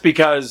just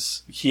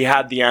because he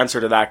had the answer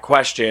to that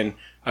question,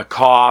 a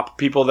cop,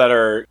 people that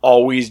are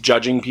always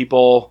judging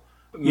people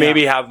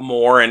maybe have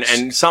more,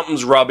 and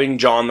something's rubbing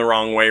John the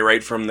wrong way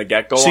right from the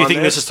get-go. So you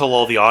think this is to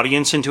lull the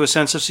audience into a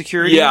sense of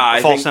security? Yeah,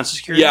 a false sense of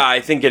security? Yeah,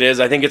 I think it is.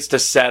 I think it's to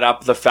set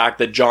up the fact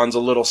that John's a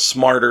little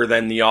smarter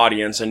than the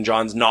audience, and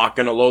John's not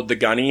going to load the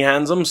gun he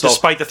hands him. So,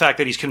 despite the fact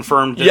that he's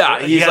confirmed, he's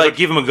like,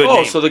 give him a good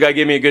name. So the guy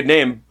gave me a good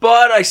name,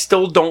 but I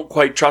still don't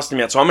quite trust him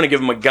yet. So I'm going to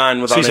give him a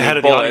gun without so he's any ahead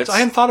of bullets. the audience. I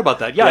hadn't thought about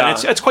that. Yeah,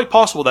 and it's quite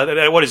possible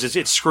that what is it?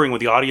 It's screwing with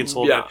the audience a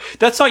little bit.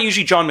 That's not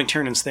usually John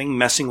McTiernan's thing,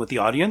 messing with the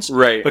audience,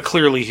 right? But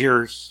clearly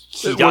here.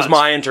 It was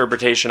my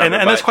interpretation of it.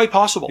 And that's quite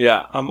possible.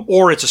 Yeah.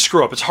 Or it's a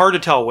screw up. It's hard to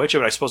tell which. I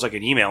mean, I suppose I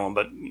could email him,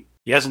 but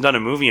he hasn't done a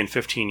movie in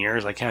 15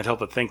 years. I can't help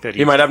but think that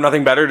he might have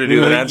nothing better to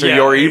do than answer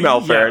your email,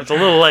 Ferret. Yeah, it's a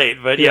little late,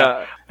 but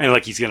yeah. And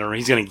like I'm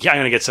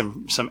gonna get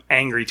some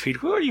angry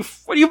tweet. What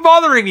are you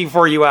bothering me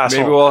for, you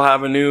asshole? Maybe we'll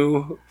have a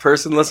new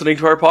person listening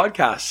to our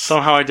podcast.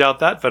 Somehow I doubt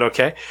that, but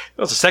okay.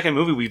 That's the second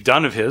movie we've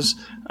done of his.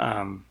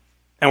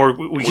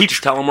 And we keep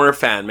just tell them we're a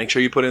fan. Make sure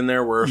you put in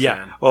there we're a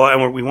fan. Well,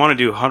 and we want to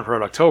do Hunt for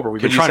Red October.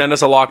 Could you send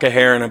us a lock of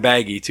hair and a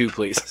baggie too,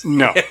 please?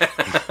 No.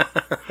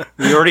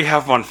 We already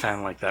have one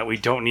fan like that. We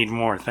don't need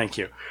more. Thank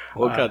you.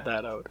 We'll cut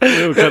that out.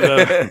 We'll cut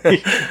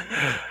that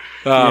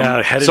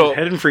out.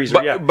 Head and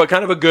freezer. But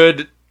kind of a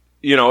good,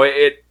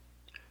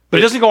 But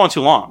it doesn't go on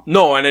too long.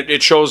 No, and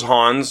it shows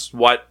Hans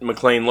what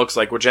McClane looks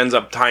like, which ends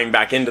up tying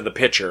back into the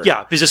picture.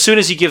 Yeah, because as soon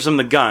as he gives him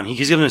the gun, he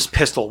gives him his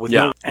pistol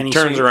and he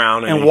turns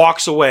around and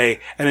walks away,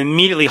 and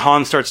immediately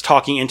Hans starts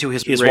talking into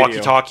his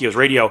walkie-talkie, his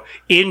radio,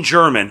 in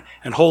German,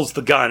 and holds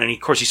the gun, and of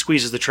course he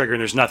squeezes the trigger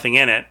and there's nothing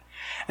in it.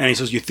 And he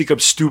says, "You think I'm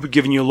stupid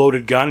giving you a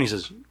loaded gun?" And he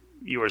says,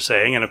 "You were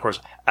saying," and of course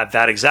at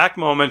that exact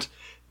moment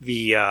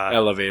the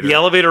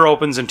elevator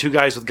opens and two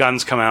guys with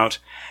guns come out,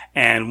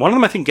 and one of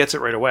them I think gets it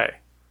right away.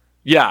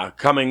 Yeah,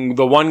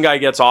 the one guy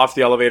gets off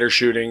the elevator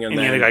shooting, and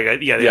then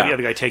the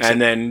other guy takes it. And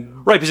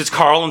then right, because it's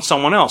Carl and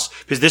someone else.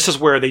 Because this is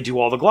where they do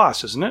all the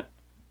glass, isn't it?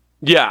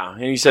 Yeah,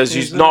 and he says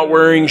he's not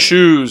wearing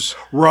shoes.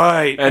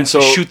 Right, and so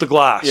shoot the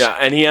glass. Yeah,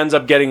 and he ends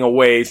up getting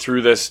away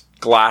through this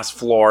glass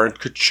floor and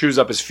could chews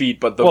up his feet.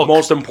 But the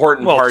most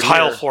important part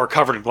tile floor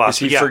covered in glass.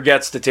 Is he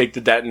forgets to take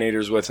the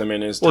detonators with him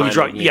in his time.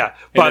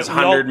 But his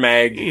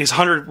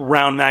 100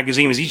 round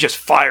magazine is he's just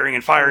firing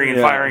and firing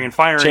and firing and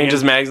firing.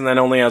 Changes mags and then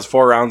only has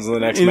 4 rounds in the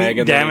next mag.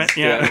 And damn it!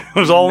 Yeah, it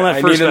was all in that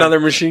first. I need another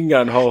machine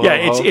gun.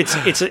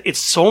 It's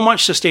so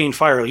much sustained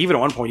fire. Like, even at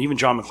one point, even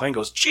John McClane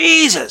goes,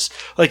 "Jesus!"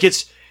 Like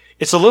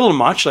it's a little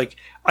much. Like,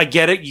 I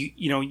get it.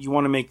 You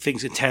want to make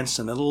things intense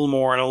and a little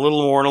more and a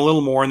little more and a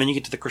little more, and then you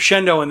get to the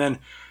crescendo, and then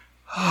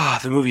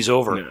the movie's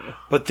over. Yeah.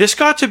 But this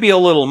got to be a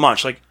little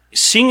much. Like,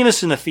 seeing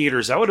this in the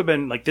theaters, that would have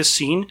been like this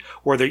scene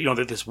where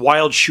this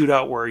wild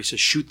shootout where he says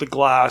shoot the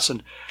glass,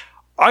 and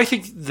I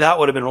think that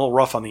would have been a little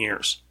rough on the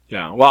ears.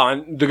 Yeah, well,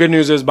 and the good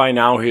news is by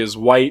now his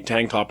white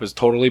tank top is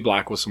totally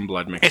black with some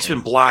blood mixed. It's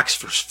been black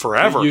for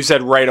forever. You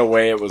said right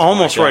away it was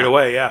almost black, right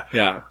away. Yeah,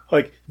 yeah.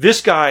 Like,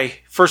 this guy,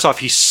 first off,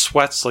 he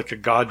sweats like a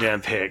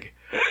goddamn pig.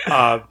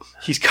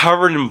 He's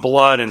covered in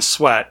blood and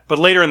sweat, but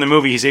later in the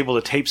movie he's able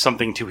to tape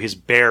something to his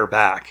bare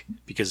back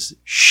because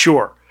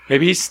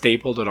maybe he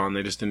stapled it on.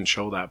 They just didn't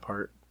show that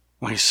part.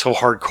 Well, he's so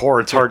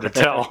hardcore, it's hard to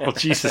tell. Oh,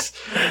 Jesus.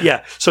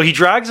 Yeah. So he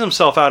drags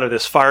himself out of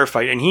this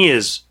firefight, and he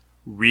is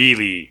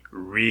really,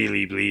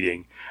 really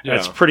bleeding. Yeah.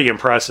 It's pretty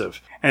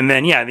impressive. And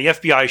then, the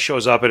FBI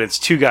shows up, and it's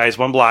 2 guys,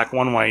 one black,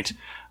 one white.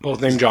 Both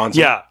named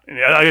Johnson. Yeah.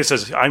 It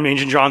says, I'm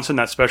Agent Johnson,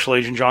 that's Special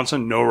Agent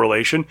Johnson, no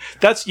relation.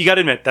 You got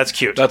to admit, that's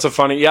cute. That's a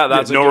funny,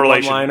 that's a no good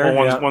relation.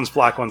 one-liner. One's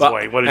black, one's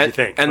white. What did you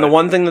think? And the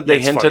one thing that they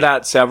hinted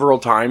at several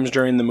times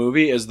during the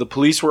movie is the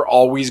police were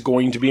always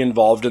going to be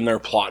involved in their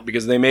plot,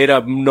 because they made a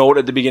note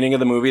at the beginning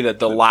of the movie that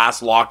the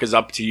last lock is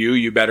up to you.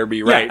 You better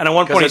be right. And at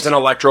one point it's an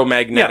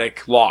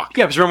electromagnetic lock.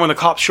 Yeah, because remember when the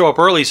cops show up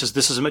early, he says,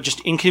 this is just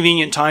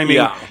inconvenient timing.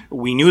 Yeah.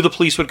 We knew the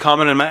police would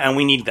come and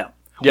we need them.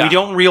 Yeah. We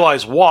don't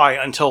realize why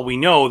until we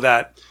know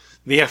that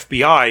the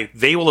FBI,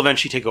 they will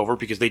eventually take over,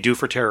 because they do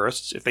for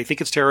terrorists. If they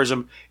think it's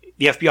terrorism,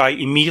 the FBI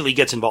immediately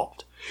gets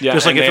involved. Yeah,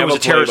 just like if it was a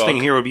terrorist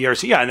thing here, it would be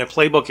ERC. Yeah, and the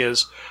playbook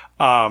is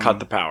cut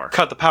the power.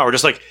 Cut the power.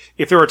 Just like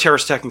if there were a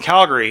terrorist attack in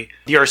Calgary,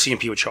 the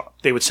RCMP would show up.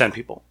 They would send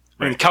people.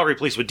 Right. I mean, the Calgary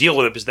police would deal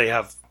with it because they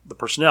have the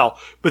personnel,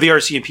 but the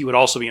RCMP would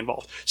also be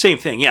involved. Same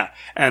thing, yeah.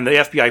 And the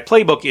FBI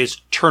playbook is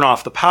turn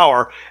off the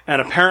power,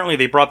 and apparently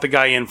they brought the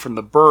guy in from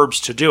the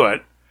burbs to do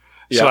it.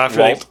 So Yeah, after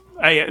Walt.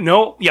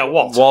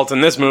 Walt. Walt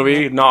in this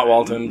movie, not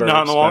Walton.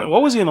 Not in the Burbs,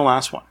 what was he in the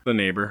last one? the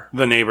neighbor.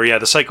 The neighbor, yeah,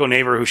 the psycho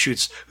neighbor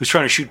who's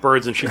trying to shoot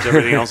birds and shoots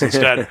everything else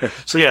instead.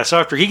 So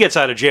after he gets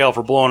out of jail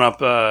for blowing up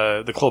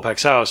the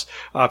Klopek's house,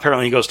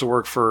 apparently he goes to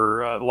work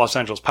for the Los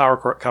Angeles Power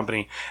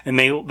Company, and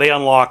they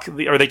unlock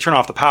they turn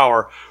off the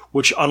power,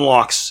 which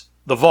unlocks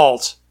the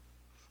vault,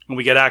 and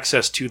we get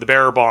access to the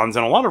bearer bonds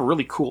and a lot of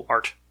really cool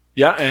art.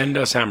 Yeah, and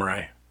a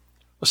samurai.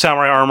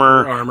 Samurai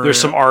armor. There's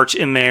some art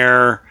in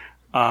there.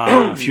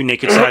 A few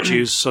naked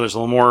statues, so there's a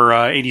little more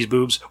 80s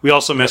boobs. We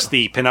also missed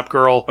the pinup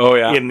girl. Oh,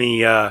 yeah. In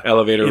the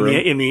Elevator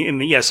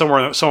room.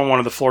 Somewhere one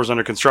of the floors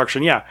under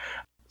construction. Yeah.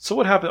 So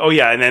what happened? Oh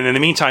yeah, and then in the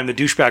meantime, the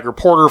douchebag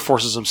reporter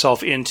forces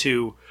himself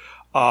into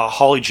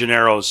Holly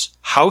Gennaro's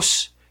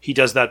house. He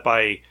does that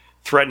by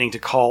threatening to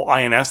call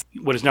INS,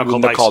 what is now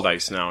called ICE. Called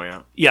ICE now,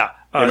 yeah. Yeah,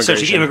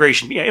 essentially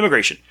immigration. Yeah,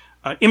 immigration.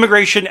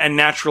 Immigration and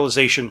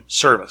Naturalization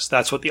Service.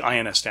 That's what the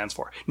INS stands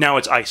for. Now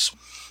it's ICE.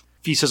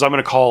 He says, I'm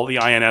going to call the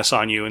INS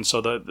on you. And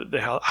so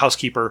the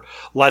housekeeper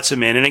lets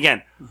him in. And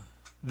again,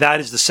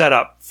 that is the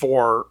setup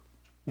for...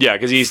 Yeah,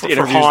 because he's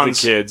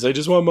interviews the kids. I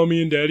just want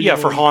mommy and daddy. Yeah,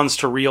 for Hans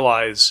to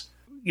realize,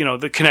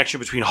 the connection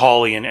between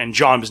Holly and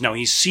John. Because now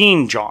he's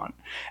seen John.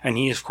 And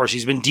he's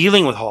been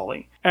dealing with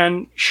Holly.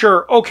 And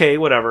sure, okay,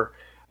 whatever.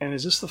 And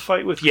is this the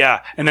fight with...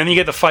 Yeah. And then you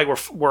get the fight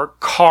where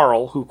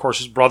Carl, who, of course,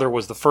 his brother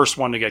was the first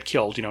one to get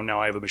killed.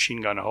 Now I have a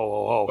machine gun, ho,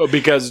 ho, ho.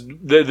 Because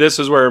this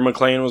is where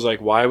McClane was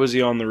like, why was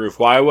he on the roof?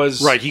 Why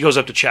was... Right, he goes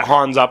up to check.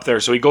 Hans up there.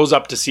 So he goes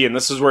up to see, and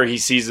this is where he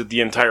sees that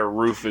the entire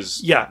roof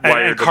is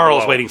and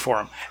Carl's waiting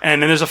for him.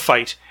 And then there's a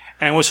fight.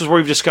 And this is where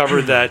we've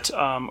discovered that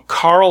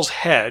Carl's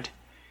head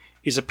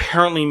is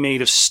apparently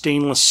made of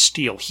stainless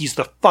steel. He's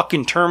the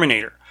fucking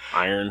Terminator.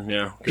 Iron,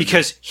 yeah.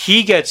 Because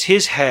he gets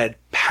his head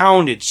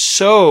pounded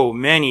so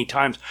many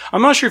times.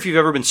 I'm not sure if you've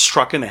ever been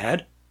struck in the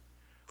head.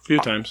 A few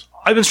times.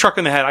 I've been struck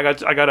in the head.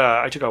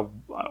 I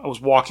was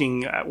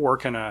walking at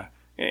work and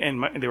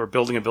they were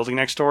building a building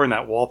next door, and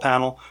that wall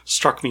panel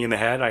struck me in the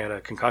head. I had a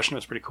concussion. It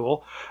was pretty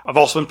cool. I've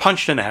also been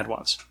punched in the head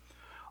once.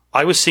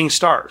 I was seeing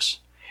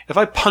stars. If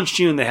I punched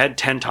you in the head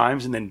 10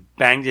 times and then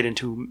banged it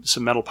into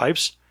some metal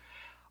pipes,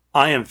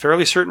 I am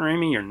fairly certain,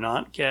 Raimi, you're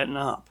not getting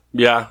up.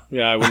 Yeah,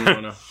 I wouldn't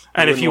want to.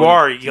 And if you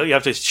are, you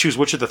have to choose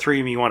which of the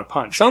three of you want to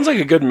punch. Sounds like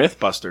a good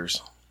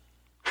Mythbusters.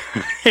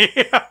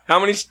 Yeah. How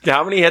many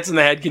hits in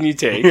the head can you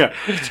take? Yeah.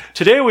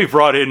 Today we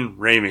brought in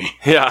Raimi.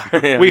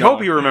 Yeah. We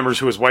hope he remembers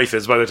who his wife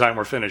is by the time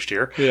we're finished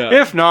here.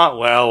 Yeah. If not,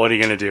 well, what are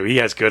you going to do? He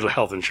has good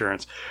health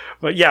insurance.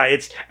 But yeah,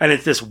 it's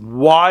this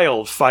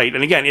wild fight.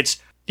 And again,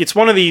 it's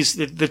one of these,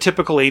 the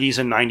typical 80s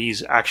and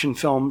 90s action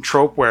film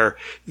trope where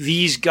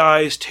these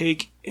guys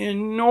take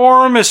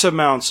enormous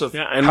amounts of...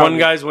 Yeah, and one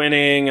guy's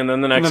winning, and then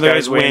the next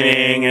guy's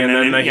winning, and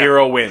then the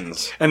hero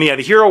wins. And the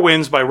hero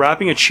wins by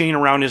wrapping a chain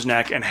around his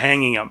neck and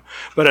hanging him.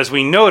 But as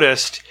we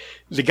noticed,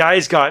 the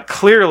guy's got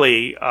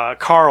clearly,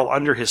 Carl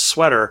under his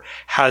sweater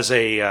has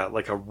a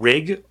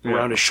rig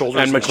around his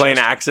shoulders. And McClane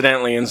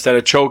accidentally, instead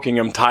of choking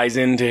him, ties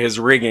into his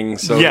rigging,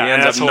 so he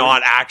ends up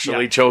not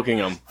actually choking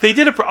him. They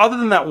did it, other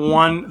than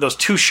those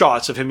two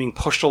shots of him being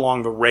pushed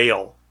along the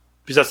rail.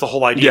 Because that's the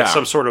whole idea. Yeah.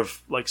 Some sort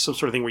of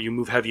thing where you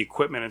move heavy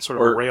equipment and sort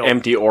of or a rail.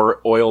 Empty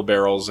oil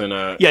barrels in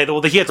a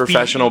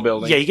professional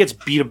building. Yeah, he gets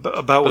beat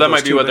about. But that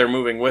might be what they're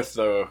moving with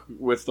those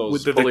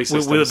pulley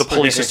systems. With the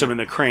pulley system in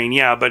the crane,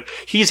 yeah. But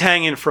he's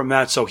hanging from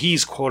that, so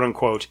he's quote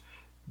unquote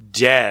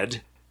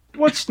dead.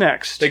 What's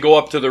next? They go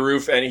up to the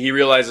roof, and he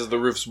realizes the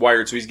roof's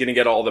wired, so he's going to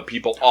get all the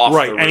people off the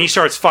roof. Right, and he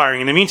starts firing.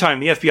 In the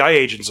meantime, the FBI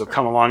agents have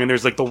come along, and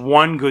there's the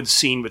one good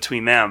scene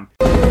between them.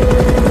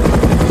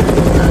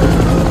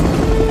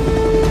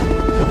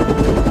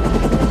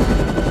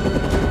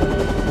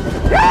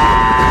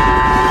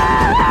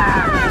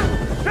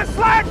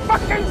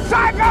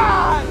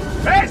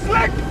 Hey,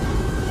 Slick!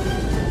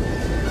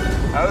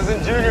 I was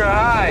in junior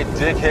high,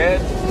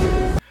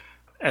 dickhead.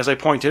 As I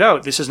pointed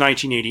out, this is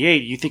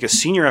 1988. You think a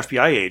senior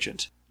FBI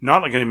agent,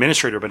 not like an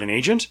administrator, but an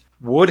agent,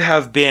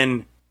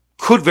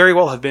 could very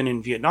well have been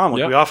in Vietnam.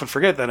 We often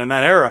forget that in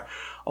that era,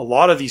 a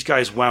lot of these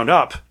guys wound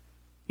up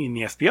in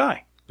the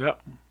FBI. Yeah.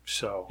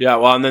 So. Yeah,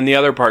 well, and then the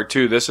other part,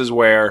 too, this is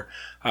where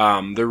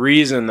the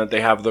reason that they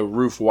have the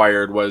roof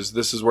wired was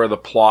this is where the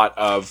plot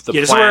of the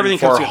plan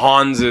for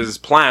Hans's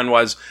plan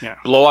was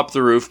blow up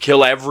the roof,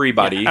 kill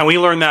everybody. Yeah. And we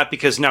learned that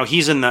because now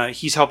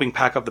he's helping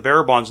pack up the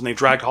bearer bonds, and they've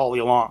dragged Holly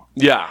along.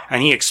 Yeah.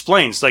 And he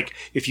explains,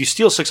 if you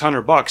steal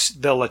 $600,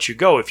 they'll let you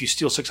go. If you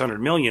steal $600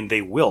 million,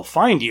 they will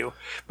find you,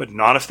 but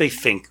not if they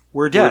think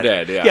we're dead. We're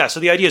dead, yeah. Yeah, so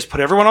the idea is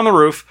put everyone on the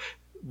roof,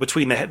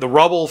 between the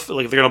rubble, they're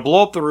going to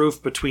blow up the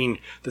roof, between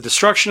the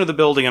destruction of the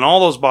building and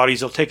all those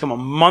bodies. It'll take them a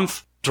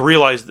month to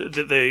realize that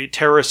the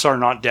terrorists are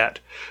not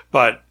dead.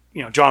 But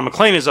John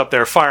McClane is up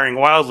there firing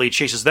wildly,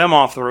 chases them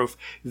off the roof.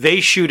 They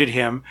shoot at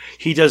him.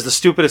 He does the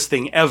stupidest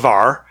thing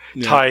ever.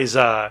 Ties,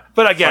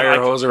 but again,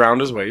 fire hose around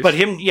his waist. But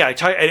him,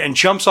 and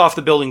jumps off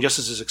the building just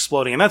as it's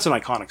exploding, and that's an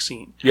iconic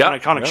scene. Yeah, an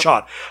iconic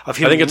shot of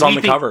him. I think it's on the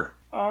leaping- cover.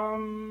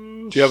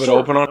 Do you have it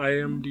open on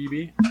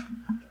IMDb?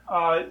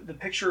 The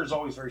picture is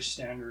always very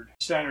standard.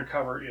 Standard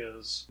cover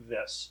is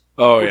this.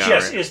 Oh, which, yeah.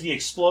 yes, right. is the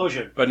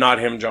explosion. But not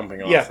him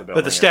jumping off the building.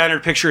 But the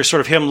standard picture is sort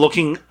of him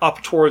looking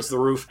up towards the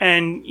roof,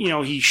 and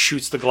he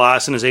shoots the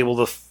glass and is able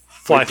to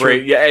fly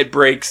through. It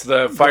breaks.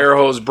 The fire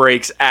hose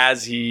breaks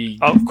as he,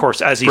 of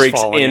course, as he's breaks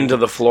falling into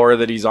the floor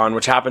that he's on,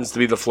 which happens to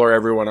be the floor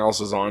everyone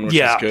else is on, which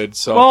is good.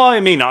 So, well,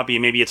 it may not be.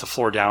 Maybe it's a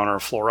floor down or a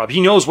floor up.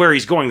 He knows where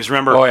he's going. Because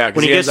remember,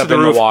 when he gets to the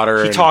roof,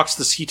 he talks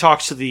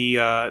to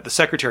the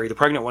secretary, the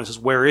pregnant one, and says,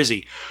 "Where is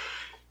he?"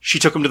 She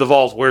took him to the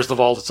vault. Where's the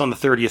vault? It's on the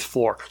 30th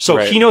floor. So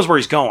he knows where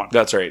he's going.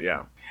 That's right,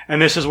 yeah.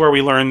 And this is where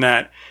we learn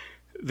that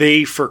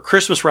they, for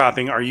Christmas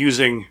wrapping, are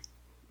using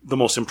the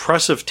most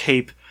impressive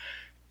tape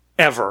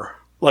ever.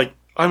 Like,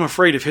 I'm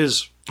afraid if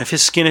his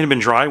skin had been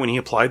dry when he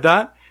applied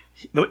that,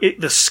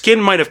 the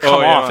skin might have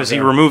come off as he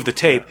removed the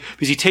tape,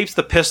 because he tapes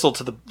the pistol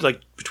to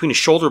between his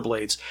shoulder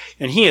blades,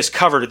 and he is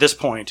covered at this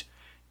point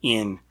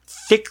in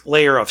thick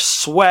layer of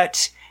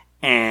sweat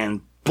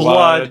and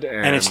blood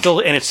and it's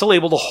still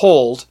able to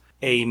hold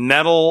a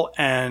metal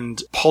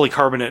and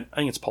polycarbonate, I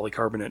think it's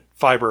polycarbonate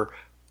fiber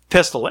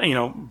pistol,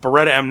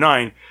 Beretta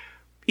M9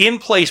 in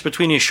place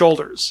between his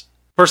shoulders.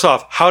 First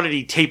off, how did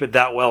he tape it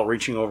that well,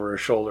 reaching over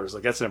his shoulders?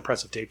 Like, that's an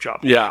impressive tape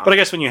job. Yeah. But I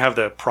guess when you have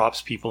the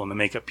props people and the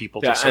makeup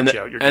people to search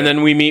out, you're good. And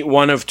then we meet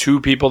one of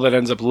two people that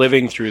ends up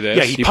living through this.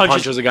 Yeah, he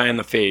punches a guy in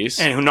the face.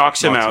 And who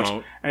knocks him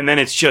out. And then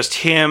it's just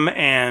him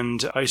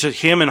and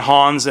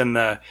Hans and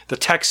the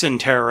Texan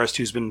terrorist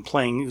who's been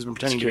pretending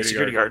to be a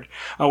security guard.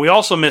 We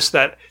also missed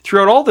that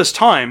throughout all this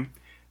time,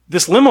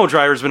 this limo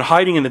driver has been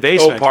hiding in the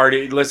basement.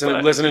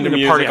 Listening to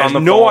music party. on the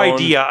phone. No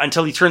idea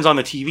until he turns on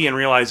the TV and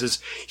realizes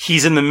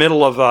he's in the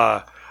middle of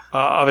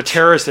a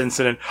terrorist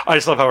incident. I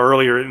just love how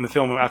earlier in the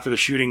film, after the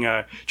shooting,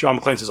 John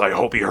McClane says, "I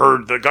hope he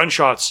heard the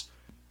gunshots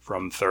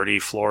from 30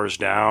 floors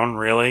down."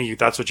 Really?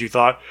 That's what you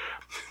thought?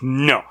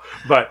 No.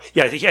 But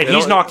yeah,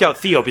 he's knocked out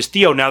Theo, because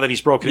Theo, now that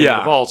he's broken into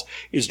the vault,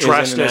 is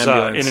dressed in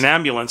an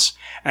ambulance,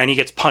 and he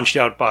gets punched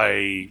out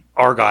by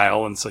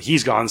Argyle, and so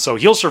he's gone. So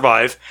he'll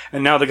survive,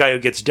 and now the guy who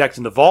gets decked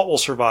in the vault will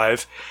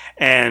survive,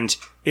 and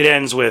it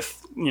ends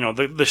with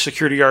the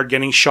security guard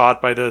getting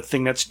shot by the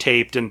thing that's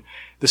taped, and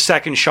the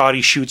second shot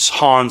he shoots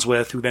Hans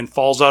with, who then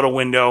falls out a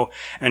window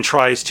and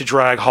tries to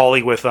drag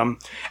Holly with him,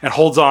 and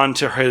holds on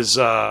to his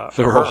her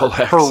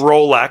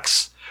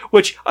Rolex.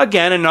 Which,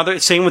 again,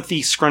 same with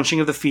the scrunching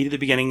of the feet at the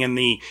beginning and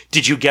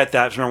did you get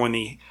that?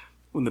 Remember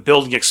when the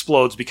building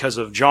explodes because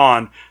of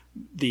John,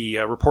 the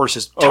reporter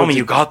says, tell me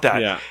you got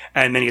that. Yeah.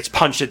 And then he gets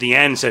punched at the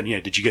end and said,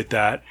 did you get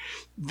that?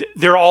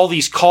 There are all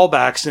these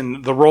callbacks,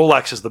 and the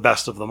Rolex is the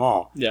best of them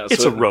all. Yeah,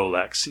 it's a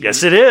Rolex.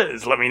 Yes, it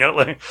is. Let me know.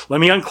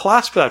 Let me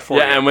unclasp that for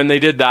you. Yeah, and when they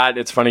did that,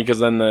 it's funny because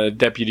then the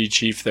deputy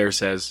chief there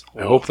says,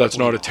 "I hope that's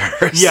not a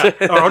terrorist." Yeah.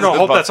 I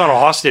hope that's not a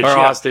hostage.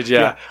 Hostage.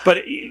 Yeah. But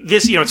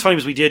this, it's funny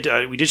because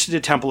we just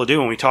did Temple of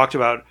Doom, and we talked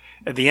about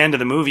at the end of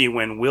the movie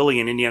when Willie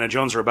and Indiana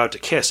Jones are about to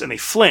kiss, and they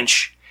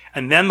flinch,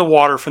 and then the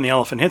water from the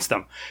elephant hits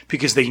them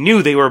because they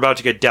knew they were about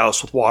to get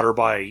doused with water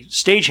by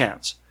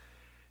stagehands.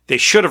 They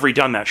should have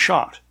redone that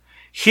shot.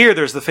 Here,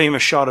 there's the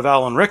famous shot of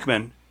Alan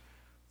Rickman.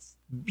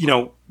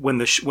 When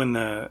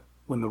the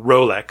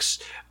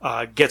Rolex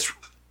gets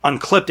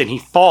unclipped and he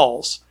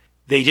falls,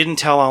 they didn't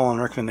tell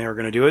Alan Rickman they were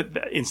going to do it.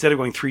 Instead of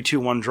going 3,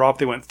 2, 1, drop,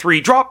 they went 3,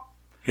 drop.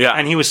 Yeah,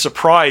 and he was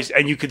surprised,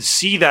 and you could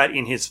see that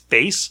in his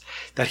face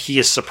that he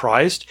is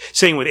surprised.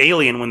 Same with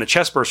Alien when the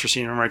chest burster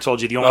scene. Remember, I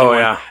told you the only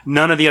one.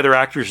 None of the other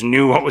actors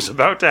knew what was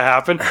about to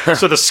happen,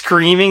 so the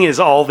screaming is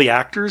all the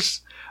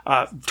actors.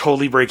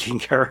 Totally breaking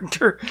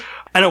character.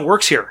 And it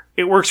works here.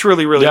 It works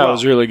really, really well. Yeah, it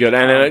was really good.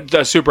 And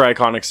a super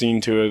iconic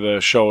scene to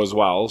the show as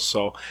well.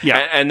 So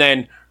yeah. And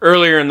then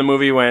earlier in the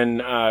movie when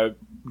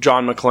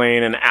John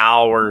McClane and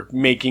Al were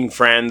making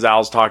friends,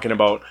 Al's talking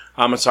about,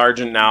 I'm a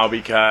sergeant now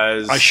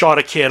because I shot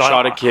a kid.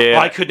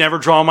 I could never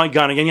draw my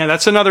gun again. Yeah,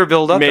 that's another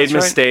build-up. Made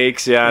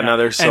mistakes. Right. Yeah,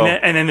 another. So.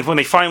 And then when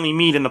they finally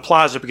meet in the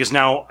plaza, because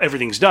now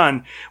everything's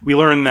done, we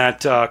learn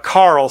that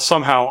Carl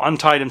somehow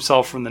untied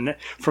himself from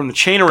the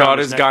chain around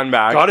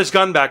got his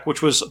gun back,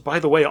 which was, by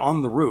the way,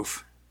 on the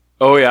roof.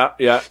 Oh, yeah,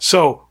 yeah.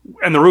 So,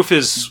 and the roof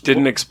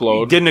didn't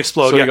explode.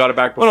 So he got it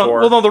back before.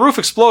 Well, no, the roof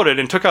exploded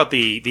and took out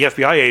the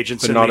FBI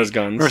agents. But not his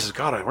guns. Says,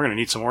 God, we're going to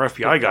need some more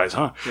FBI guys,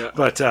 huh? Yeah.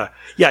 But,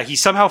 he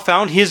somehow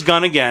found his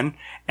gun again.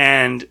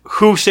 And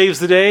who saves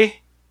the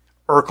day?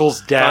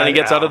 Urkel's dad. And he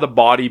gets out of the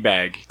body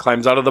bag.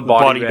 Climbs out of the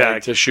body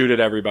bag to shoot at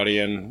everybody.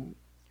 And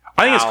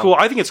I think it's cool.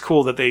 I think it's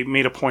cool that they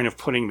made a point of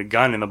putting the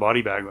gun in the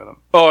body bag with him.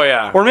 Oh,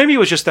 yeah. Or maybe it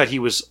was just that he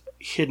was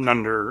hidden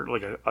under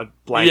like a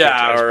blanket.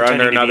 Yeah, or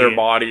under another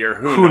body, or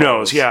who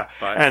knows. Yeah.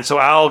 But. And so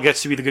Al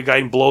gets to be the good guy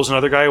and blows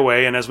another guy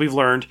away. And as we've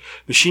learned,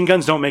 machine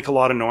guns don't make a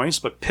lot of noise,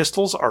 but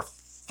pistols are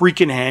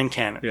freaking hand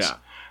cannons. Yeah.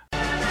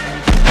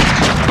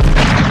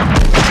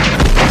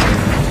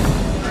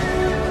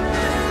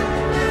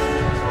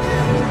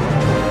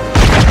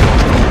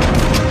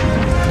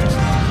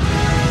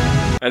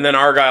 And then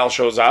Argyle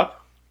shows up.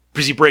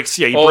 Because he breaks.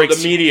 Yeah, he Oh,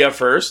 breaks the media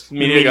first.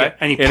 Media guy.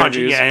 and he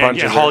punches. Yeah,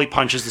 and Holly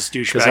punches this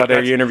douchebag. Because how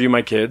dare you interview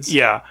my kids?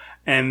 Yeah,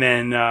 and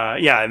then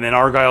and then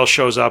Argyle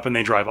shows up and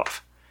they drive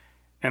off,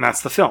 and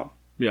that's the film.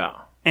 Yeah.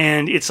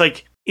 And it's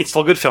like it's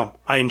still a good film.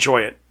 I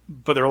enjoy it,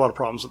 but there are a lot of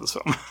problems with this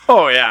film.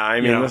 Oh yeah,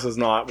 I mean Yeah. this is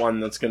not one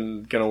that's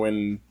gonna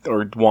win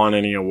or won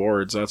any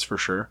awards. That's for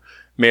sure.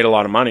 Made a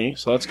lot of money,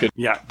 so that's good.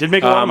 Yeah, did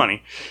make a lot of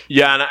money.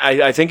 Yeah, and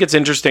I think it's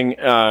interesting.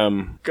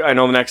 I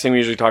know the next thing we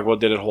usually talk about,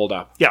 did it hold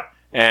up? Yeah,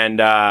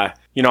 and I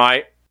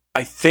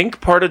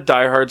think part of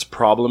Die Hard's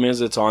problem is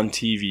it's on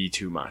TV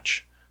too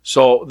much.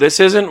 So this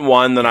isn't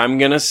one that I'm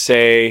gonna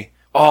say,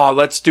 oh,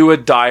 let's do a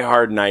Die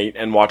Hard night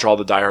and watch all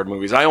the Die Hard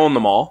movies. I own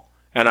them all,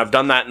 and I've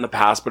done that in the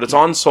past, but it's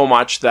on so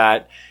much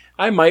that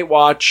I might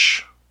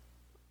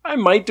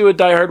do a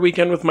Die Hard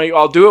weekend with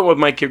I'll do it when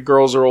my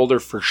girls are older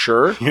for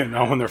sure. Yeah,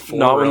 not when they're 4.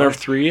 Not when they're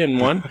 3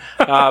 and 1.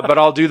 But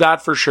I'll do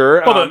that for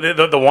sure. Well, the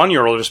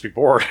 1-year-old will just be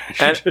bored.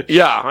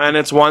 and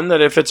it's one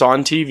that if it's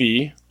on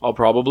TV, I'll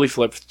probably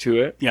flip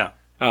to it. Yeah.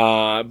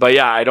 But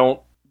yeah, I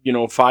don't,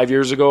 5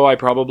 years ago, I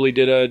probably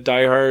did a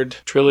Die Hard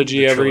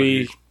trilogy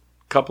every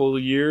couple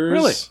of years.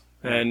 Really?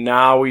 And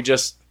now we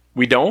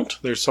don't.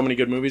 There's so many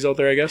good movies out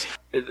there, I guess.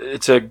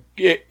 It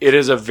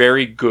is a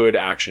very good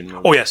action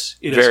movie. Oh, yes.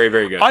 It is. Very,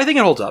 very good. I think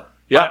it holds up.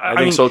 Yeah, I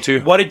think so too.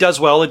 What it does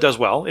well, it does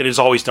well. It has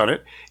always done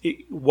it.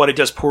 What it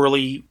does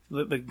poorly,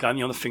 the gun,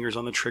 the fingers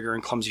on the trigger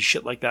and clumsy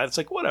shit like that, it's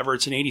like, whatever,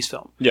 it's an 80s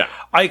film. Yeah.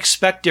 I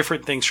expect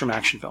different things from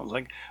action films.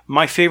 Like,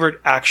 my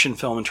favorite action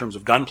film in terms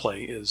of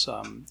gunplay is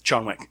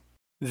John Wick.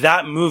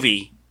 That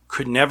movie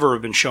could never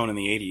have been shown in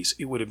the 80s.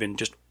 It would have been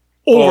just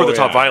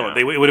over-the-top violent.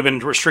 Yeah. It would have been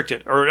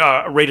restricted,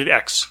 or rated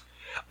X.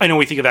 I know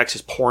we think of X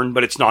as porn,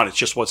 but it's not. It's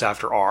just what's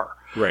after R.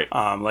 Right.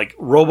 Like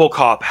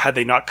RoboCop, had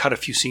they not cut a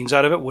few scenes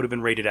out of it, would have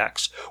been rated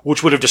X,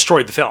 which would have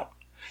destroyed the film.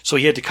 So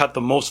he had to cut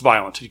the most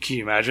violent. Can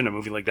you imagine a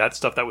movie like that?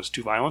 Stuff that was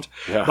too violent.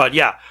 Yeah. But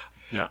yeah.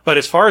 But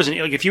as far as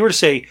if you were to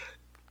say,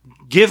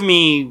 give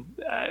me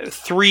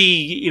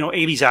 3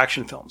 80s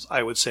action films,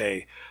 I would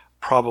say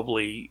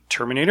probably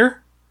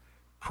Terminator,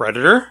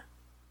 Predator,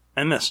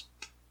 and this.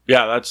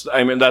 Yeah, that's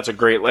a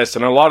great list.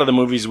 And a lot of the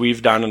movies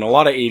we've done and a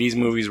lot of 80s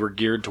movies were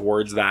geared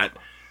towards that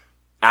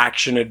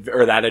action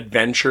or that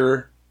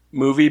adventure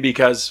movie,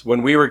 because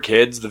when we were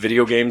kids, the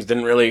video games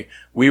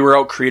we were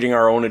out creating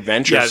our own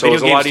adventures. Yeah, so it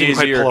was a lot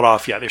easier. Quite pull it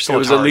off. Yeah, they're still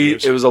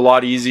it was a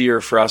lot easier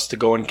for us to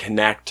go and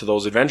connect to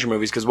those adventure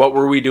movies, because what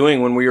were we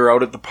doing when we were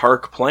out at the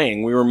park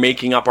playing? We were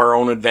making up our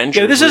own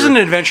adventures. Yeah, this isn't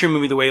an adventure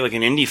movie the way like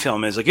an indie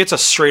film is. Like, it's a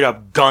straight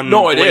up gun.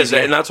 No, it is,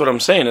 and that's what I'm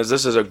saying. Is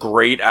this is a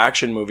great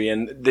action movie,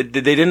 and they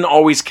didn't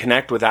always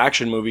connect with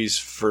action movies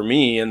for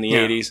me in the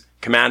 80s.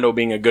 Commando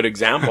being a good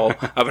example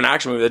of an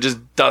action movie that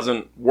just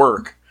doesn't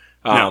work.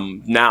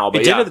 Now,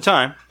 but it did at the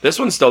time. This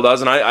one still does,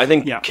 and I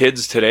think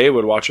kids today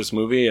would watch this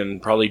movie and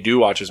probably do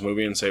watch this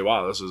movie and say,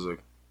 "Wow, this is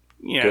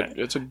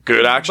it's a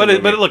good action." movie.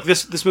 But look,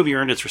 this movie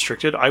earned its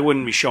restricted. I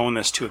wouldn't be showing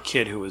this to a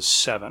kid who was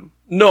 7.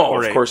 No,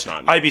 or of 8. course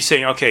not. I'd be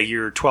saying, okay,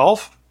 you're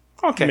 12.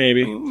 Okay,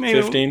 maybe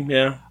 15.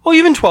 Yeah. Well,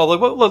 even 12. Like,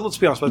 well, let's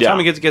be honest. By the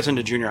time Yeah. it gets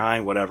into junior high,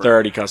 whatever, They're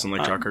already cussing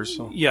like truckers.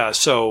 So. yeah.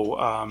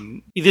 So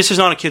this is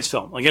not a kid's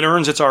film. Like, it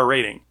earns its R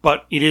rating,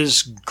 but it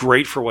is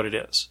great for what it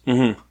is.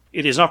 Mm-hmm.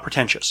 It is not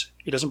pretentious.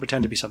 It doesn't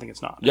pretend to be something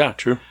it's not. Yeah,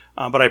 true.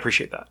 But I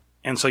appreciate that,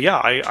 and so yeah,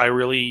 I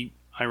really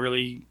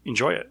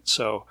enjoy it.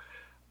 So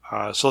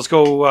let's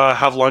go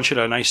have lunch at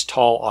a nice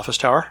tall office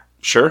tower.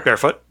 Sure.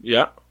 Barefoot.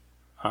 Yeah.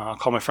 I'll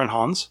call my friend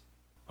Hans.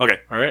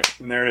 Okay. All right.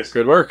 And there it is.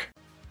 Good work.